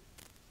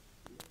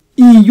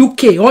 In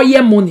UK, all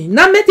your money.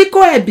 Now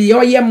medical help be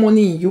all your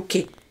money in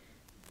UK.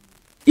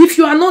 If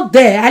you are not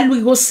there, I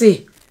will go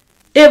say,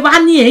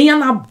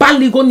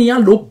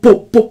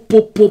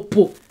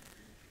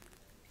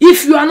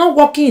 if you are not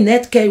working in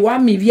healthcare, you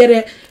want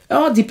me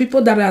all the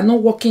people that are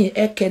not working in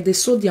healthcare, they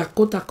sew their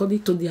coat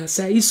according to their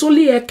size. It's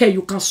only healthcare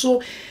you can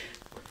sew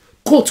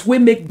coat we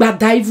make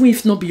bad even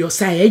if not be your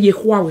size.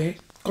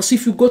 Because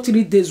if you go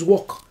 3 days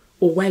work,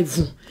 or why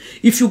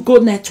if you go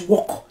night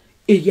work,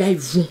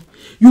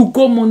 you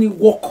go morning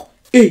work,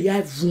 if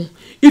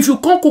you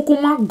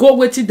can't go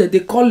waiting that they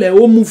call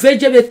move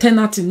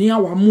tenant in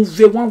our move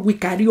 1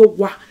 week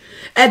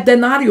and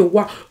then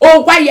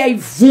oh why I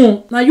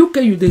voon now you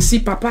can you they see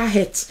papa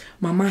hurt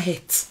mama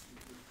hurt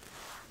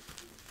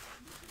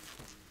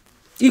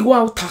go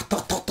out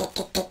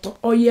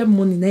oh yeah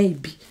money na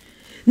be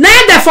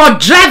now therefore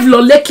drive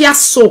Lolekia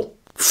so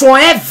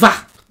forever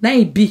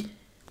na be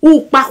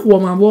who pack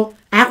woman wo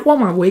I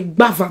woman we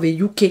gbava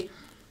the UK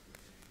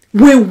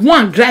we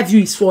want drive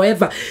you is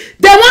forever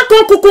they want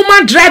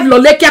kukuma drive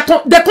Lolekia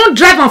they can't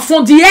drive and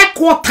from the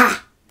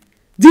headquarter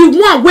the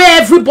one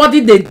where everybody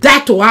they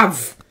die to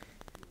have.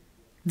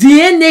 The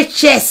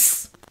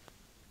NHS,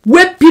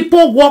 where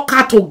people work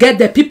hard to get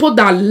there, people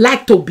that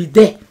like to be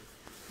there.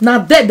 Now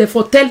there,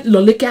 therefore tell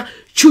Lolekia,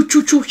 choo,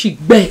 she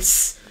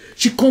best.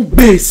 She can't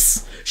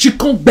best. She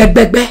can't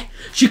be.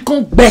 She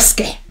can't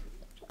beske.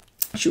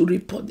 She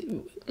report it.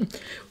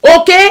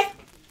 Okay?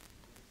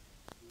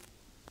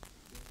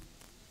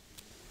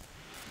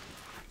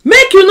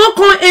 Make you not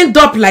come end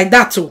up like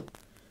that too.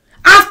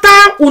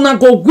 After una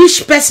go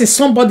wish person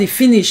somebody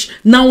finish,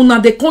 now una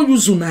they can't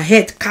use una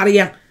head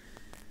carrier.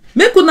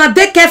 Make una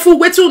dey careful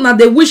wetin una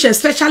dey wish,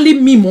 especially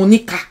me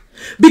Monica,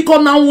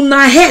 because now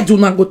una head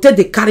una go take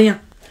the carrier.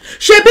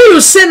 Shebi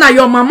you say na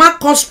your mama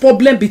cause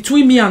problem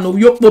between me and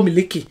Oyokbo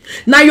Miliki.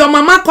 Na your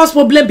mama cause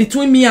problem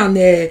between me and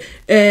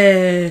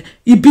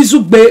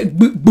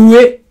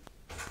Ibizugbe.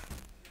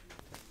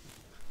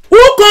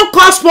 Who can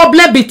cause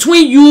problem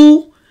between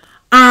you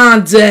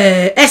and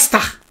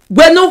Esther?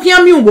 We no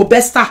hear me wo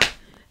besta.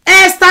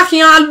 Esther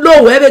can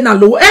low even na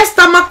low.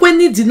 Esther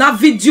makweni di na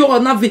video or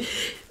na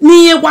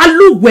ni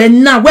walu we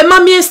na we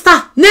mami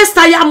Esther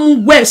nesta ya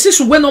mu we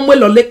sisu we no mo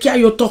Lolekia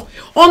yoto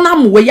ona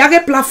mu we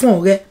yare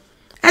plafond re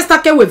Esther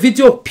ke we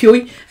video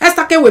pioi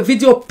Esther ke we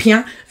video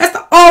pian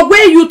Esther oh we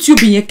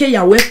YouTube yen ke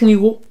ya we kun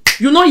iwo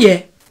you know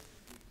yeah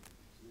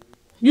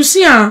you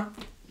see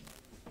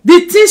the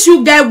things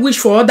you guys wish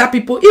for other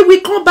people it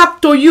will come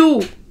back to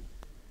you.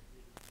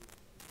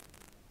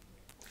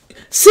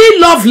 See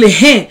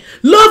lovely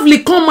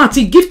lovely come out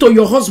and give to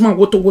your husband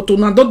what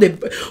una do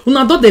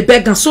the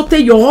beg and so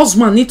tell your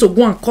husband need to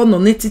go and call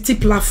on entity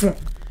platform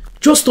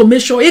just to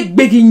make sure it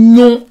begging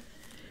no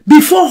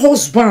before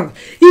husband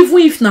even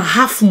if na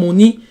half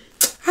money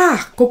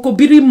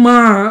kokobiri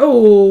ma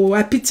oh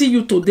I pity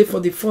you today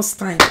for the first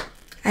time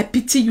I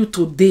pity you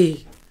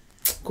today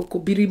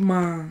kokobiri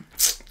ma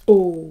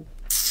oh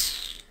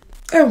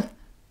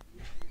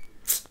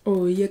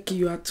Yeki,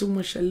 you are too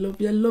much. I love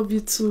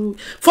you too.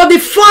 For the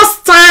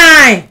first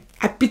time,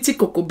 I pity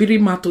Kokobiri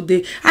man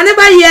today. I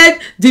never heard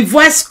the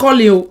voice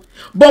call you.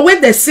 But when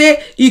they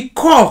say he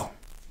call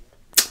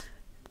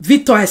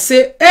Victor, I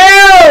say,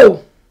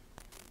 oh!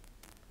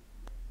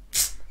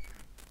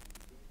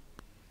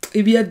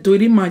 If you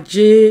do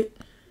maje,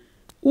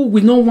 who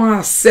we no want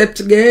accept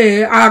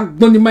this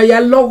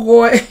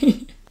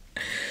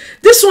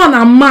one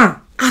a man.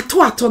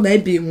 Ato na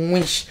be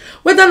wish.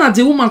 Whether na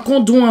the woman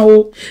can't do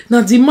o,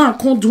 na the man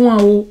can't do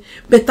o,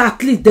 but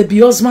at least they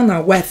be husband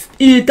and wife.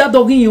 If that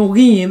dog in your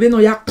ring, we know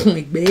ya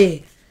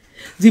be.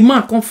 The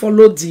man can't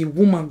follow the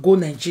woman go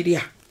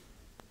Nigeria.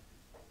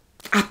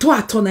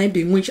 Ato na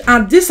be wish.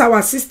 And this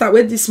our sister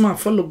where this man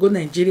follow go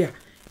Nigeria,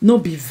 no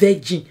be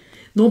virgin,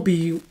 no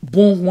be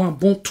born one,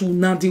 born two.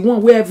 Now the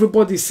one where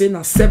everybody say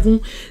na 7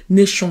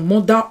 nation,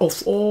 mother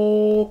of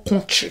all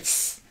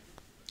countries.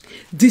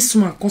 This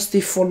man can't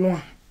stay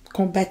following.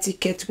 Come buy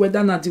ticket,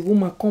 whether na the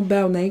woman come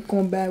buy or na he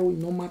come buy,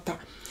 no matter.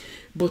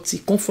 But he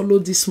can't follow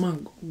this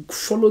man,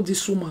 follow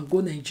this woman,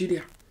 go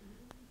Nigeria.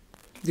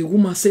 The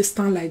woman say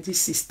stand like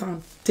this, he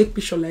stand. Take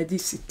picture like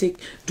this, he take.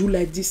 Do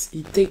like this,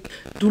 he take.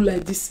 Do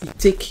like this, he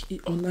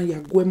take. Ona ya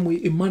go a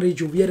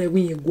marriage over here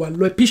when you go.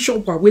 Lo picture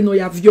we no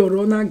ya view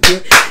ona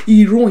get.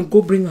 He run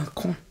go bring her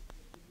come.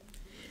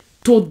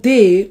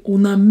 Today,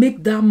 una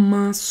make that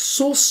man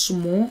so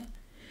small.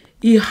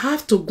 He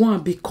have to go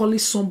and be calling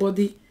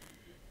somebody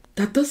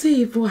that doesn't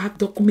even have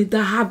document,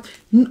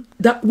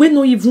 that we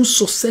not even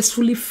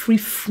successfully free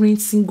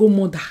single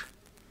mother.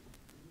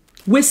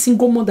 We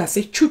single mother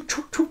say choo.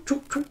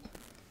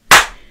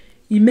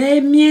 He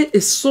made me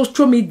a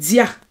social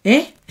media,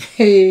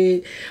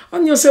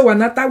 on you say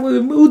wanata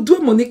we do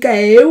Monica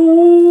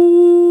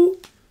who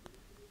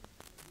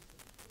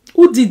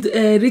did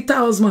Rita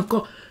husband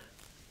call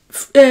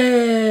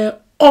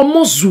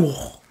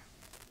Omozuo,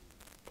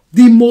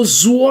 the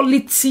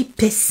mozuality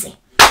person.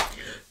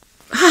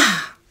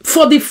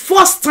 For the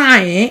first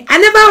time, I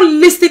never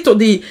listened to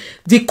the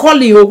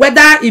calling,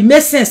 whether it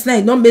makes sense now,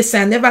 it don't make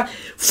sense. I never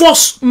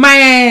force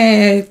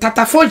my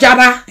tatafo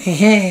jara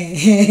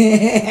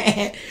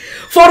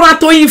for her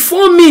to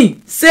inform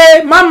me.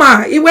 Say,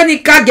 Mama, when he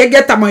can't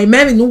get my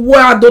man, no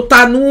word,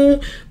 no,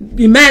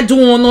 the man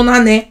do no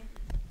nane.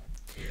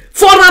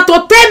 For her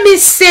to tell me,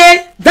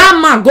 say, that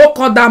man go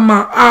call that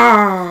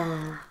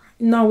man.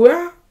 Now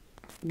where?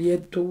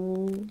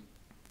 Bieto.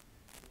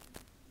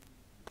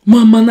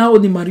 Mama na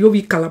oni Mario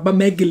vi kalaba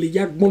megele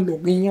ya gbono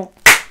ginyan.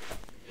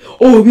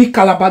 O vi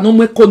kalaba no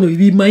me kono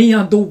vi mai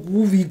ando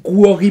vi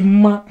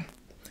guorima.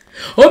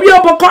 Obi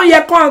obo kon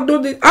ye kon do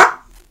de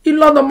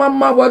ilo no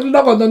mama wa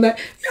lo no na.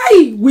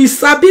 Hey, we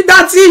sabi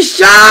that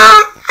isha.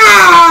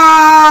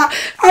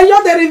 I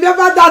just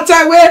remember that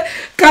time where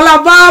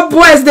Calabar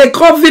boys they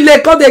come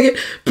village, come they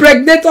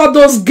pregnant all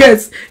those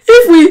girls.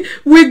 If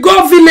we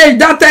go village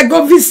that time,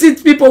 go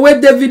visit people where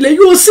they village,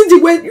 you will see the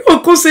way you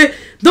will say,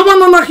 don't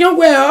want to know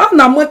where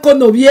na mo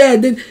kono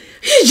bien. Then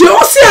je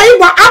aussi ayi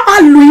wa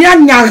abaluya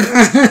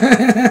nyara.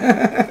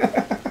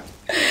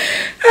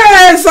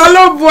 Eh,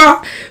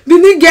 Saloboa,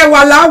 bini get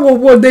wala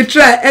wo they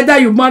try either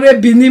you marry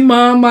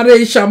Binima,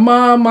 marry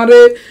Shama,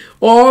 marry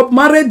or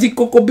marry the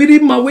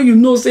Kokobiri man when you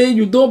know say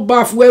you don't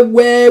bath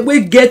where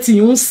get in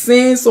your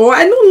sense, or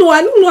I don't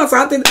know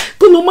something.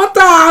 Cause no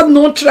matter how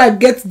no try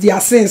get their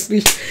sense,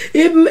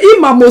 if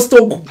my most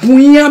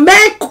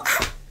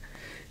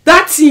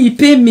that thing he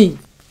pay me.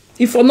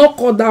 If I not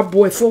call that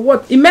boy for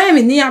what? He may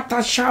be near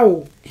Tasha.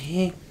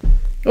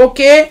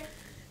 Okay?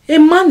 A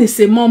man is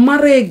a man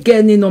marry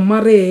again no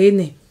marry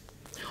any.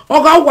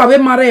 Oga wabe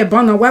marry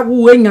bana wa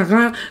wu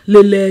nyaga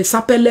le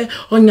sapele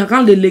o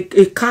nyaga le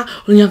eka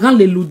o nyaga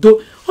le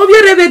ludo. Obi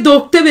rebe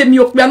do tebe mi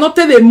okpia no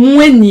tebe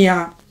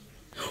muenia.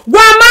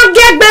 Wa ma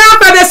gegbe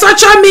up be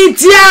social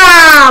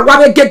media. Wa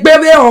be gegbe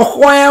be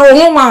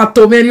o ma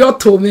to me ri o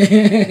to me.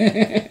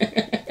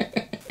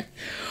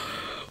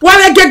 Wa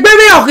be gegbe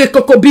be o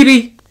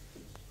Kokobiri.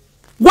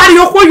 Wa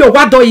yo ko yo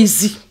wa do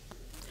easy.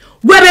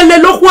 Were le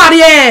lo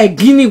kwari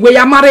gini we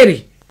ya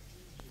marere.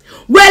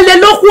 Wele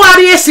lo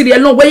kwari esiri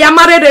lo we ya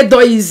marere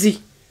do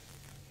easy.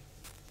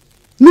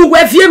 Nu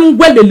we vie mu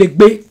wele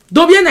legbe.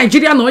 Do bien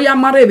Nigeria no ya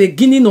marere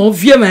gini no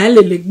vie ma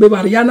le legbe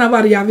variana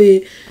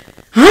variave.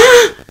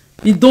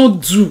 He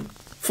don't do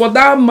for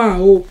that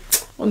man. Oh,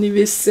 on y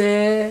veut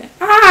say.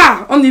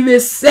 On y veut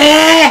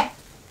say.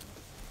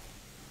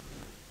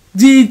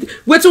 The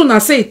what on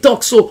a say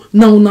talk so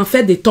now on a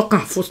fait des talk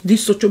for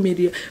this social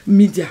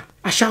media.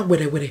 Acha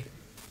were.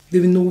 De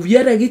no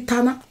viere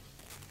gitana.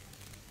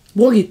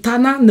 Bo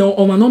gitana no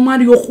o mano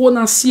Mario ko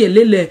na si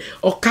elele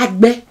o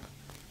kagbe.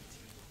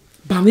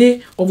 Ba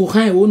me o bu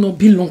kan e no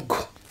belong.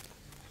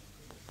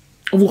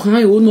 O bu kan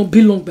e no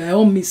belong by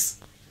all miss.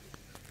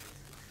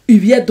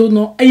 Ivie do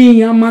no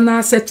eyan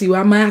mana seti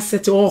wa ma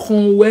seti o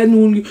hon we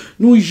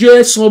nu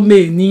je so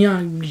me ni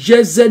an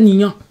je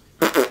zeniyan.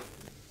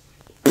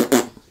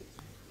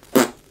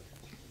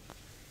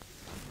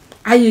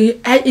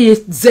 Aye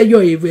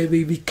zeyo e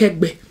we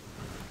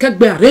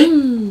kegbe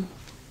ring.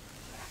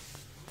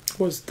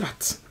 What's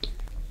that?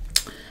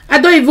 I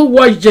don't even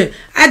watch them.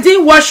 I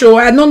didn't watch, or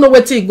I don't know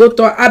what he go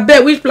talk. I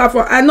bet which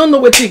platform. I don't know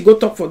what he go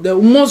talk for. The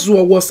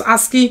Moswo was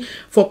asking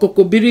for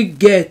Kokobiri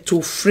girl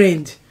to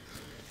friend.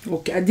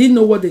 Okay, I didn't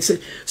know what they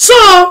said. So,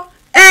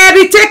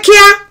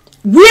 Ritekia,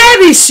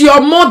 where is your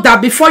mother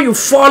before you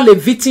fall a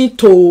victim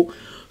to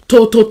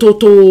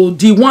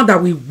the one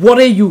that will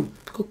worry you?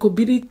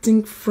 Kokobiri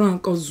think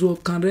Frank Ozuo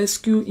can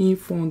rescue him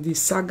from the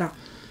saga.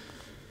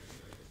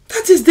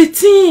 That is the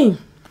thing.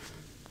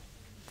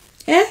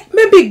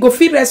 Maybe go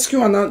fit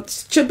rescue and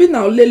Chebi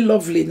na only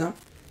lovely now.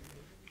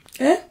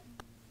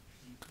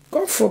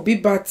 God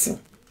forbid bad thing.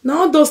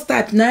 Now all those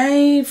type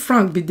na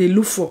Frank be dey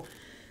look for.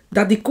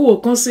 That the cool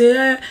can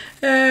say,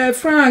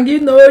 Frank, you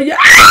know, yeah.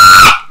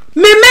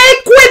 Me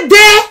kwe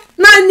de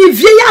na ni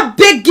vieya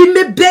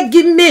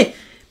begging me.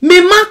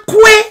 Me ma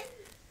kwe.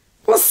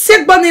 O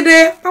se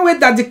bonire. Awe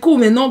that the cool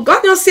me no.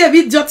 God don't say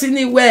idiot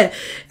anywhere.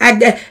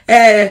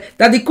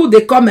 That the cool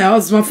they call my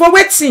husband for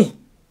waiting.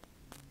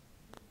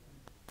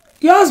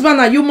 Your husband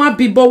and you might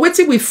be, but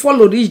waiting we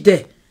follow reach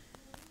there.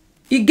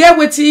 He get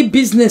waiting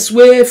business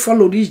where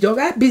follow reach there.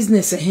 That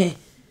business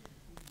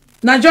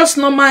now just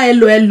normal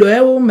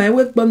hello my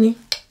work bunny.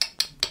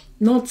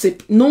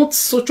 Not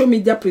social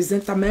media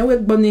presenter my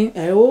work bunny.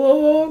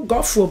 Oh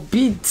God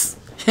forbid.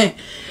 Say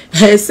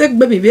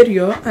baby very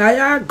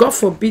God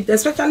forbid,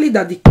 especially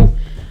that the cool.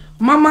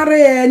 Mama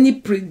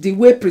the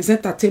way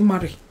presenter te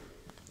marry.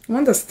 You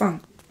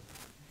understand?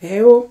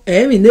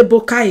 Me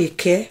nebo ka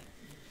eke.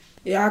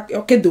 Ya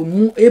okay do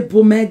mu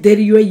ebo me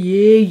deri yo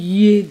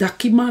ye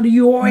dakimari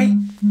yo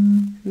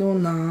no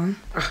na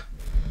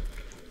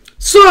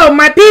So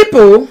my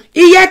people,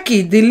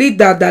 Iyeki the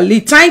leader that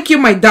lead, thank you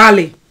my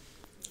darling.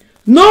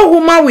 No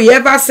woman will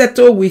ever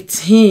settle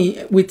with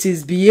him with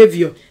his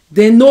behavior.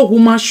 Then no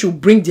woman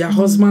should bring their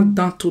husband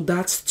down to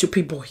that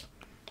stupid boy.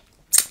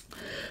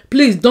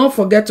 Please don't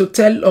forget to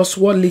tell us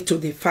what led to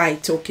the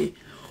fight. Okay,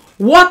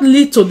 what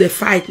led to the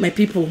fight, my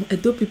people?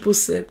 Edo people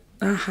said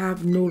I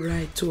have no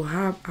right to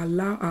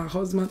allow our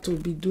husband to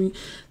be doing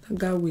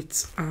that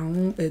with our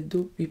own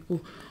Edo people.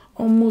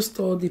 Almost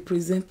all the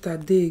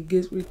presenters they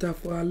against Rita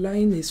for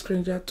allowing a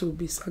stranger to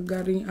be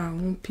sagaring our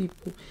own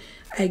people.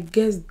 I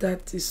guess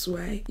that is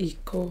why he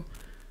called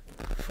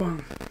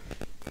fun.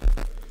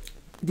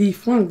 The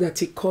fun that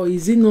he called,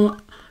 is he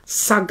not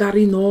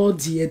sagaring all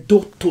the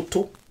Edo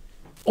Toto,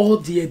 all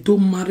the Edo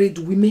married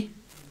women?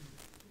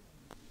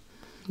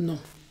 No.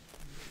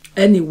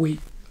 Anyway,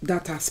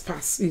 that has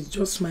passed. It's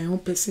just my own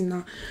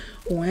personal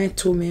one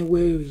told me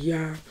where we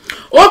are.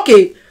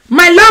 Okay,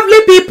 my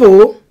lovely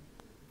people.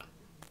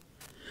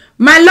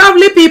 My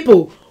lovely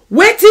people,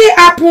 wetin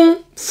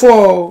happen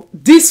for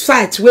this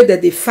fight where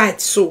they fight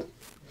so?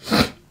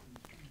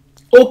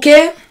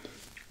 Okay?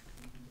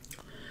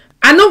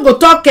 I no go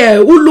talk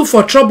who look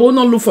for trouble, who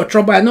no look for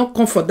trouble. I no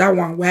come for that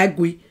one. Why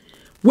go?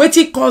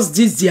 Wetin cause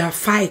this their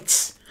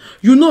fight?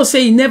 You know,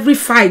 say in every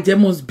fight there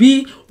must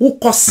be who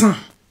cause some.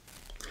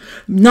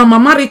 Na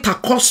Mama Rita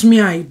cost me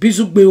and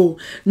Bizugbe.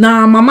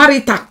 Na Mama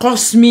Rita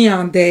cost me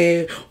and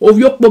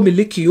Ovyokbo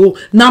Miliki.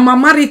 Na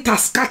Mama Rita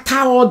scatter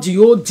all the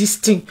old this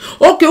thing.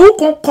 Okay, who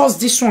can cause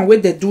this one where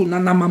they do?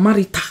 Na Mama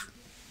Rita.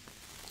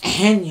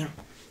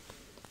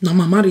 Na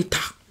Mama Rita.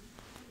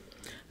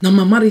 Na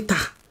Mama Rita.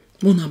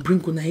 Mona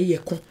bring on a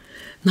kon.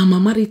 Na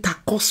Mama Rita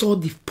cause all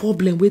the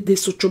problem with the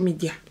social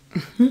media.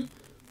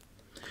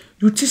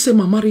 You think say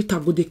Mama Rita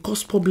go they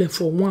cause problem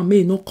for one,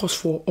 may not cause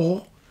for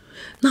all.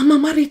 Na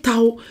Mama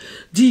Rita,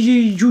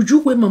 the juju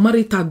wey Mama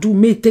Rita do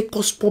may take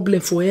cause problem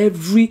for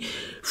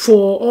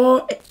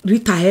all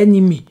Rita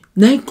enemy.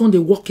 Now he can't they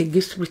work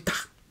against Rita.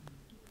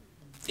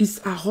 It's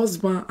her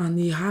husband and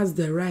he has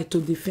the right to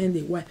defend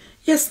the wife.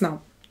 Yes,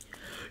 now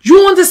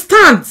you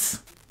understand.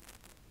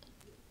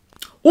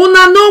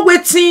 Una know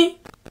wetin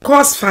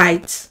cause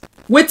fight,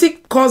 wetin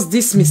cause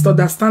this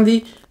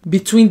misunderstanding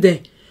between them.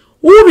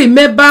 Who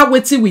remember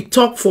wetin we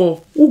talk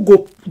for? Who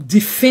go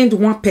defend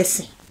one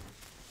person?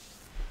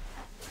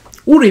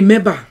 Who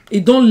remember?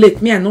 It don't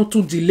let me. I not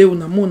too delay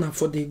una mona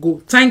for the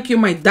go. Thank you,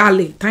 my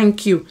darling.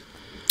 Thank you.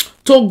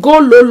 To go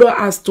Lolo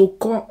as to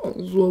come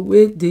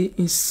away they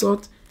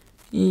insult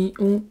in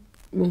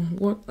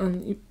what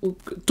and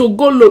to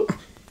go Lolo.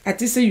 I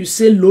think say you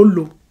say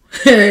Lolo.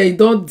 It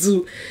don't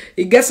do.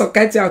 It gets some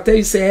kind I'll tell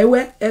you say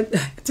I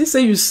think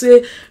say you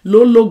say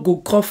Lolo go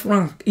call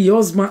Frank. Your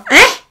husband.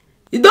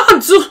 It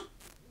don't do.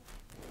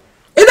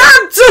 It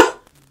don't do.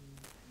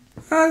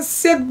 I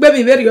said,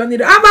 baby, very on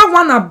it. I don't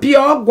wanna be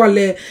all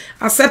gwale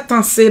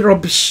acceptance say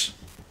rubbish.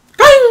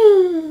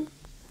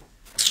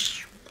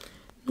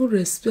 No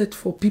respect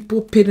for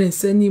people,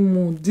 parents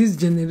anymore. This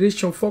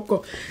generation, fuck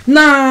up.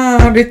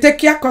 Nah,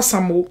 Retekia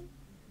Kosamo.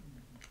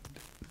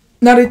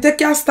 Now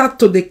Retekia start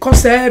to the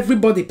cause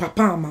everybody,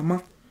 papa and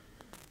mama.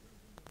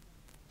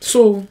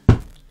 So,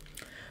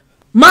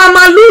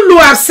 Mama Lulu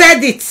has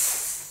said it.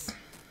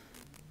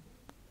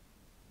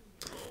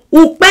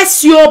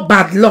 Upes your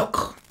bad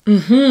luck.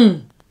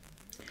 Wetin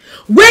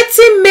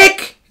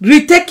make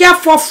Ritekia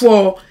fall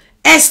for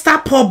Esther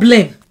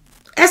problem.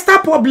 Esther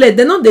problem,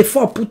 they know they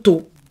fall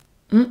puto.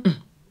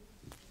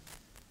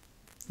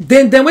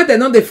 Then when they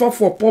know they fall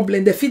for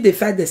problem, they feel they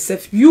fight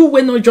themselves. You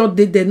when no just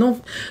did they no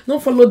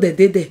follow the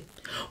day there.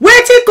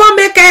 Waiting come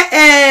make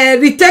a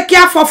retake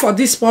care for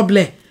this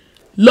problem.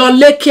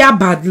 Lole care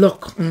bad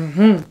luck.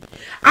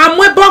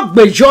 Amwe bok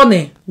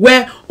bejone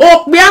where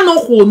o no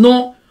ho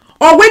no.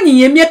 Or when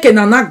you make an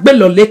anakbe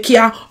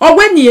lolekia, or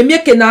when you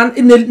make an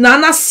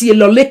nana see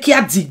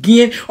lolekia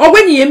digin, or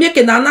when you make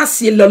an nana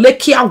see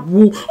lolekia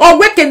woo, or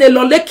when can a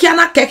lolekia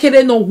na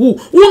kekere no woo,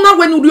 una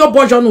when you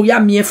bojo no ya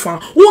miefa,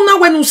 una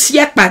when you see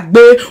a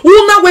bagbe,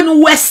 una when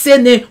you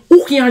wesene,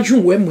 ukian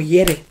juwe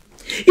muyere.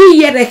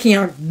 Iyere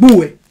kian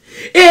bue.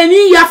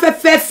 Eni ya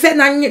fe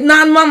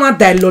na mama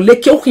da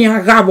lolekia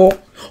ukian rabo.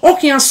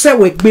 Ukian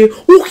sewegbe,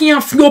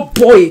 ukian flow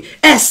boy,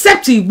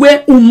 except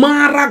we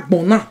umara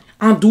bona.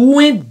 And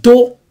doing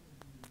do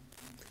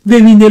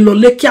vemine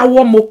lolekia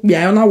wo mo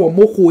pia na wo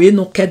mo ko e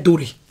no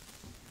kedori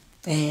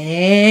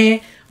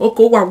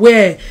oko wa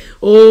we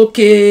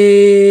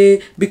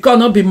okay because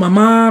no be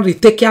mama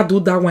retake do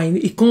that one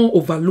e can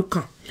overlook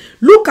am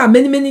look at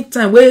many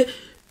times where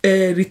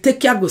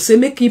retake go say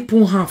make him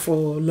put hand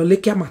for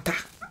lolekia matter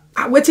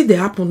wetin dey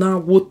happen now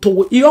wo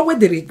to e always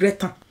dey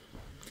regret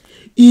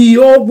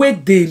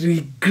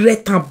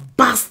am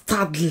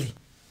bastardly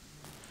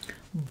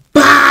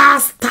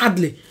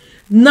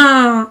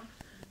na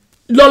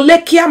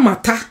lolekia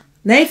mata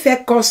na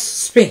ife cause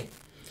Spain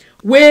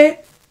where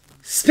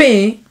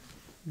Spain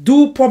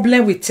do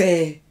problem with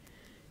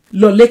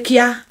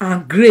lolekia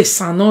and Grace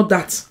and all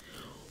that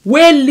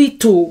where lead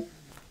to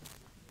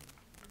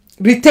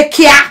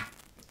retakia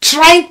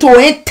trying to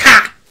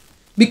enter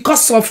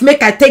because of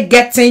make I take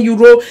get 10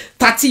 euro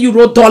 30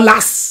 euro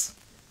dollars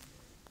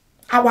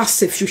our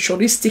say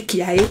futuristic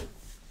here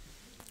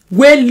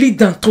where lead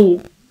them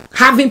to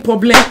having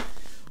problem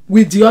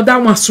with the other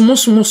one small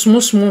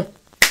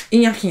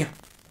in here.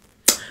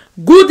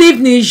 Good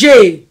evening,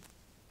 Jay.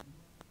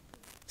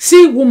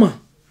 See woman,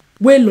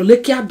 where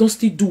lolekia don't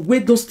still do, where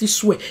don't still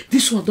swear.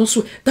 This one don't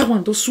swear, that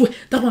one don't swear,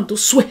 that one don't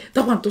swear,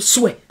 that one don't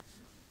swear.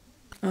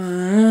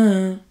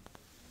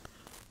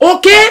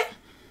 Okay.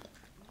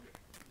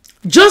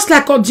 Just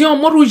like Odion,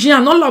 Moruji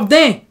and all of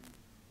them.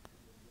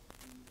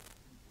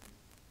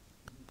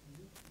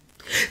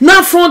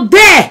 Now from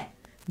there,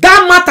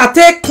 that matter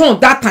take on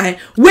that time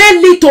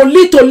where little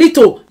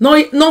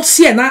no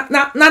see na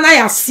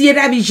ya see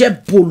that je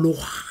bolo.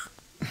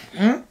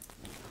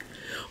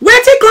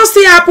 Wetin come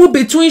still happen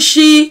between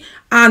she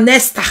and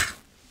Esther?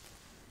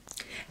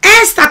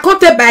 Esther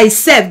come by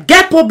herself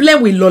get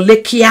problem with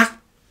lolekia.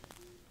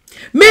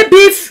 Maybe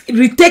if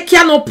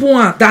retakia no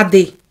point that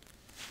day.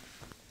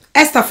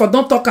 Esther for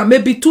don't talk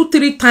maybe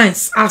 2-3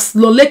 times as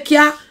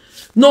lolekia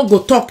no go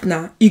talk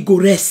now, he go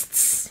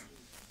rest.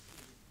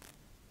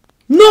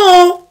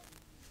 No.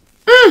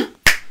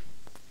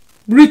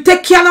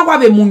 Ritekia na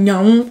wabe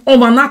munyaun o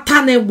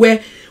manata ne we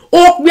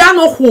o bia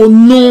no ho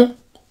no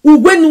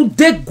ugwe nu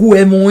de gu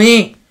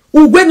emoe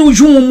ugwe nu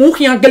jun mu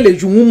hian gele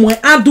jun mu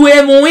adu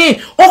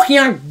emoe o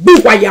hian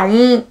gbu wa ya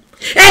won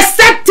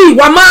except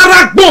wa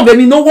mara gbon be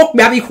mi no wo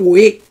pe abi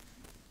hoe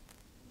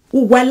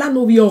ugwe la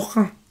no bi o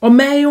kan o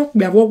meyon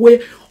pe wo we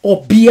wo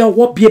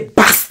bie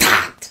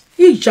bastard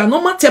ija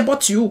no matter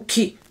about you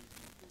ki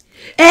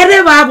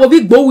ere ba bo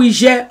bi gbo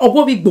wije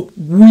obo bi gbo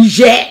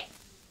wije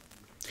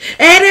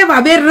ere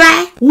ba be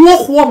ra wo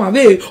khwo ma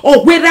be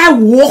ogwe ra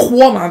wo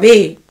khwo ma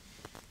be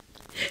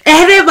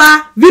ere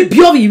ba vi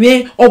bio bi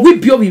me ogwe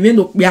bio bi me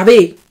no pia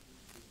be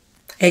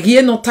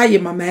egie no taye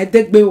mama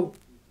edegbe o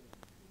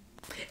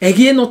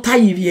egie no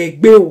taye bi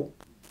egbe o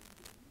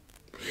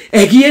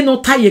egie no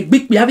taye gbi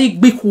pia bi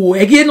gbi ku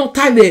egie no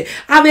taye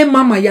ave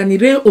mama ya ni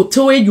re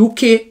otoe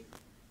UK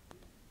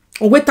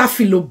ogwe ta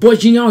filo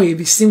bojian o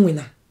ebi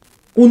sinwina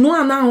unu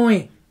ana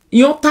on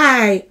yo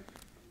tai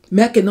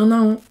make no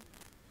na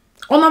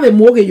ona be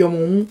moge yo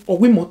mu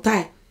ogwe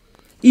motai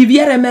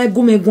ibiere me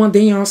gume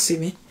gwande yan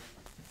simi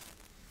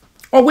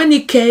ogwe ni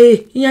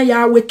ke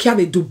ya we kia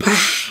be Dubai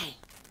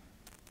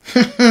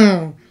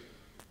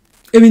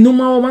emi no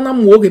ma o na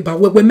moge ba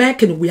we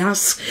make no we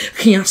as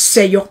kian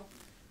seyo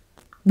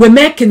we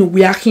make no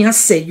we kian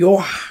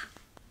seyo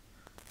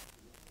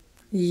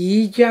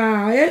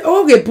ija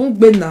oge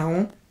bungbe na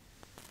on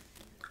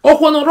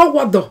okwono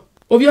rogodo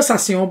obio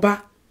sasion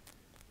ba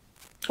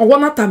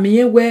owona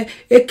tamiye we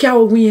ekia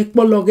owin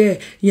epologe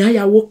yan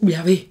ya wo pe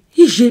ave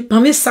ije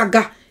pame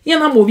saga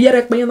yana mo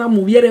viere pe yana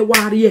mo viere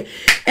wari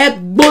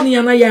egbo ni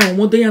yana ya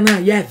omodo yana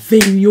ya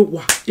venyo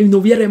wa e no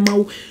viere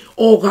ma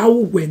o ga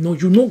we no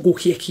you no go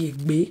here ki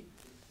egbe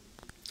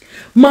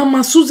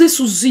mama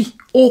suzi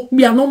o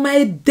pe no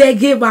ma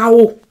dege ba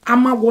o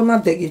ama wona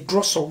dege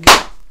dross o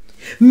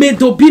me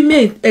do bi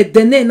me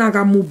edene na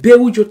ga mo be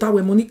ujo ta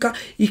we Monica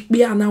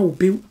ikpe ana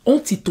obe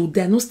until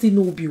today no still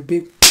no be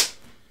obe.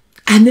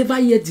 I never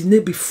hear the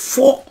name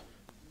before.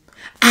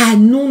 I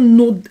don't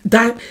know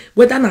that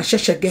whether na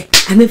sheshe ge.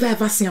 I never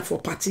ever seen her for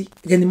party.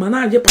 Geni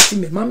mana aje party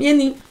me mami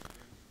eni.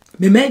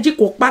 Me meji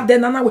ko pa de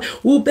na we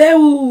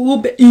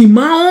ube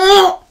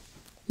ima.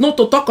 Not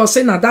to talk or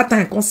say na that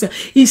time concern.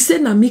 He say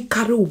na me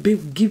carry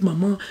ube give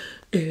mama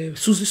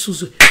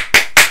Suzy.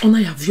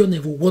 Ona ya vione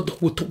wo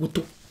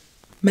woto.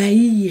 my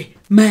ear,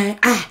 my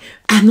eye,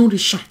 I know the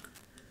shan.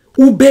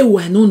 Ube,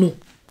 I don't know.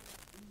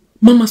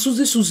 Mama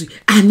Susie,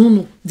 I don't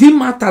know. The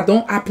matter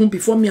don't happen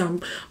before me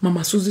and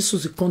Mama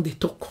Susie come they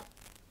talk.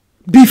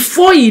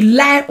 Before he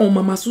lie on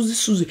Mama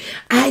Susie,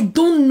 I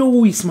don't know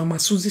who is Mama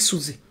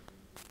Susie.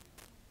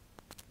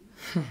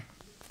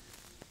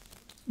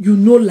 You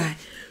know like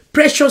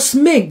Precious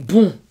make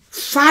boom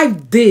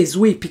 5 days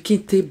wey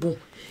pikin take boom.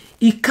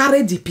 He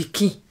carry the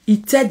pikin. He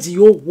tell the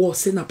whole world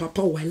say na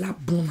papa wala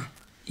bona.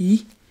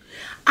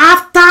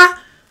 After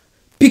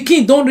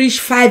pikin don't reach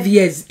 5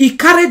 years, he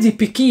carry the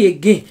pikin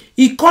again.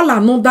 He call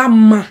another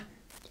man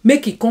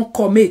make he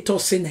come make he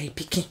talk say na he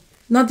pikin.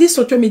 Now this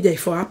social media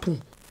for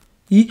happen.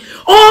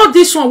 All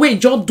this one wey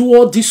just do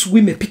all these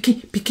women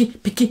pikin.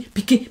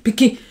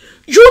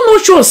 You no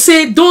sure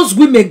say those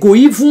women go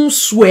even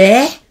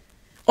swear?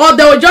 Or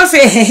they will just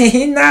say,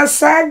 hey, na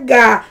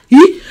saga.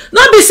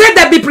 Not be said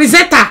they be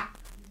presenter.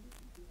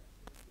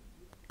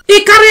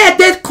 He carry a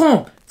dead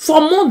come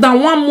for more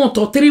than 1 month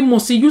or 3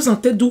 months. He use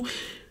and do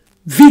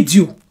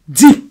video.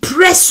 The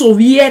press of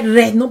here,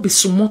 no be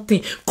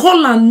something.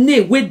 Call and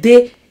name where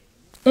they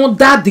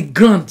under the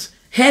ground,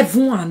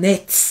 heaven and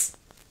earth.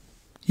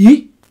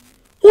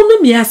 Unu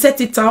mi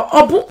set it out.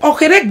 Obu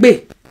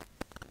okeregbe.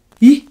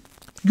 You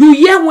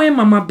hear when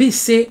Mama B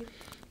say.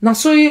 Now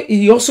so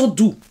he also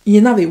do. You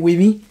know with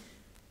me.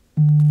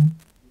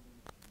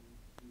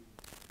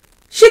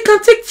 She can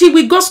take tea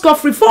with God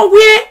scot-free for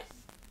where?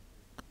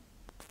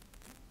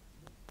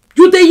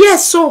 You the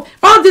yes so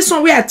all this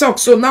one where I talk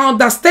so now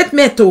that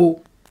statement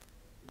oh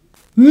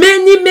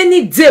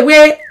many day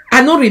where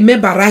I don't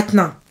remember right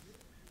now.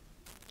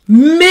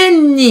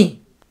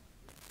 Many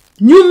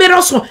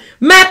numerous one.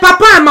 My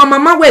papa and my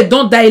mama were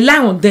don't die lie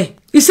on them.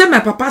 He said my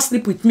papa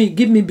sleep with me,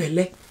 give me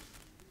belly.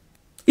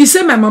 He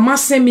said my mama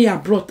sent me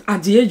abroad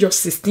at the age of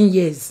 16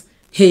 years.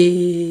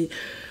 Hey,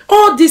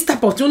 all this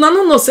type of thing,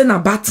 no say na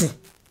bad thing.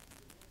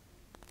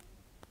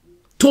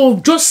 To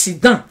just sit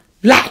down,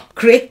 lie,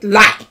 create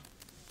lie.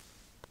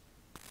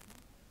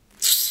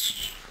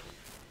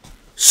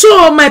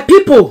 So my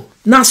people,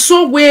 now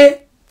so we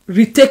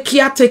retake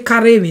care take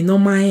carry me no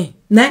mind.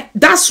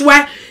 That's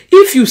why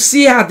if you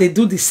see how they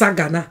do the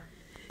saga now,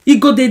 it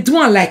go they do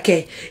one like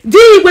di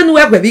when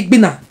we big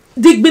bina.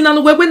 Digbina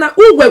no we na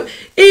uwe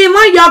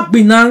ma ya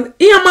gbina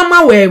iya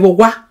mama we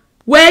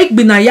we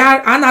gbina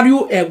ya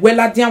anariu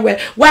wela dia we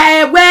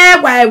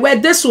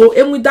deso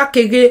emuda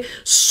kege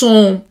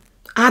son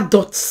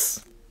adults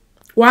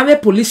wa me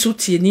police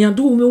utie ni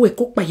adu me we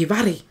kokpa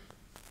yivare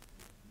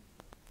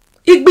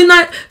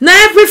igbina na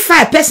every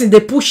 5 person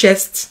they push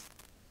chest.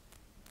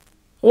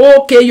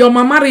 Okay, your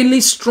mama really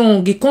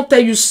strong. He can't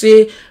tell you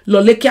say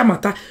Lolekia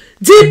matter.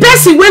 The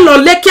person when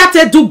Lolekia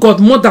te do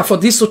godmother for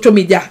this social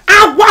media.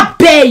 Awa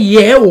be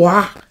ye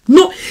wa.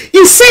 No,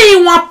 he say he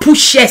want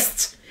push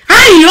chest.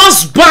 I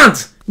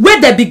husband where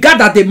they be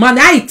gather the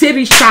money. I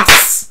take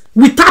shots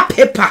without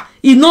paper.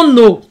 He don't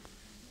know.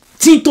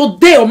 Till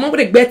today, o mong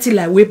regbetti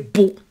like we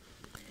bo.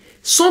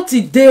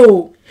 Something day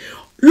o.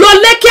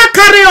 Lolekia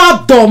carry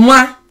out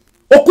doma.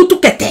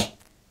 Okutu kete.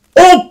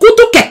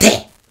 Okutu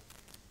kete.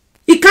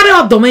 He carry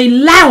out the man, he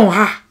lie on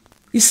her.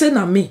 He say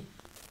na me.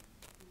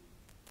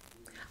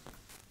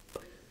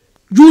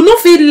 You no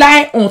feel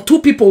lie on 2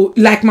 people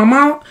like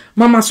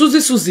Mama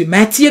Susie,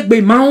 my tea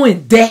be my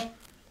own there.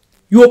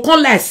 You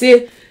come like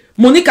say,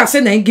 Monica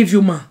say na give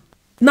you man.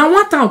 Now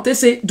one time they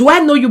say, do I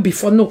know you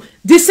before? No.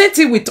 The same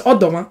thing with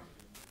other man.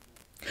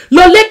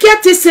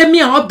 Lolekia te say me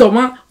and other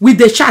man with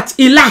the chat.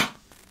 He lie.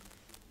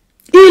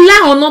 He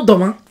lie on other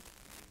man.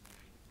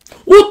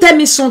 Who tell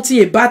me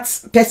something about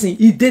person?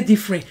 He did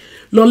different.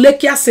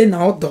 Lolekia say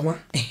na odoma.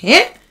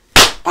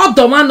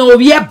 Odoma no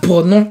owie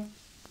bono.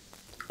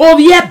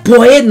 Owie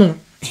boy no.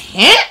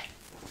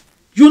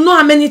 You know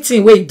how many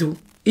things we do?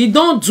 He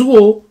don't do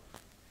oh.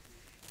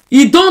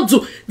 He don't do.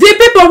 The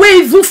people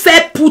wey even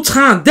fair put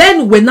hand,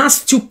 then we're not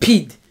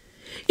stupid.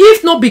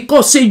 If not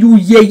because say you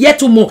ye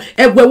to more.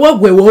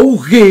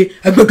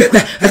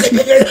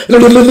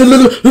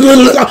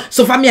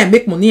 So for me I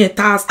make money in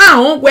task.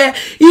 Where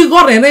he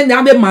go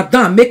and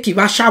madam make it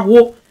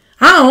shawo.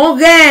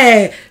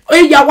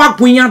 Yawa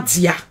gwinya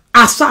dia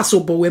asaso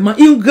bowema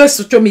inge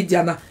social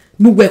media na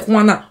nuwe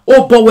kwana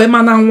o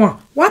bowema na nwa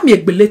wa mi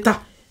egbeleta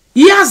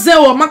iya ze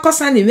o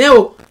makosa ni me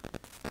o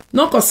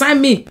no consign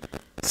me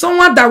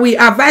someone that will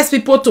advise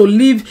people to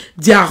leave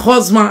their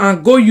husband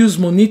and go use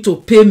money to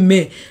pay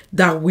men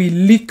that will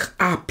leak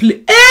our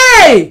play.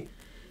 Hey,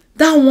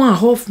 that one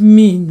off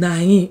me na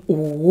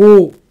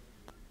oh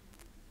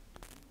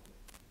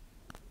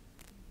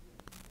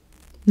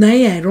na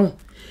I wrong.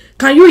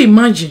 Can you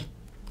imagine?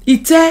 He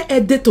tell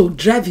Ede to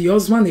drive your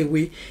husband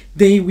away.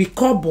 Then he will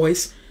call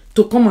boys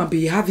to come and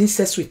be having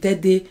sex with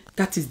Ede.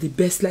 That is the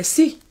best. Like,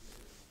 see.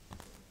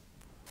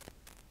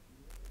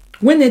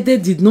 When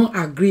Ede did not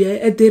agree,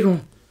 Ede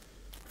run.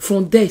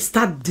 From there,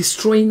 start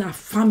destroying her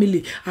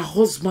family, her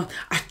husband,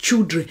 her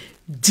children.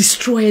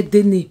 Destroy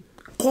Ede name.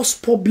 Cause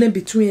problem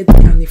between Ede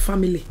and the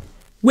family.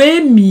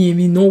 Where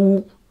me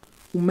know?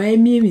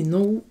 Me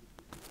know?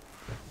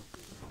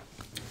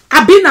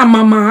 Abe been a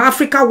Mama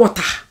Africa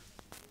water.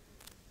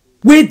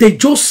 Where they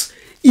just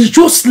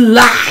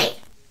lie.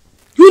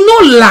 You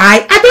no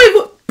lie. I don't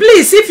even,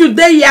 please, if you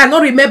there here, I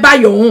don't remember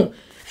your own.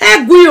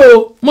 Hey,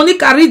 Guyo,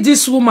 Monica, read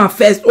this woman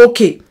first.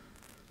 Okay.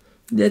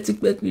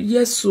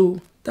 Yes, so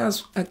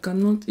that's, I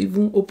cannot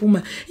even open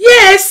my,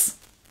 yes,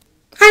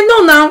 I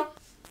know now.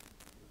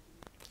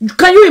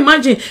 Can you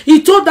imagine?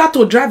 He told that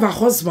to drive her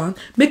husband,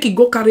 make it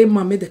go carry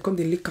mama, they come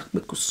the liquor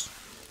because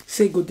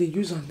say go they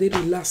use and they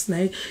last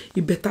night.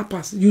 It better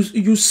pass.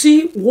 You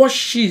see what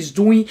she's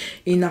doing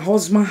in her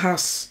husband's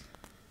house.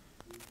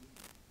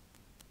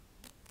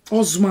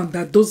 Husband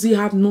that doesn't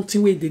have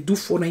nothing where they do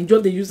for her. Enjoy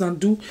they use and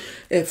do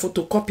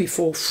photocopy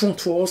for front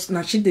for us.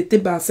 Now she they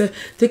take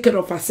care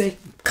of herself,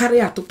 carry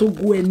her toto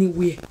go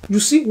anywhere. You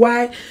see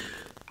why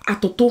a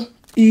toto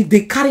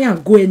they carry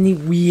and go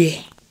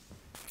anywhere.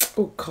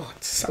 Oh God,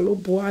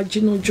 Salobo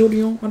Ajino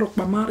Jorion,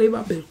 Marokpama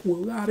Reva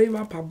Belku,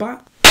 Reva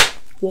Paba,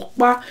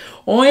 Wokpa,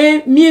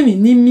 Oe,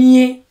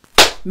 Mie,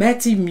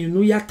 Meti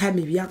Minu ya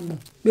time Viagmo,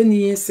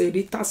 Beni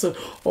Seritas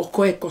or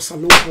Koeko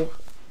Salobo.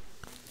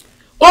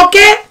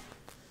 Okay?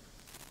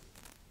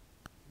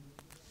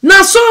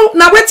 Now, so,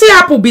 now what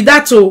happen be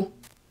that oh?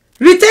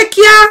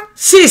 Ritekia,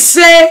 she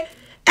say,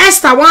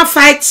 Esther one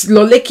fight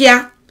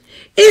Lolekia,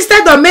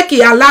 instead of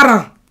making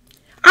alarm.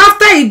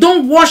 After he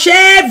don't wash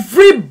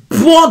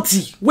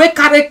everybody, we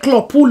carry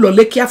cloth pull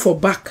Lolekia for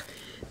back.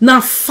 Now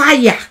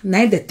fire,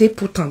 now the tape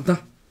put on down.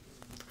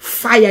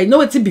 Fire, you know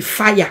what it be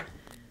fire?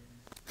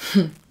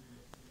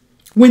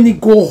 When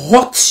it go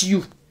hot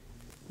you,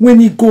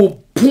 when it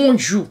go burn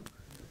you.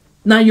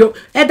 Now you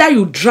either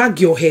you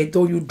drag your head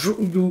or you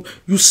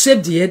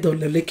save the head of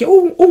Lolekia.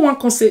 Oh, one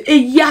can say, hey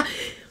yeah,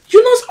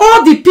 you know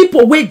all the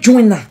people we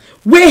join her,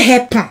 we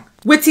help her,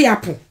 what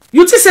happen?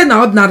 You just say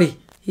now ordinary.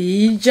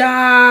 Ija.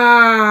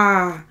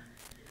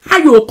 How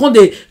you can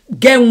they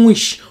get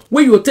wish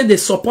when you take the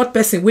support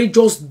person we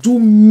just do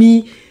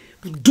me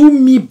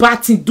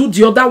batting, do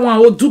the other one,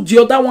 or do the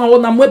other one, or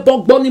na mwe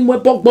bogboni,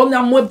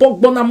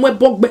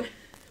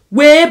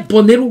 we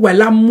boneru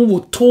wela mu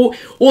to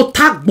o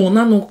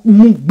tagbona no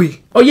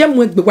mugbe. Oye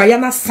mugbe wa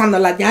yana sana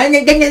la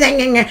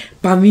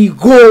ba mi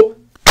go.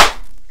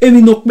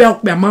 Emi no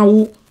pe ma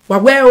wu. Wa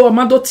we o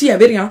ma do ti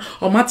everian,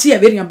 o ma ti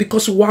everian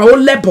because wa o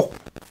lebo.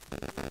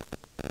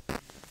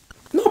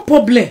 No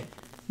problem.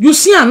 You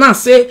see and now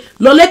say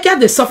Lolekia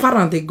they suffer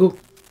and they go.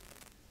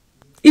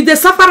 If they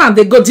suffer and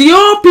they go, the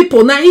old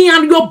people now in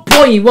and your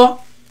boy wo.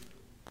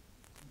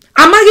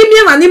 Amagi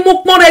mi na ni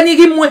mo pore ni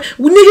mwe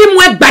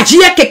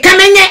bajiye ke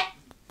kamenye.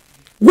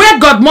 Where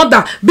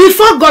godmother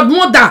before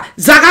godmother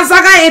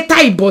zaga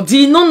eta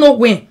body no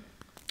when.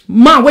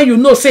 Man when you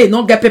know say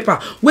no get paper.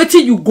 Wait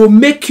till you go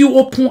make you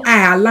open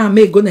eye alarm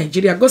make go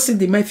Nigeria. Go see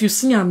the man if you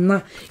see and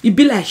now it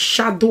be like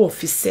shadow of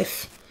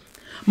himself.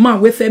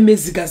 Man, we fe me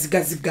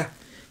ziga.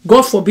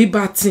 God forbid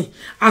bad thing.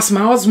 As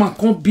my husband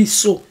can't be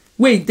so.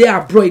 Wait there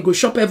abroad, he go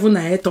shop every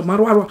night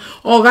tomorrow.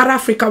 Or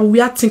Africa, we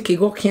are thinking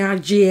go can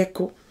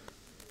echo.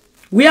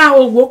 We are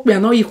all work, we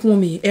are not equal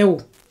me.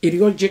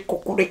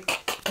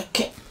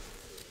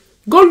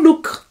 Go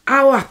look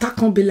how attack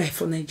can be like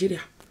for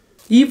Nigeria.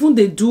 Even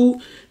they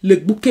do le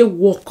bouquet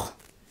work.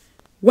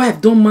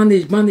 Wife don't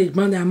manage.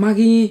 I'm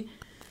marrying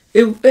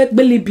a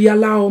belly be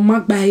allowed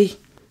mag by.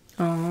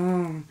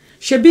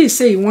 Shebi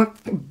say you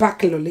want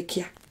back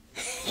Lolekia.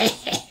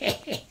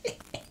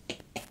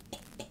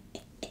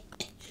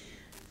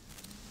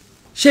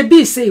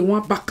 Shebi say you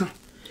want back.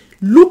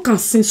 Look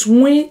and since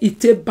when he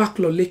take back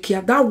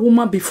Lolekia, that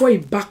woman before he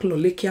back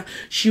Lolekia,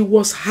 she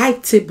was high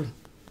table.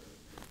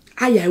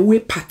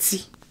 Ayawe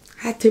party.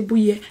 High table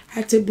here.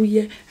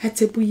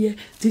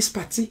 This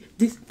party.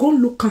 This go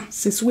look and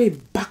since when he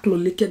back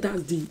Lolekia,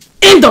 that's the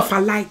end of her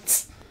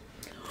light.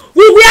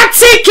 We were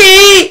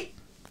taking.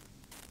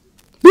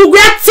 We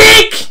were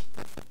take.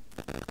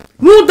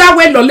 No that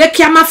way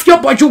Lolekia ma fio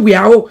boju we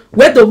are o.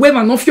 Where the way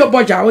man no fio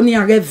boja o ni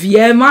are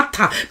vie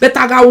mata.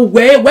 Better go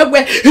we.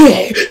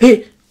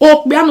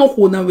 O be no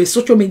ho na we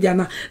social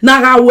media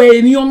na ga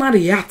we ni on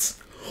react.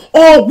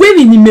 O we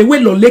ni me we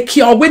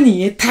Lolekia o we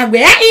ni eta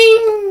we.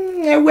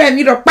 We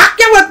ni ro pa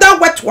ke we do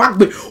we to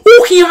agbe.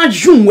 O hi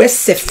ajun we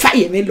se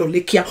fire me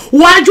Lolekia.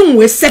 Wa ajun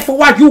we se for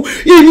wa ju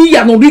ni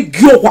ya no ri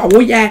gyo wa wo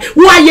ya.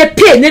 Wa ye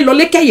pay ne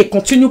Lolekia ye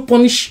continue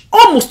punish.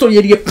 Almost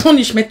ye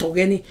punishment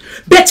already.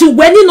 But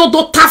when you know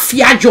do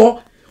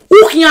tafiajo,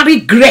 who can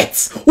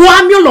regret? Who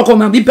am your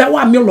logoma? Be better,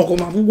 am your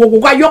logoma.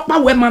 Who yok ma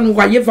we man? Who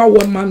yeva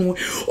we man?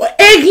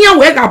 Egia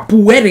we ga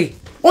buere.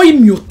 O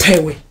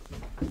imiotewe.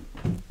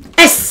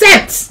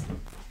 Except,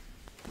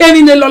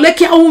 emi ne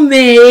Lolekia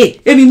ume.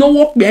 Emi no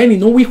work be. Emi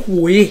no week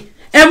way.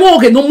 Emo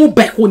ge no mu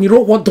back when you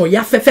ro do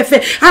ya fe.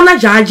 Ana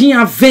jaji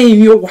ya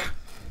vein yo wa.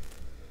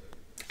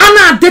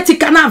 Ana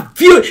detika na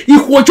view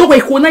ihojo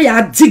ihona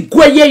ya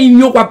digweye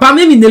inyo wa ba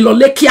me ne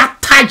Lolekia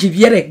taji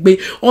vieregbe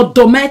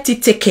odometi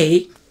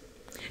teke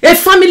a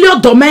family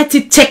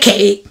odometi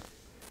teke.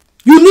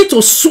 You need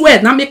to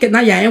swear na make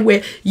na ya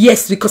enwe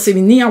yes because if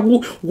ni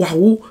awu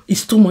wawu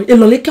is too much.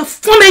 Lolekia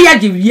fome ya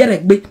di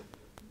vieregbe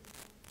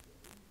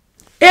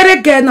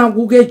erege na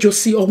wuge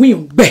josi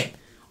owin gbe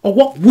or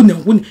what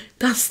wouldn't.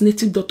 That's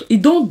native doctor.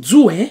 It don't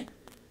do,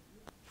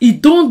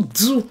 It don't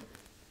do.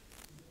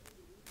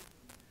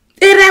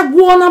 Ere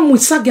wona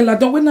musagela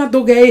don we na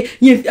doge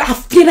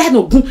afira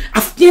no gun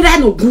afira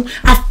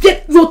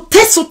yo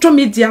test social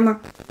media na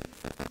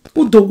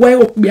udo we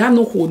okbia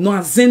no ho no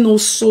azeno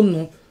so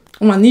no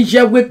o ani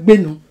je we gbe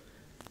no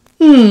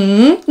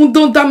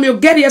undon da me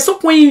gere so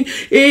kwin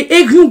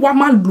ehun wa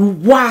ma lu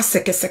wa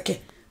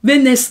seke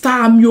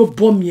venesta mi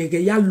obo mi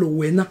ege ya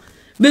lowe na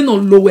beno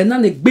lowe na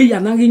ne gbe ya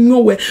na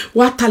rinyo we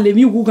wa tale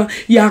mi wugan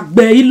ya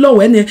gbe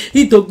ilowe ne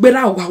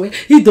idogbera owawe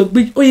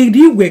idogbe o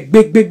iri we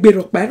gbegbe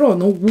ro pa ro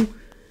no wu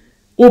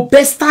o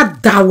besta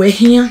dawe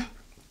here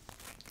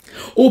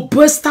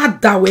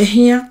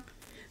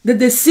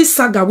the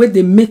sisaga we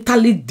the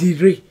mentally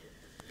dere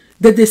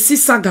the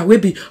sisaga we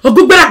be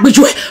ogbera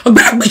gbeju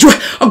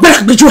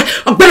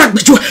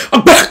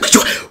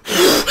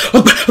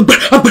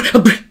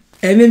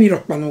eme mi ro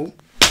pa no.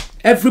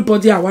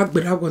 Everybody awa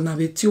gbera go na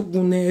be ti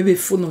ogun na ebe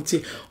phone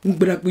ti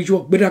gbera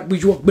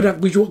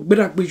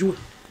gbeju.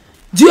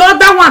 The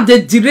other one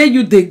they delay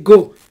you they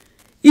go.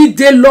 If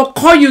they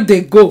lock you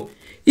they go.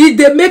 If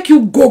they make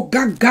you go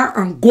gaga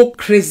and go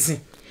crazy.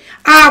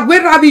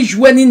 Where have you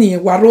joining ni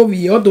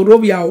warovi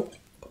odorovi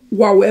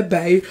wa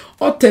whereby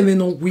or teme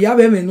no we have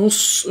no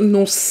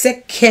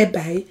seke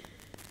by.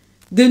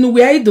 Then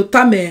we are do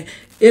tame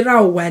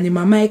era wa ni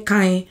mama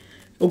kan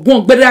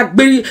ogun gbera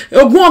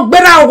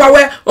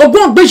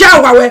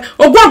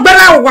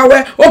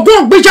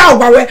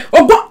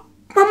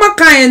mama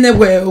kan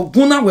we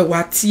ogun na we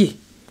wati.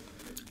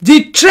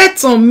 The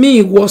threat on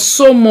me was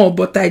so more,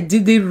 but I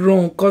did it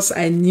wrong because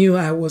I knew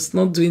I was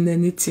not doing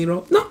anything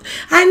wrong. No,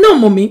 I know,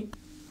 mommy.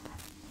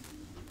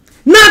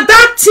 Now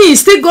that thing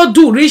still go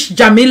do reach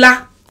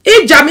Jamila.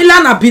 If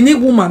Jamila na Bini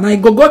woman, I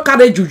go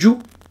carry juju.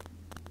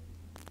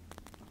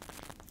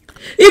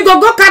 He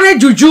go carry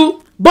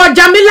juju. But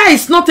Jamila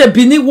is not a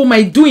Bini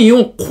woman doing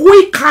you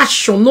quick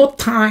action, no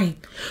time.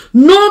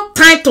 No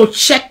time to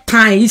check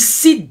time. He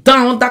sit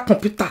down on that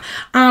computer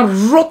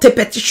and wrote a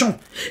petition.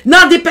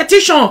 Now the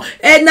petition,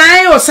 and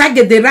I also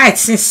get the right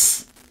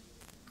since.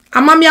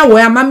 Amami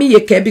awe amami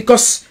yeke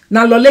because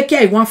na loleke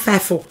I want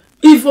 5 for.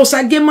 If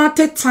also get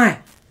mounted time,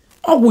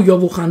 will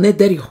you can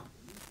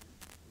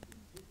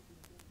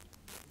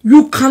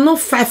you cannot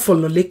fight for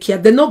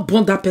Lolekia. They not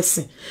born that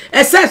person.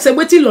 Except say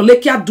wetin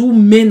Lolekia do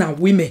men and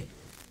women.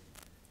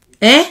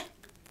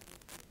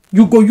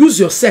 You go use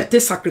yourself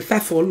to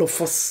sacrifice for all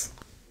of us.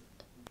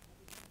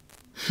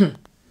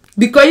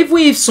 Because even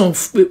if some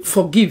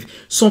forgive,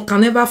 some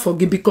can never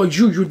forgive because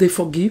you they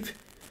forgive.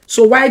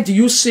 So why do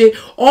you say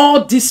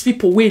all these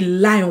people will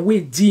lie and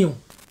will deal?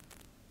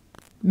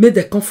 May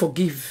they can't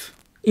forgive.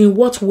 In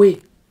what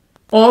way?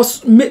 Or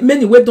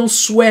many way don't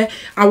swear.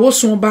 I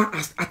was someba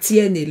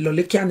atiene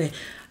lolekiane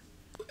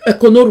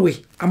ekonorwe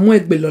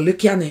amwegbe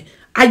lolekiane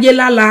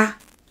ayelala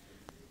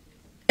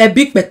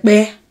ebik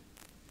pepe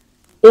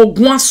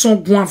ogwan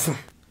son gwanvan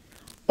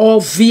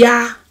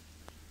ovia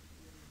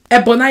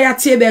ebonaya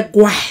tiebe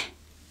gwa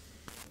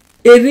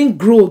erin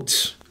growd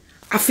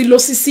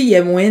afilosisi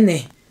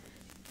yemwene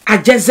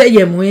ajeze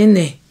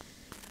yemwene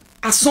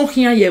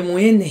asonhia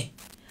yemwene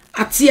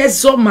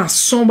atiezo ma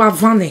somba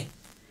vane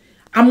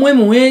amwe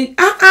mwe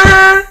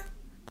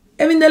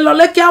emi ne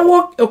loleke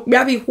awo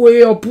okpia bi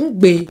hwe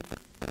opungbe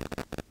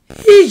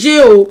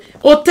ije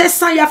o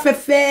tesa ya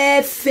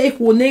fefe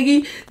ho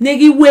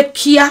negi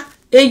wekia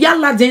eya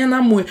la den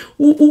na mwe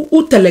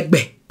u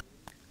telegbe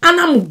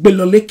anamu gbe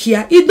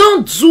lolekia e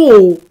don't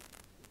do.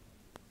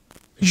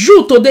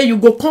 You today you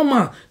go come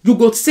out, you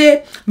go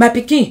say my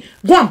pikin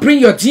go and bring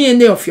your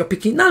DNA of your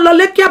pikin. Now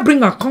lolekia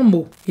bring a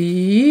combo.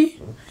 E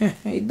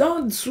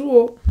don't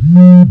do.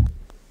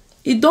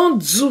 E don't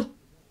do.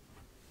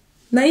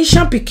 Na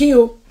Ishan pikin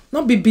o,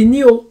 not be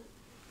Bini o.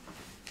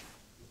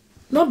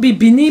 Not be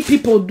Bini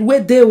people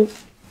where they o.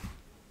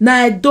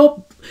 Na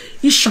Edo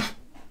Ishan.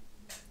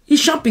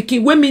 Ishan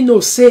pikin when me know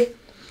say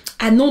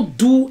I not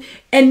do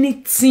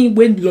anything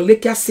when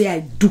Lolekia say I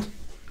do.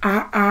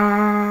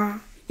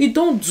 It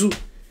don't do.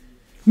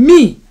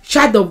 Me,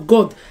 child of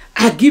God,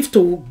 I give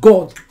to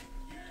God.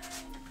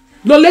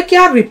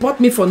 Lolekia report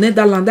me for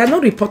Netherlands. I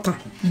not report her.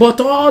 But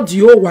all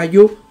the old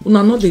wayo,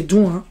 una know they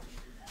do, huh?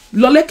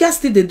 Lolekia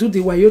still they do the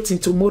wayo thing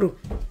tomorrow.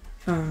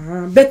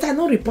 But I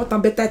no report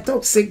am, but I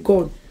talk say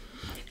God.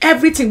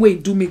 Everything wey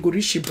do me go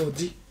reach your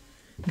body.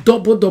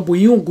 Double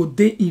you go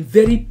dey in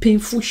very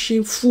painful,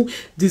 shameful,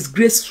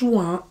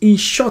 disgraceful, in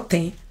short.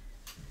 Emi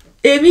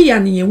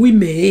yani we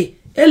me.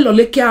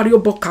 Lolekia ari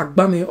obo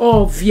kagba me.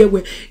 Oh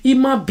viewe,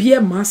 ima bie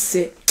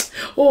mase.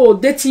 Oh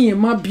deti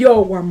ima bie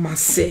owa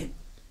mase.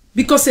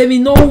 Because emi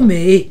no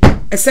me.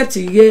 Except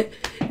ye,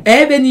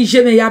 ni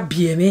jeme ya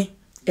bie me.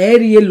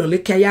 Eri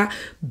Lolekia ya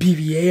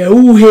bivie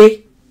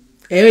uhe.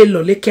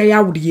 Lolekia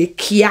ya urie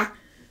kia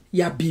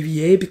ya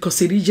bivie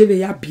because eri jeve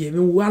ya bie me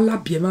wala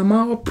bie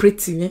mama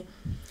operate me.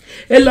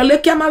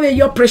 Lolekia ma ve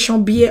yo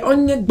pression bie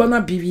onye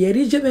gbona bivie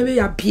eri jeve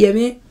ya bie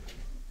me.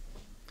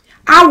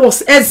 I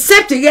was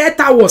except yet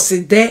I was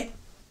there.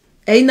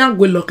 Eina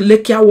gwe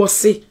Lolekia was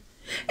say.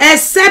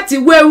 Except the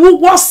way who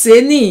was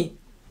saying,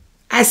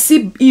 I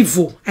see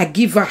evil, I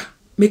give her,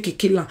 make a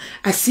kill her.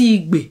 I see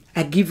Igbe,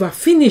 I give her,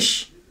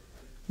 finish.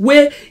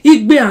 Where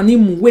Igbe and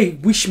him way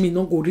wish me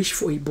not go reach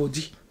for a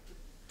body.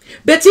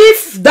 But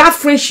if that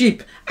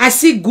friendship, I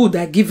see good,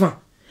 I give her.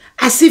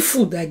 I see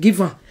food, I give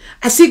her.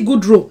 I see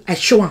good role, I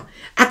show her.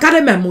 I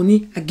carry my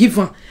money, I give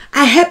her.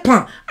 I help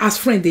her as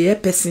friend, the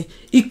help person.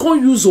 He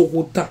can't use a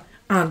water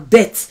and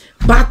debt,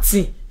 bad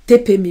thing, they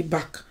pay me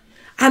back.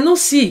 I no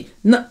see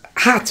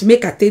heart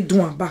make I take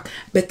do am back,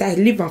 but I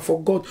live and for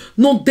God.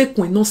 No dek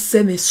when no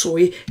send me so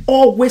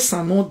always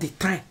and all the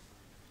time.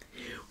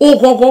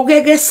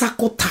 Ogogogege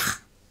sakota.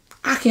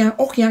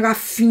 Okian ga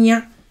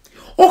finya.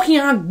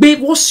 Okian gbe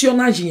wo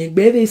sionage yen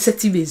gbe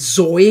setive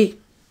zoe.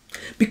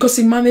 Because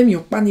in mame mi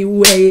opani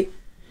we.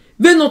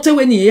 Ve no te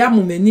weni ya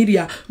mu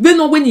meniria. Ve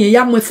no weni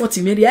ya mu effort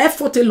meria.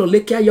 Effort lo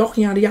lekia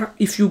yokian ria.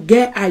 If you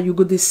get you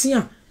go de see.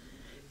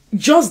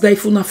 Just that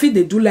if una fit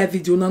dey do live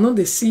video, una no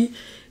dey see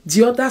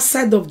the other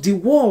side of the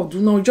world. You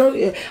know,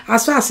 just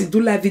as far as you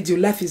do live video,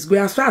 life is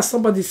going. As far as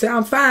somebody say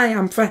I'm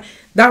fine,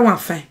 that one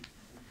fine.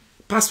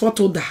 Passport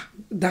holder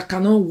that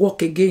cannot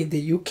work again in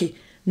the UK.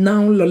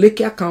 Now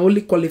Lolekia can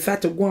only qualify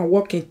to go and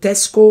work in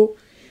Tesco,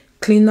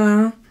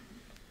 cleaner,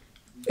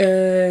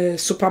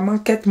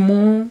 supermarket,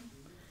 mall,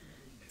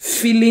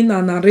 filling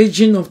and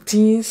arranging of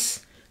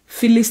things,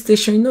 filling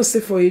station. You know, say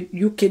for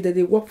UK that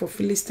they work for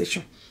filling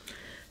station.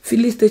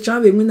 Filling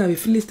station, we win a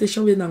filling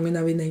station, we win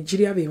a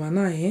Nigeria, we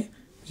win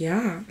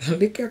yeah,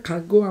 Lolekia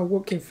can go and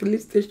work in filling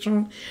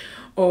station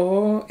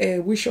or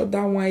wish out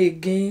that one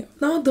again.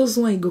 Now those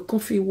one go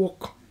comfy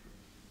work.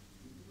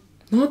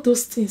 Not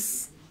those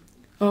things.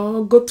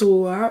 Or go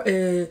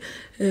to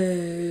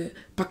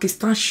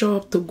Pakistan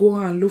shop to go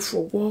and look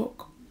for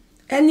work.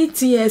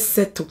 Anything else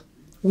settled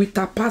with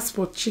her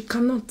passport, she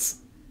cannot.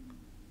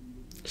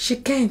 She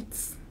can't.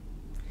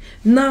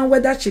 Now,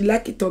 whether she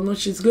like it or not,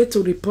 she's going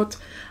to report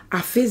her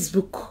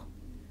Facebook.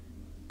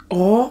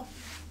 Or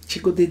she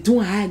go dey do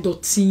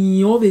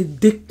hide.in or the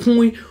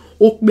dekun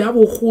o pe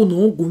abo ho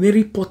no go me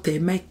report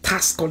my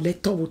tax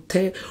collector will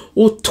tell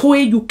o to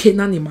you can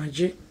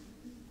imagine.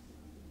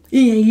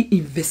 Iye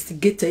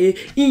investigator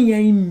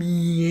iye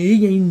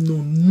mi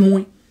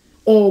no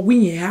or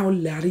we how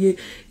lari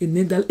in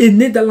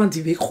Netherlands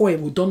we ko e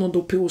wo don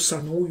do pe o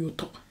san o yo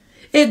to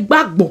e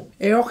gbagbo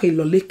e o ke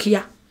lo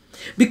lekia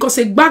because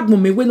e gbagbo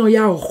me we no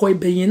ya o ko e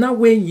be yen na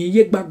we yen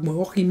ye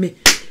gbagbo o ki me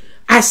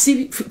I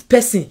see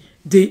person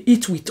they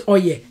eat with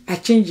oil. I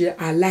change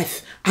her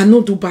life. I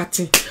no do bad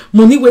thing.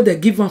 Money where they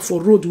give her for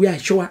road where I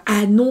show her.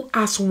 I no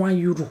ask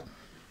 €1.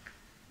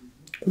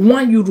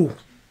 €1.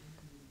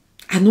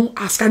 I no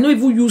ask. I no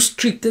even use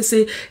trick. They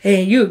say,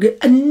 hey, you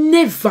I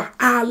never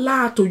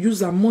allow to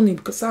use her money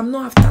because I'm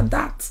not after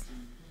that.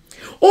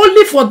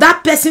 Only for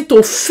that person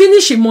to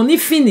finish the money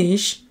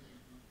finish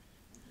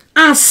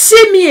and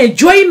see me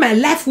enjoying my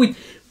life with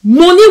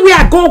money where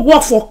I go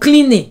work for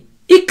cleaning.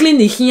 He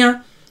cleaning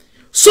here.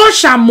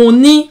 Social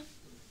money.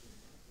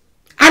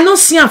 I don't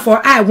see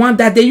for I want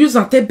that they use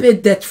and pay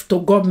debt to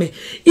government.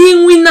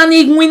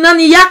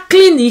 Inwinani ya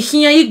clean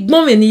here,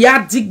 igbomen ya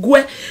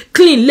digwe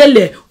clean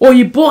lele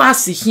oyibo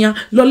asi here.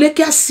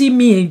 Lolekia see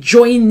me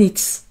enjoying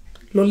it.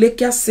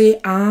 Lolekia say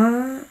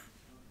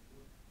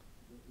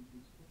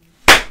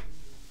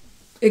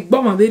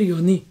Igboman very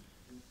yoni.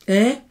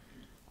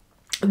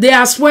 They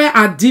are swear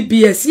at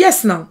DBS.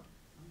 Yes now.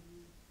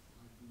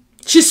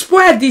 She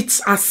spoiled it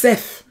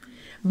herself.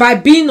 By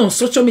being on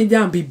social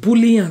media and be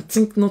bullying and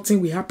think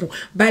nothing will happen.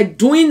 By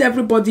doing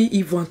everybody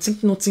evil and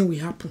think nothing will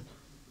happen.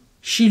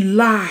 She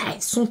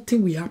lies.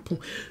 Something will happen.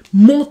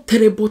 More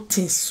terrible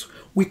things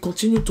will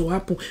continue to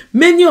happen.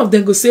 Many of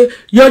them go say,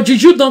 your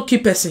juju don't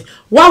kill person.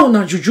 Why would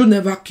not juju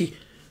never kill?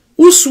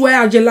 Who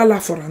swear ajelala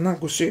for an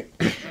go say?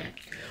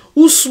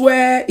 Who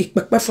swear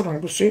ikpekpe for an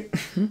go say?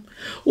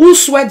 Who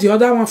swear the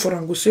other one for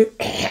an go say?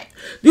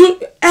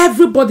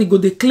 Everybody go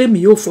they claim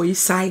you for his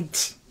side.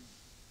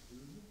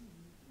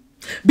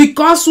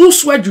 Because who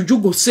swear juju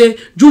go say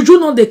juju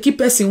no dey keep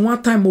person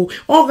one time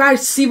o right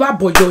silver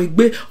boy your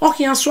egbe o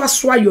kian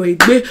swa your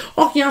egbe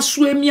o kian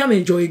swe mi am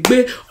your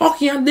egbe o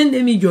kian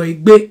den mi your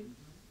egbe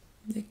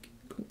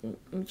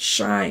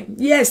shine.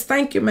 Yes,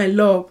 thank you my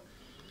love.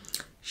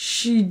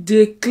 She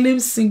dey claim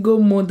single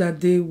mother,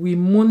 they will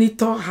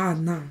monitor her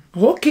now.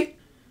 Okay,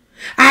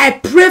 I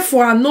pray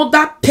for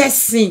another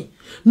person.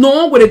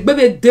 No one will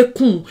egbe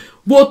dekun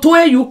but to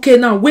UK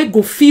now we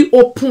go feel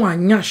open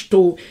and nyash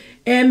to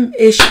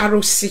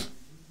MHROC.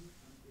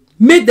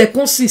 Make the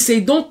council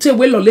say don't tell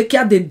where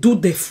Lolekia they do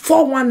the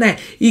 419.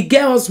 He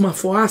get husband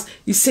for us.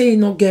 He say he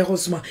not get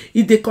husband.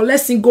 He they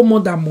collect single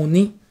mother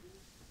money.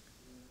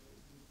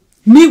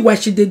 Meanwhile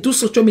she they do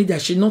social media.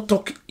 She not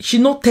talk. She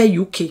not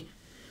tell UK.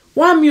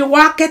 One me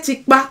wa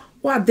ketikpa.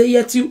 What they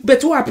yet you?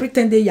 But who are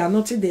pretend they are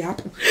nothing they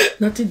happen.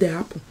 Nothing they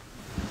happen.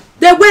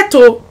 They wait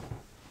oh.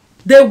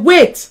 They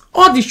wait.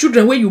 All the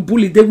children where you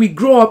bully they will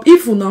grow up.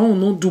 If you now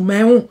no do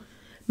my own.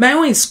 My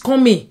own is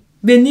coming.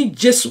 They need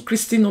Jesus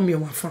Christ no me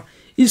wafa.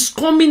 It's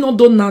coming on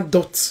do not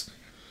dot.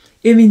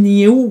 Emi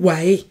ni u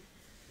wae.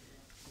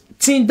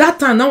 Till that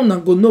time now una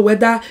go know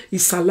whether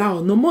it's allowed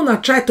or no. Mona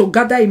try to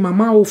gather in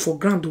mama o for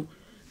grand o.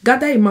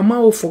 Gather in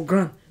mama o for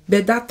grand.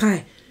 But that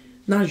time,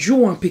 now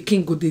you and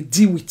Peking go they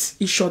deal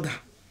with each other.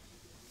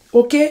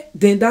 Okay?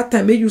 Then that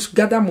time, may you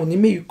gather money,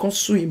 may you come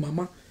sue in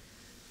mama.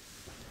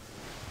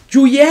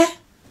 You hear?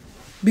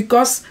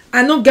 Because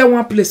I don't get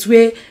one place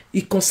where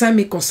it concern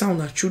me, concern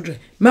our children.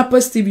 My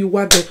post TV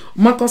what the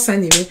my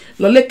concern me.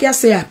 Loleke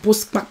say I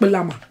post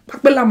pakpelama.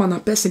 Pakpelama na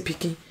person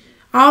picking.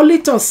 I only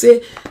thought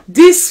say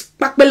this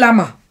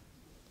pakpelama.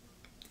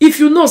 If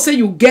you know say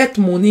you get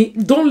money,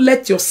 don't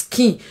let your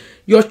skin,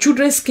 your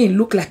children's skin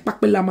look like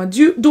pakpelama.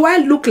 Do I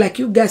look like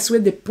you guys where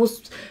they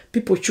post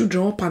people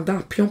children up and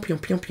down? Pion pion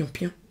pion pion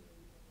pion.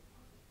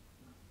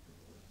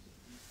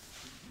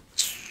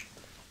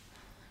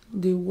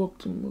 They work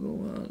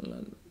tomorrow.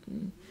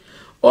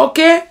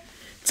 Okay,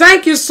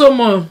 thank you so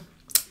much,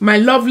 my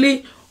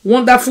lovely,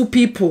 wonderful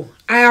people.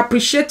 I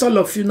appreciate all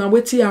of you. Now,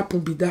 what happen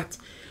be that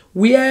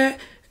where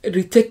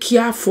retake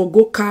care for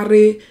go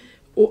carry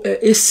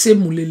ese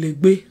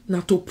mulelegbe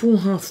na to put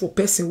hand for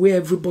person where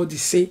everybody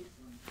say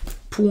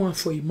put hand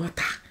for a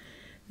matter.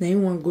 Now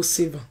you want go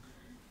save her.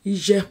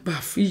 Ije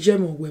baf, ije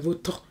mo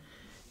wevoto.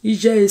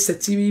 Ije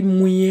seti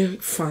muye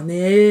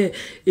fane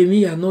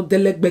emi ya no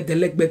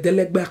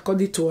delegbe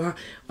according to her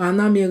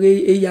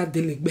anamere eya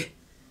delegbe.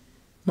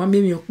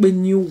 Mami mi okpe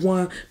new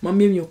one,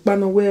 mami mi okpa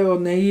no we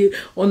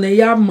on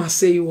ya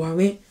mase you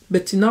are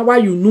but now why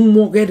you no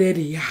more get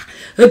ready ya.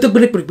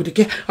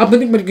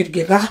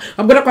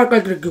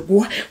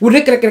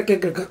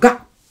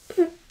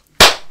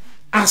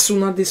 As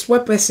soon as this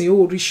white person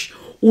you rich,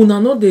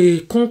 una know they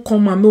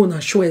come and me una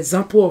show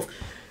example of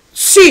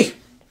see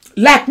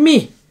like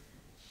me.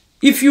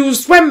 If you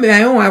spend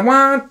my own, I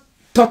want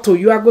talk to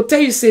you. I go tell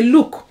you, say,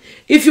 look,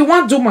 if you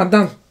want to do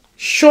madam,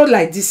 show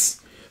like this,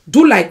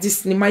 do like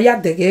this. Ni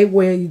maya dege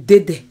where you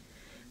did there.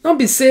 Don't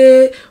be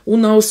say,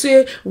 una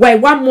say, why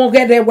one more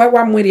get there, why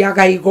one more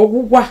yaga you go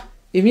wa.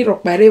 Emi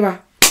rock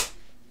pareva.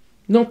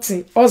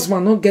 Nothing.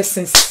 Husband no get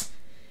sense.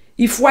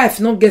 If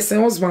wife no get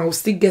sense, husband will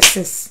still get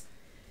sense.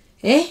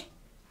 Eh?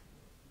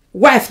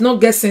 Wife no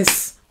get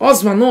sense.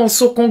 Husband no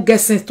also can't get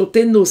sense to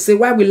tell no. Say,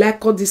 why we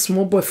like all this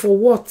small boy for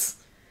what?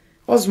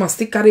 Husband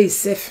still carry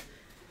himself.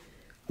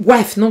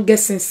 Wife no get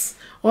sense.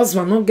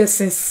 Husband no get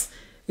sense.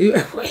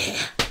 I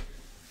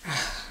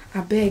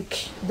beg,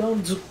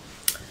 don't do.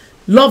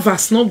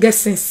 Lovers no get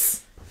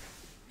sense.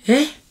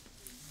 Eh?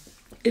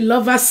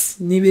 Lovers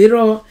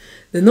nibero.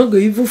 They no go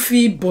even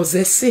feel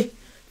possessed.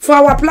 For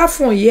our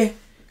platform here,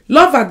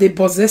 lover they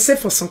possessed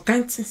for some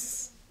kind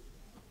things.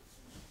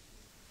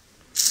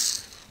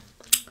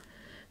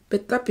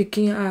 Better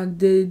picking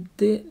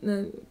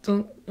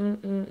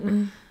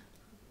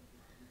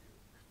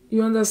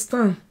You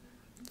understand?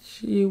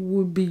 She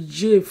will be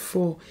jailed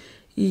for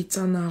it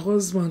and her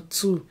husband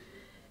too.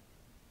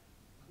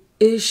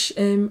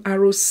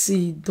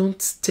 HMROC,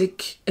 don't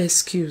take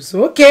excuse.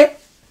 Okay.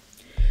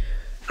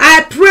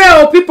 I pray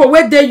all people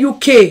where the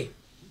UK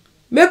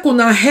make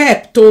una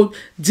help to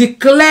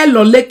declare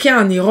Loleke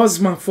and her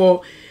husband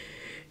for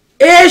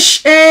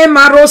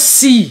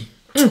HMROC.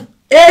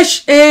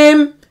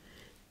 HMROC,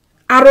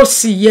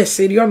 yes,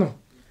 seriously.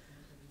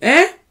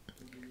 Eh?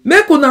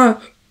 Make una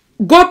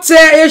go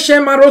tell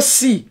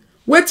HMROC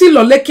wetin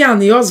Loleke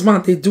and her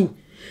husband they do.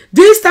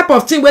 This type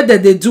of thing where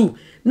they do.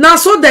 Now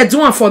so they do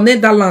one for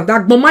Netherlands.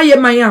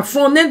 Agboma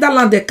from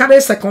Netherlands they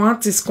carry second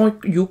artist come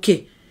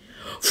UK.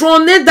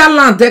 From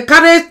Netherlands they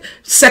carry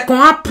second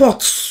hand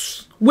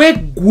pots where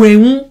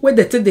gweun where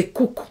they take the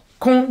cook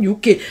come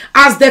UK.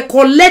 As they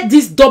collect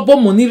this double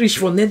money rich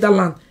for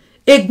Netherlands.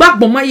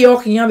 Agboma ye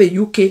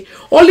UK.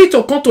 Only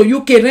to come to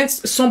UK rent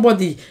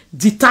somebody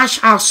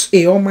detached house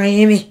or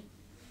Miami.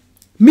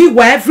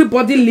 Meanwhile,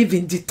 everybody live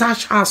in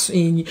detached house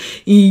in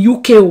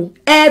UK.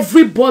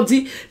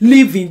 Everybody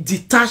live in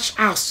detached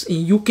house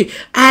in UK.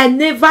 I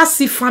never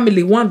see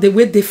family one day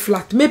where they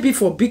flat. Maybe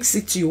for big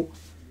city.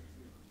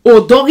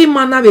 Dori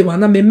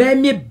mana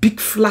me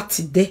big flat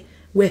there.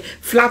 Where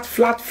flat.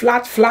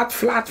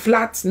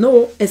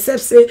 No, except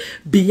say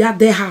beyond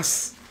their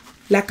house.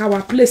 Like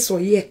our place or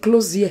here,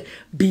 close here.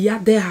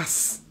 Beyond their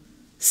house.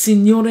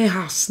 Signore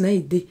house. No,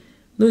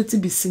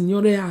 it be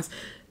signore house.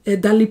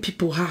 Elderly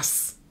people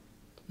house.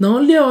 Now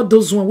only all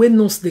those one we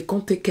knows they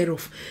can't take care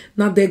of.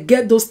 Now they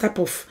get those type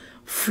of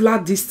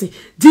flat this thing.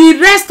 The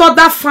rest of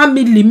that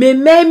family me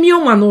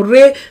man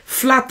or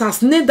flat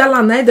as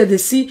Netherlands either they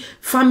see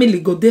family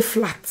go they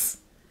flat.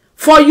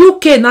 For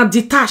UK now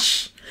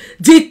detach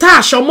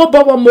or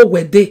more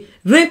where they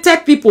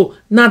rented people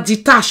now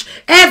detach.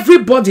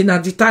 Everybody now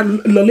detach.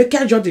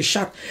 Loleke just the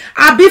shot.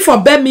 I be for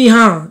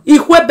Birmingham.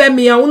 Ikwe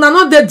Birmingham. Una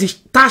not the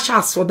detach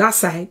us for that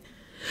side.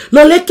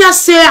 Loleke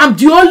say I'm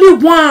the only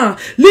one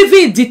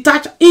living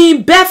detached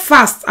in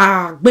Belfast.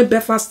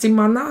 Belfast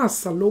mana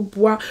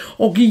salobua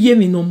ogiye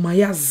mi no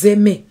maya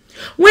zeme.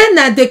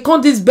 When they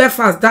come this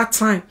Belfast that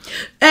time,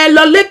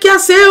 Loleke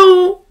say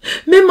oh,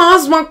 me my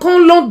husband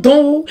come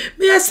London.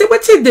 Me I say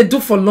what did they do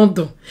for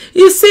London?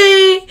 He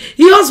say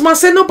his husband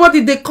say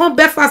nobody they come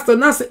Belfast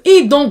and I say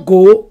he don't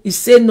go. He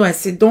say no. I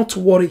say don't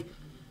worry.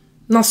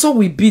 Now so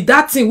we be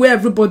that thing where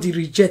everybody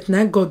reject.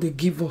 Now God they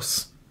give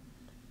us.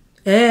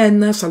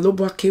 Na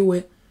salobo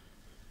kewe.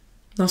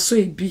 Now so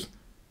it be.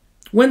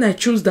 When I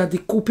choose that the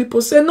cool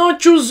people say no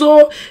choose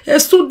a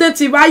student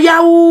if I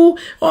oh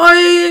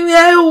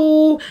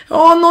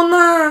no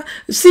na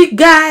see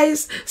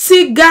guys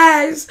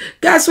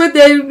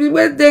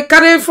where they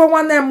carry for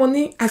one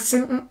money. I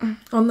say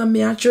on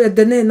me actually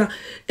the nena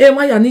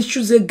why you need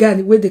choose a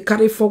guy where they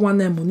carry for one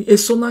money a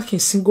so na can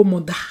single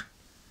mother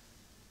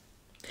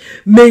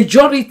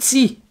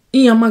majority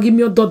in amagi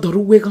mi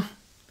ododoru wega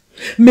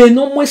me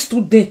no more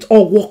student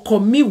or work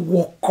me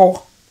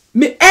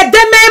me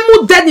edeme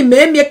mu deni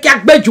me ki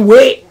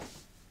agbejuwe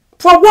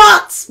for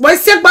what boy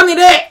se gbani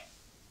re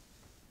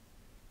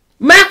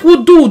me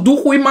ku du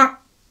huima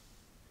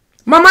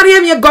mama rie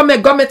mi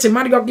gome ti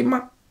mario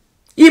gima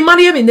I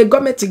marie mi ne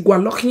gome ti gwa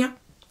lokhia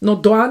no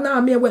do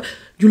ana mi we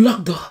you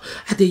lock door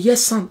at the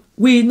yes son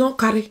we no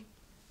carry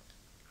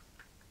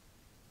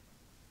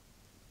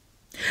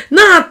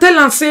now tell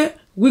am say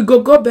we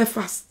go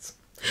Belfast.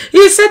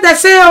 He said they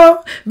say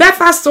oh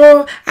Belfast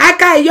oh I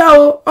can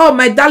yo oh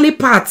my darling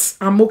parts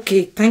I'm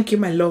okay thank you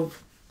my love.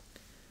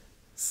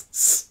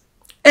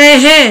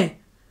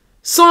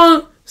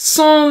 So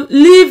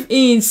live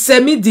in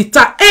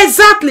semi-detached.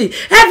 Exactly.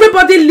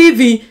 Everybody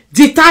live in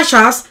detached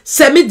house,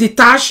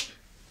 semi-detached,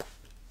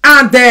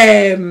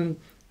 and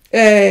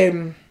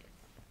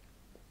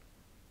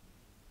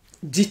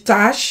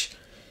detached,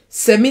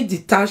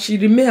 semi-detached.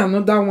 It remain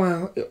another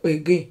one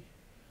again.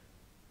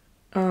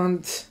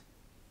 And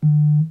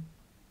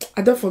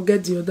I don't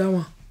forget the other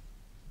one.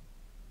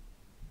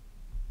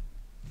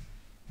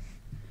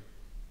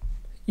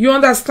 You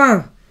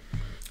understand?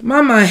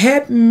 Mama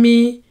help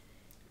me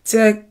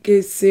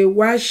take say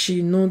why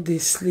she know dey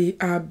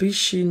sleep. Abi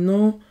she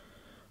no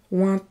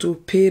want to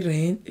pay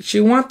rent.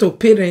 She want to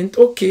pay rent.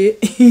 Okay.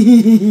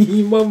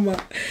 Mama.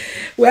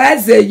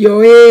 Where's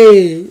your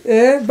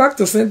back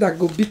to sender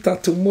go beat her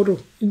tomorrow.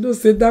 You know,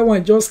 say that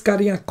one just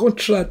carry a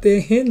contract.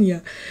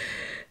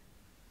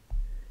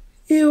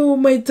 Ew,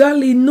 my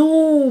darling,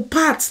 no,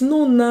 Pat,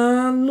 no,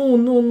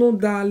 no,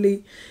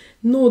 darling.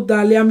 No,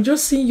 darling, I'm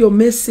just seeing your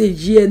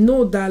message here.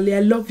 No, darling,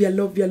 I love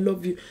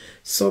you.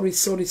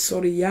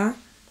 Sorry, yeah?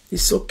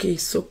 It's okay.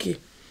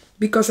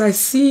 Because I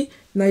see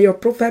now your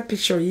profile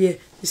picture here.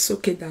 It's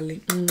okay,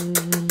 darling.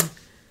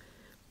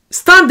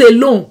 Stand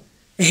alone.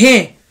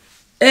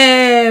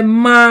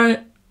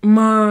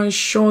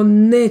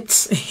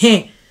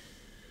 Mansionette.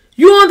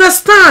 You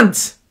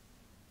understand?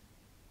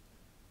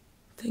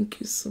 Thank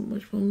you so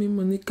much for me,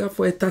 Monica,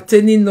 for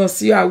entertaining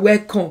us. You are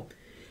welcome.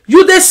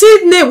 You the see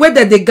name where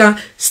they can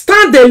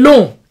stand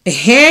alone.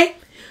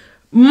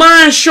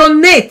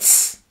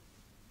 Mansionette.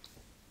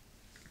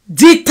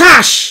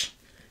 Detached.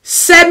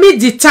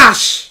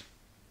 Semi-detached.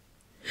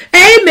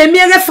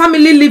 Me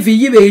family live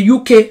in the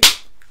UK.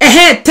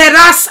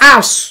 Terrace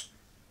house.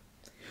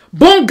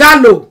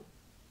 Bungalow.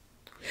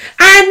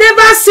 I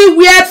never see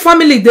weird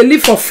family they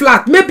live for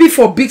flat. Maybe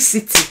for big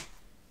city.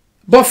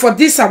 But for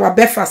this our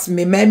Belfast,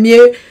 me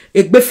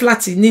a be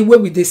flat in where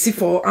we they see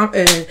for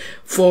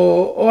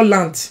all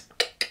land.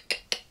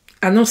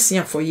 I not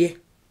see for you.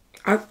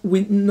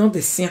 We not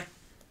the see.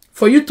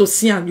 For you to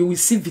see, you will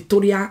see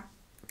Victoria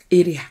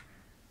area.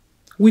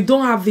 We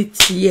don't have it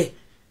here.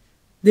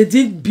 They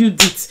did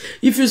build it.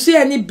 If you see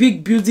any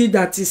big building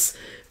that is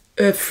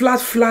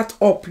flat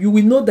up, you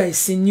will know that it's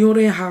a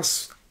senior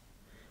house.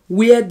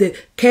 Where the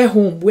care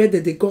home, where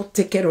they go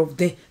take care of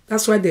them.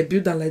 That's why they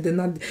build them like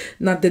that.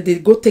 Not that they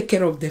go take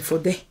care of them for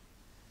them.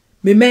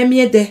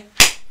 Me there.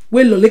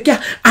 Well, look,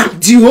 I'm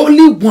the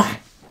only one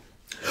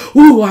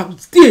who I'm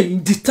still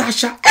in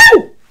detached.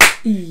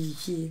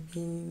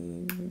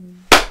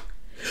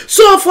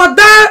 So for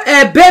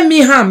that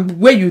Birmingham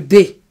where you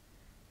dey,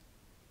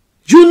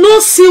 you no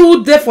see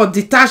who there for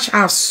detached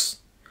house.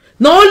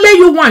 Not only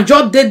you want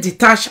just dey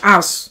detached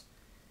house.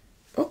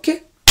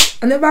 Okay.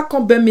 I never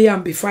come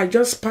Birmingham before. I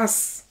just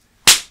pass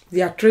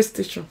their train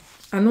station.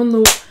 I don't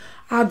know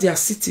how their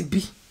city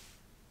be.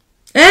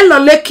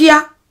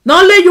 Lolekia.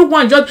 Not only you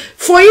want just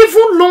for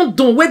even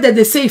London where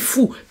they say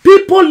full.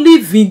 People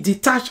live in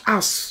detached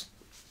house.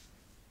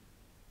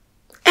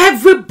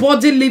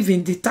 Everybody live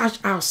in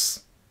detached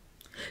house.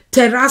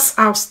 Terrace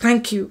house.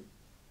 Thank you.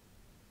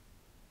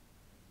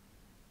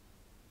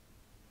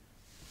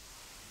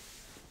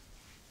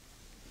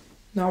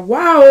 Now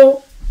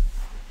wow.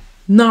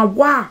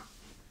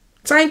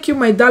 Thank you,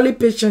 my darling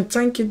patient.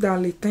 Thank you,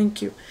 darling.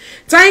 Thank you.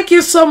 Thank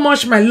you so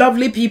much, my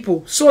lovely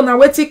people. So now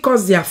what it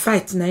cause their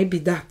fight? Now it be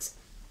that.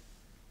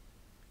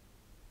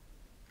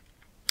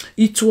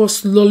 It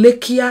was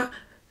Lolekia,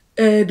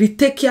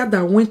 Ritekia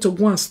that went to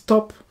go and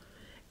stop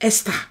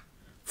Esther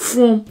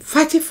from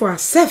fighting for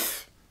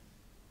herself.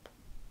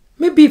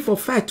 Maybe for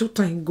fight 2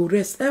 times go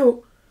rest.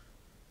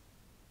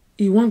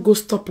 He won't go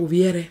stop over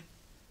here.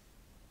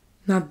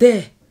 Now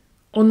there,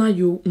 honor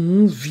you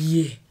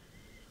vie.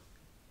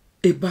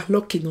 A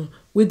ballock, you know,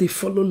 where they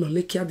follow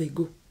Lolekia, they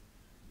go.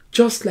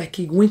 Just like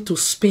he went to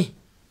Spain.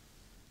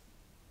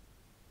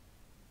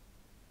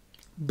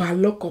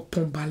 Ballock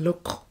upon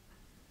ballock.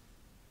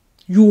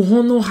 You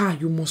honor her,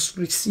 you must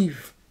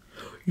receive.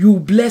 You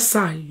bless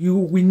her, you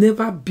will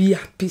never be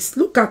at peace.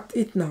 Look at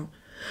it now.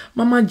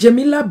 Mama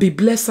Jamila be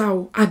bless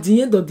her. At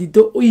the end of the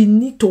day, you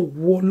need to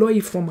wallow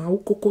it from her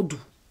kokodu.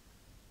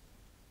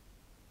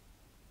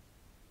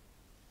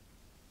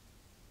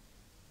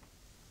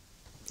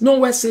 No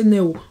we say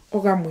no,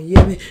 oga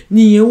moyeme,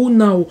 ni ye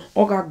now,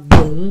 oga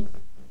bon.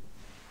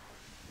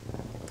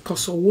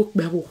 Cause o work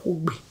be wo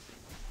hogbe.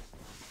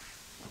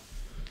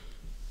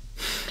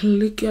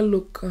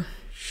 Look,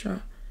 sha.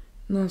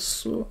 Not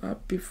so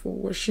happy for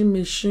washing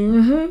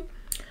machine.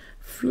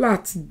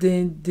 Flat,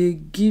 then they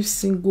give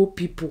single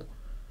people.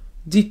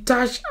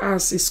 Detached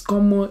house is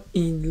common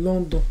in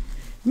London.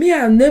 Me,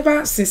 I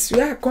never, since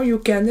I come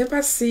UK, I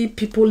never see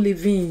people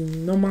living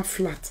in normal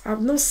flat.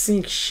 I've not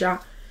seen sha.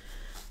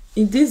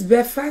 In this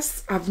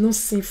Belfast, I've not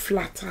seen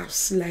flat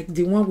house like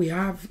the one we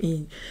have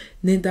in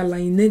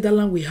Netherlands. In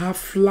Netherlands, we have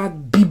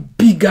flat,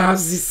 big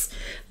houses,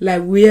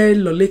 like where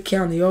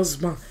Loleke and the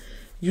husband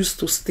used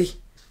to stay.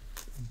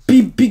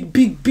 Big.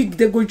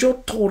 They go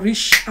just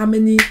tourish. How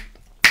many?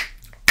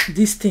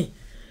 This thing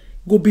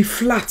go be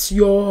flat.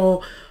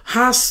 Your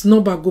house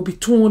number go be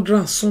 200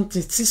 and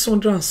something,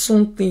 600 and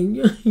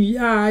something.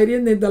 Yeah, I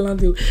didn't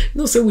Netherlands.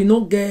 No, say we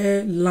not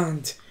get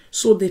land,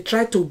 so they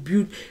try to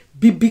build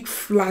big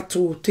flat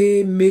to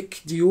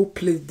make the whole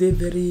place they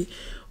very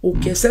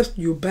okay. Except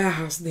you buy a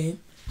house then.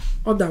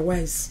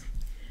 Otherwise,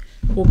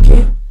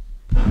 okay.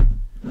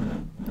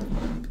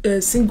 A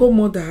single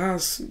mother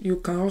house, you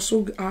can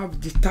also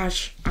have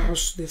detached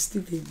house. They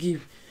still they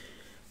give,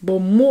 but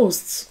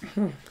most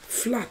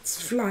flat,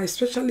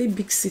 especially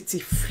big city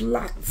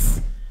flat.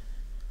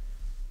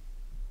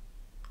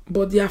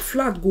 But their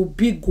flat go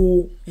big,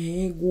 go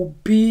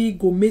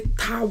make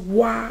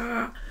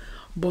tower,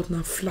 but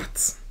not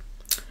flat.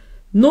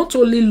 Not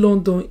only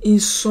London, in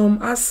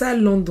some outside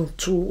London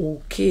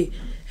too. Okay.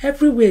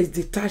 Everywhere is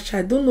detached.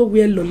 I don't know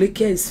where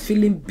Loleke is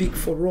feeling big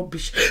for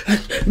rubbish.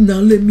 Now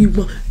let me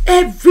want.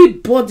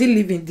 Everybody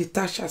living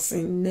detached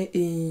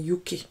in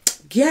UK.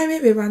 Get me,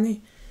 baby.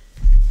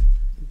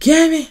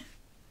 Get me.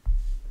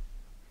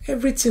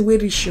 Everything where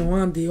rich you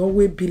want, they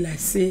always be like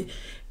say,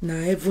 na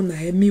heaven,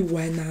 na me,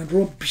 why na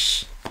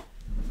rubbish.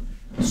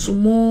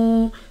 Some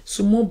more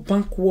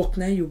bank work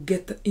now you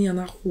get in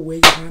and where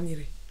you want.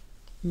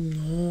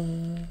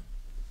 No.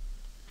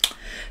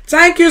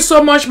 Thank you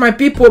so much, my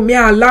people. Me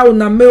allow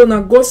una me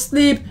una go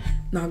sleep.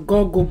 Now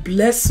God go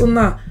bless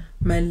una,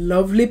 my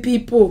lovely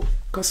people.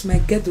 Cause my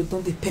girl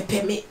don't they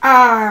pepper me.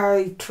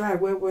 I try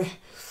where.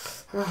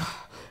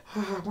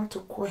 I want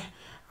to go.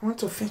 I want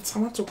to faint. I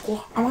want to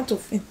go. I want to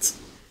faint.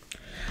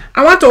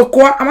 I want to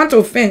go. I want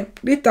to faint.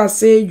 Rita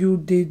say you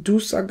they do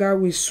saga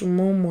with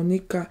Sumo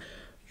Monica.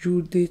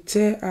 You they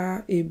tell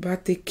her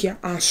about take care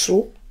and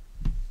so.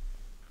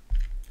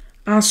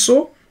 And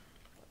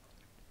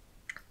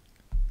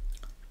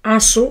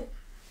so,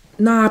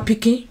 now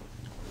picking.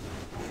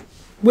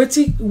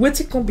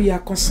 Waiting can be a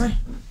concern.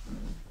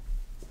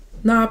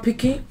 Now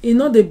picking, you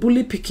know the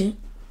bully picking.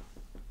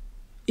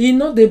 You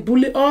know they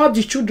bully all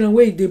the children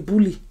where they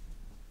bully.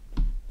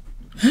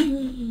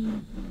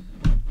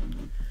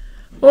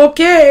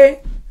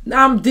 Okay,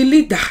 I'm the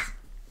leader.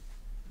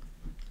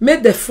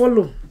 Make the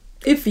follow.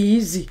 If it's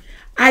easy.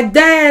 I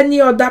dare any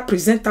other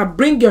presenter,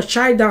 bring your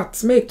child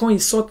out. May come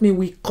insult me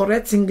with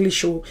correct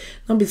English. Oh,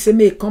 don't be say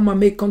may come and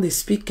may come they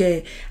speak.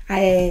 Abuari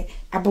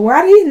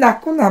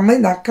nakuna me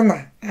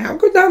nakuna. I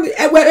go down.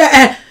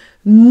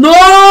 No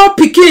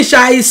pikin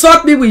shall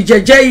insult me with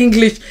JJ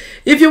English.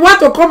 If you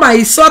want to come and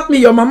insult me,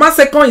 your mama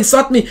say come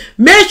insult me.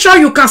 Make sure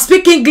you can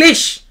speak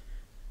English.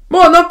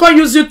 More not come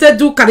use you to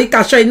do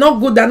caricature. It's not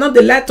good. I not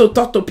the like to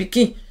talk to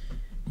pikin.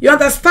 You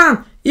understand?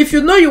 If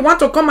you know you want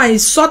to come and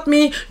insult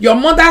me, your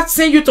mother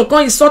send you to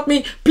come insult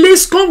me,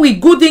 please come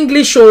with good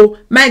English. Oh,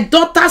 my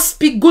daughter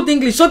speak good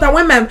English so that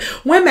when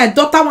my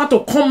daughter want to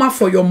come out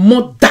for your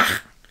mother,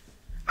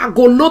 I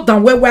go low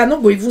down where I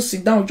not go even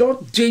sit down.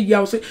 Just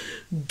I'll say,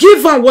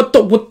 give her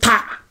water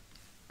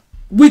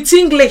with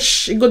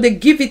English. You go they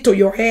give it to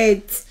your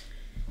head.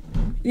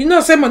 You know,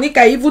 say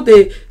Monica even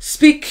they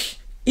speak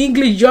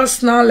English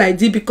just now like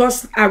this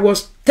because I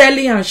was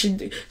telling her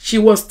she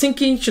was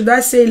thinking, should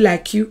I say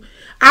like you?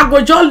 I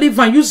go just live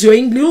and use your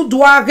English.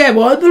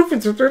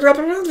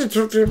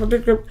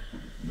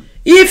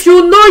 If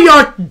you know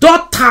your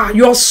daughter,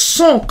 your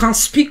son can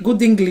speak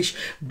good English,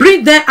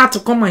 bring them out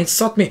to come and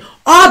insult me.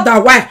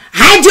 Otherwise,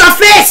 hide your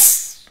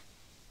face.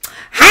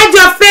 Hide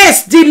your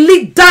face. The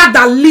leader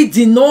that leads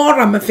in no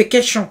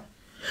ramification.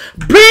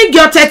 Bring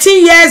your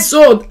 13 years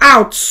old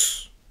out.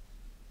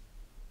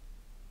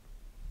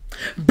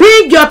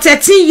 Bring your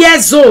 13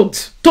 years old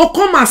to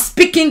come and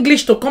speak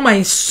English, to come and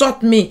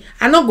insult me.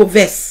 I not go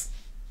verse.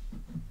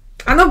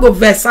 I not go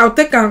verse. I'll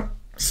take a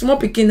small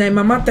picking and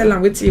mama tell her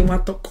what you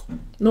want to talk.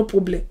 No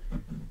problem.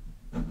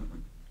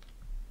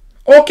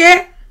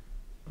 Okay?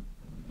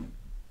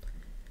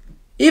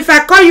 If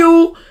I call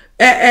you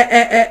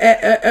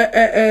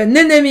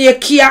nene me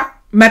kia,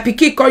 my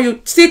pikin call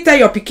you, still tell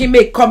your pikin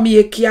may call me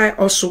a kia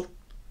also.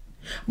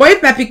 But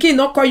if my pikin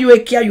not call you a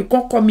kia, you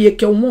can't call me a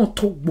kia. Won't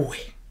talk boy.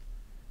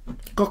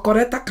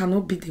 Kokoreta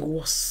cannot be the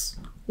worst.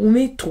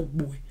 Umi to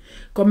boy.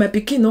 Cause my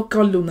pikin no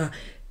call Luna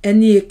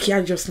any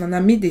ekia just na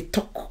me they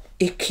talk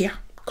ekia.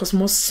 Cause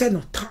most say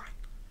no time.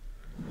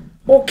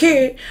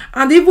 Okay.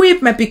 And even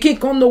if my pikin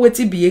can't know what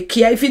to be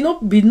ekia, if he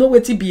not be know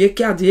what to be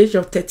ekia at the age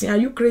of 13, are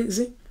you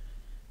crazy?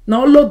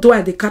 Now all do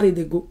I they carry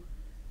they go.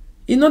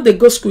 You know they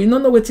go school, you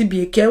don't know what to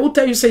be ekia. Who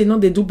tell you say you know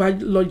they do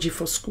biology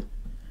for school?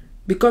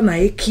 Because na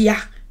ekia,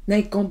 now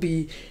it can't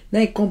be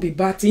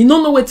bad. You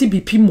don't know what to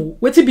be pimo.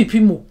 What to be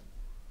pimo?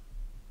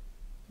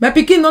 My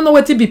pikin don't know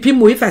what to be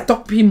pimo if I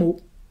talk pimo.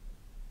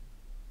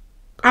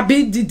 I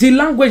be the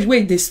language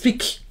way they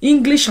speak.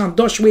 English and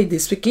Dutch way they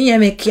speak.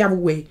 In Ekia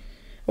way.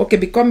 Okay,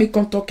 because me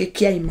can't talk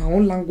Ekia in my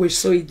own language,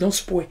 so it don't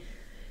spoil.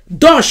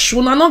 Dutch,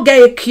 we not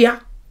get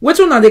Ekia. What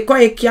we they call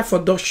Ekia for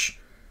Dutch?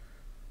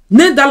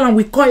 Netherlands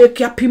we call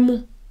Ekia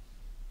pimo.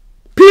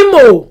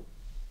 Pimo.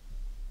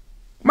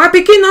 My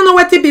pikin don't know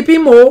what to be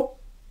pimo.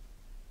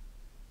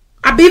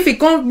 I be if he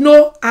can't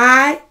know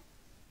eye,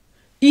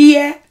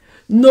 ear,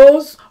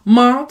 nose,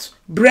 mouth,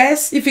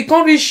 breast. If he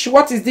can't reach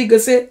what is the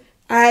say,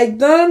 I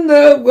don't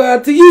know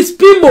what is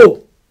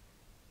pimo.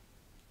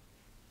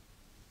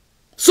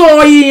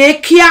 So he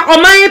kia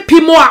o my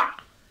pimo.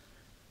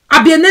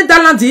 I be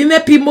Netherlands in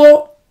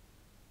pimo.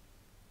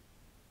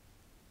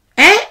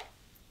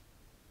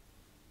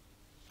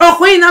 Oh,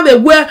 when I be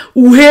where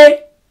uhe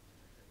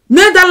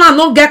Netherlands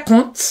no get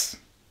count.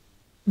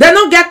 They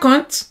no get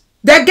count.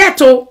 They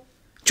get oh.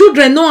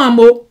 Children no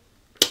amo.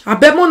 I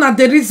bet more na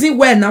the reason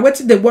why now what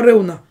they worry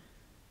una.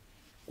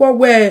 What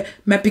where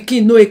my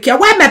pikin no ekia?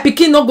 Why my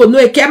pikin no go no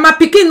ekia? My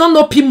pikin no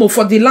know pimo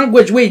for the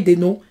language way they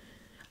know.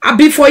 I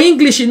be for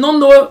English, you don't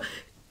know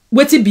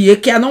what it be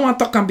ekia. I don't want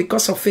to talk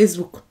because of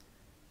Facebook.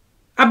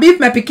 I be if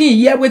my pikin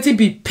hear what it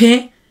be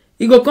pen,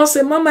 he go come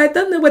say, Mama, I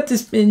don't know what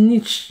is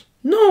Spanish.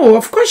 No,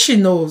 of course she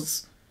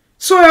knows.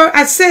 So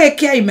I say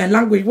ekia in my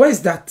language. What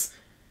is that?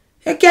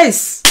 Ekia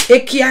is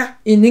ekia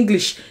in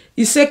English.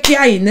 It's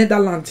ekia in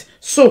Netherlands.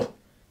 So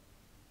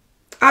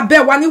I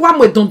bet wani wa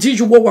mo don di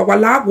juwo wa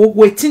wala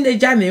wo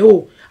teenager me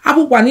o.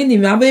 Abu wani ni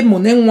me ave mo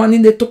ne wani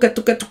ne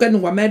toke no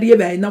wa meri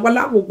e na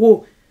wala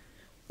wo.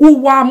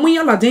 Uwa mu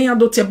ya la den ya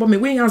do te bo me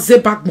we ya ze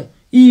bagbon.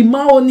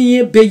 Ima oni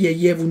e be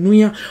ye vunu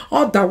ya.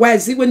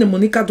 Otherwise when the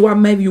Monica do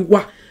marry you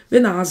wa we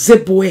na ze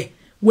boy.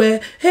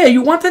 Where hey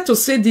you wanted to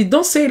say this,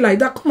 don't say it like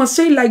that. Come and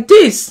say it like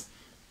this.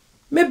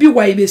 Maybe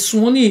why be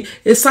suoni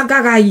e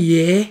sagara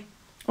ye.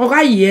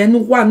 Ora ye no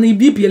wa ni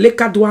bibi le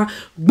kadwa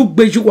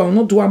gbugbeju wa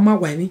no do ma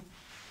wa ni.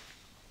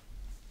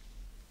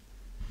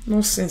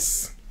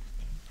 Nonsense.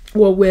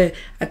 Well, where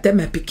I tell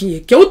my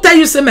pikin, who tell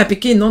you say my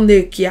pikin no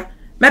ekia?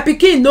 My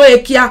pikin no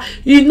ekia.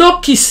 You know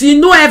kiss, you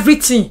know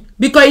everything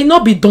because you know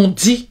be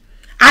dondi.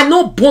 I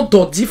know bon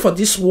dondi for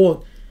this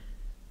world.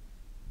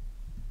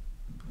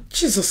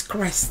 Jesus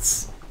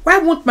Christ! Why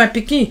won't my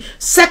pikin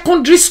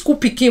secondary school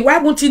pikin? Why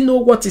won't he know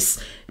what is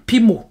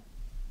pimo?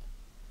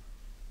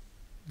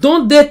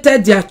 Don't they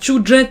tell their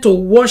children to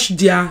wash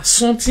their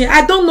something?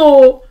 I don't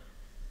know.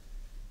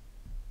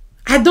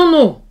 I don't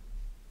know.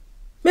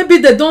 Maybe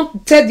they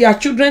don't tell their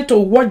children to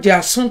watch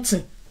their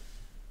something.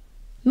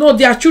 No,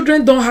 their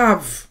children don't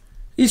have.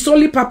 It's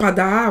only Papa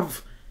that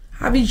have.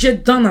 Have it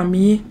just done at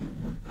me?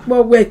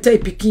 But where tell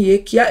picking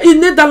ekia? In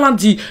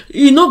Netherlands,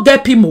 you no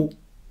get pimo.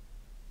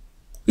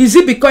 Is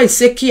it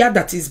because it's ekia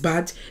that is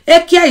bad?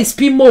 Ekia is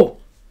pimo.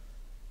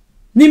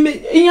 Ni me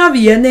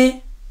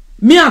inyaviene.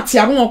 Me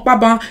atiaru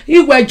okpaba.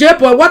 Iwe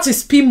jebo. What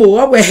is pimo?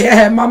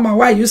 Oh, Mama,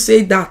 why you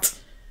say that?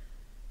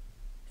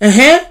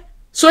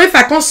 So if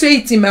I can't say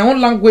it in my own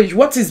language,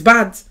 what is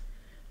bad?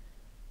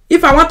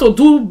 If I want to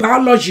do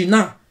biology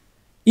now,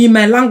 in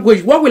my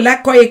language, what will I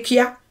call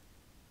ekia?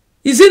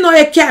 Is it not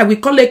ekia? We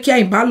call ekia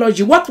in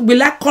biology. What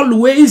will I call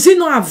uwe? Is it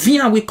not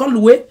avian we call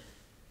uwe?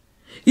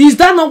 Is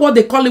that not what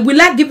they call it?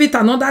 Will I give it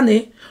another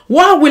name?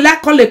 What will I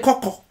call a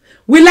cocoa?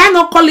 Will I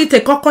not call it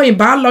a cocoa in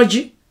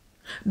biology?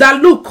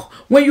 That look,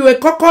 when you a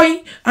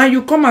cocoa and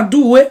you come and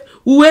do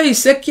uwe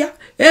is ekia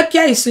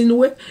is in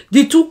uwe.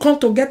 The two come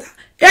together.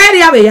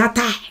 Area we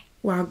yata.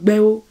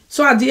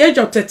 So at the age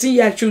of 13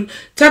 years, I should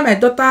tell my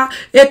daughter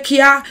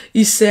ekia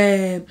is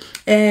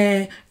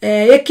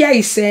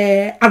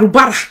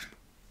arubara.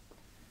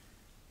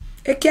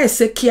 Ekia is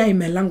ekia in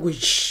my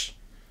language.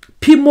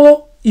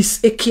 Pimo is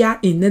ekia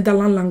in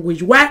Netherlands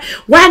language. Why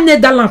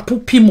Netherlands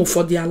put pimo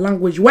for their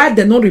language? Why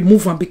they not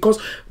remove them? Because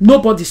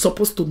nobody's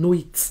supposed to know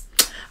it.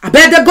 I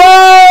better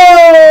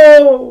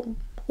go.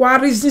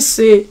 What is this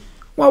say?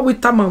 What we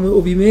tama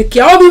obi me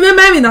kia obi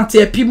me na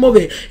te pimo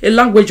be a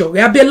language o.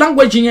 Be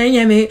language in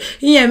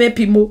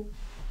pimo.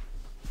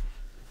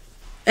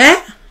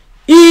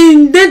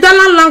 In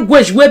Netherlands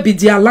language where be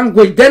their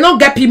language, they don't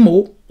get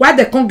pimo. Why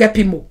they can't get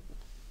pimo?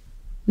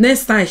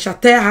 Next time, I shall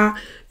tell her,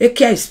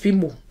 ekia is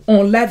pimo.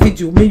 On live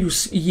video, me you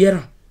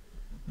hear.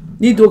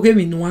 Ni do ge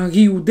mi no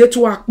ari u de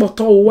to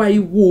akpoto wa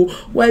iwo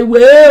wa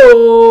iwe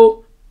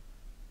o.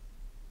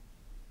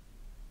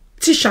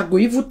 Tisha go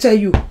even tell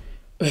you,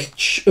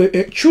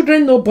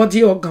 children no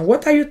body organ.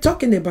 What are you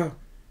talking about?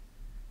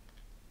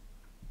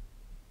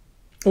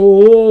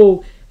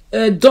 Oh,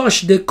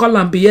 Dutch, they call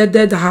them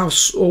bearded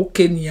house or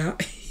Kenya.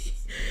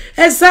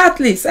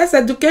 Exactly. Sex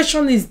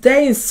education is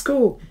there in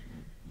school.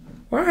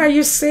 What are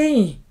you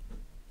saying?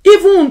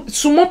 Even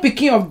small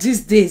picking of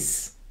these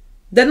days,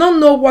 they don't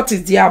know what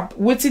is their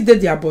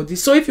body.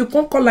 So if you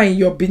can't call her in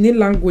your Benin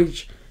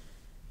language,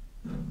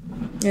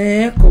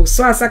 cool.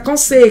 So as I can't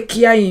say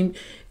here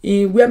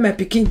in where my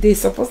picking they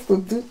supposed to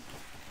do.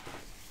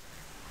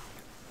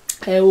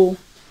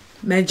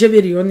 My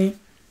jeberioni.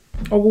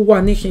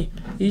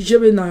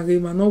 Ijebe na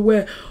rema no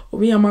where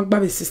we am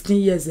agba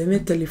 16 years and me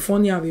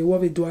telephone ya we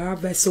what we do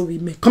have so we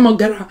make. Come on,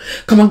 get out.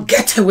 Come on,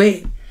 get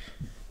away.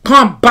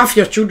 Come and bath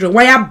your children.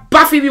 Why you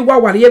bath if you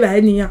want whatever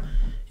any ya?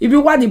 If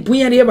you want the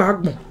bunya eba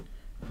agbo.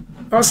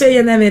 Or say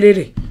you never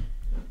ready.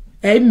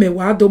 Me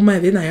wa do ma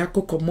we na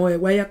yakoko mo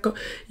why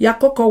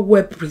yakoko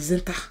web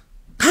presenter.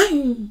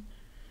 Kai.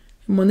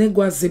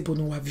 Monegwa zebo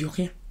no wa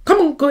viorien.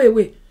 Come on, go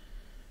away.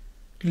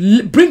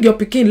 Bring your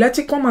pikin, let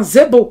it come as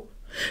zebo.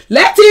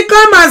 Let it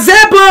come as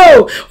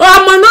zebo.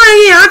 Oh, mono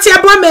yin ati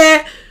ebo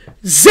me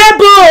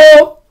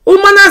zebo.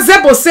 Umana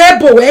zebo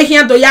sebo we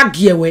hian do ya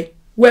giewe.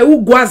 We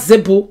ugwa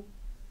zebo.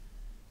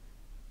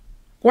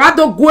 Wa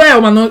do gwe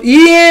o mano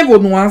yin wo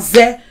no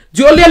aze.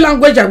 The only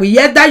language I will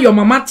hear that your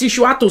mama teach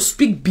you how to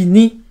speak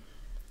Bini.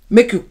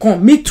 Make you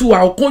come. Me too,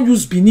 I can't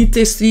use Bini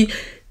to see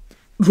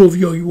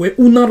rovio you.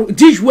 Una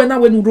dis when I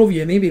when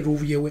rovio maybe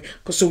rovio.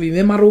 Cause so we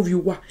remember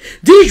rovio wa.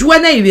 Dis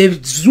when I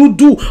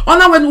zudu.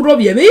 Ona when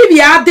rovio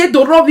maybe I did the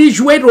rovio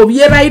jouer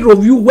roviera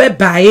rovio we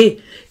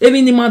bae.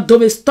 Even ni man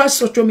dove start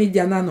social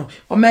media nano.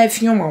 O ma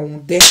fion ma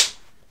onde.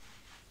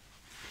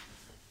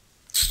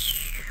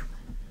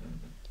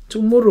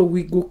 Tomorrow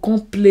we go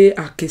come play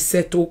a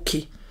cassette,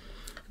 okay.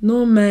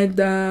 No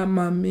matter,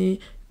 mommy,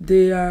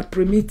 they are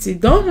primitive.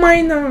 Don't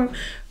mind now.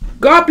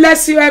 God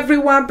bless you,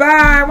 everyone.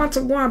 Bye. I want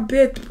to go and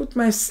bed. Put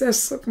myself,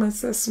 suck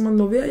myself.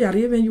 Someone over here,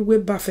 even you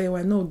wait bath.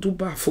 I know do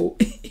bath.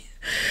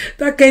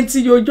 That can't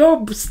see your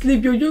job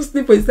sleep. You just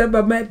sleep for yourself,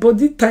 but my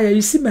body tired.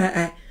 You see my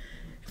eye.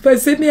 If I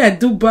say me, I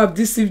do bath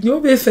this evening.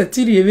 You be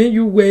fatigued when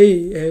you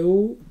wait.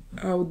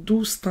 I'll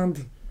do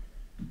standing.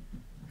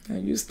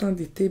 And you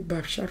standing, take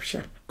bath,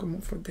 sharp. Come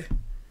on for there.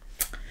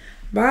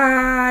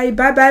 Bye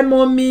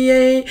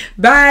mommy,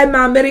 bye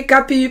my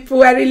American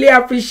people. I really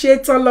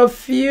appreciate all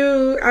of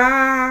you.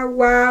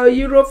 Wow,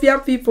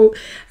 European people,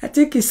 I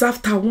think it's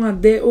after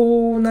one day.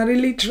 Oh, I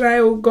really try.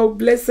 Oh, God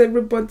bless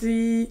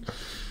everybody.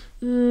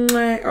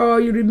 Oh,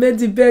 you remain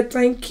the best.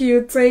 Thank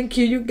you,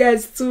 you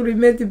guys too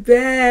remain the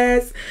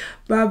best.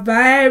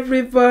 Bye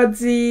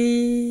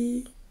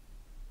everybody.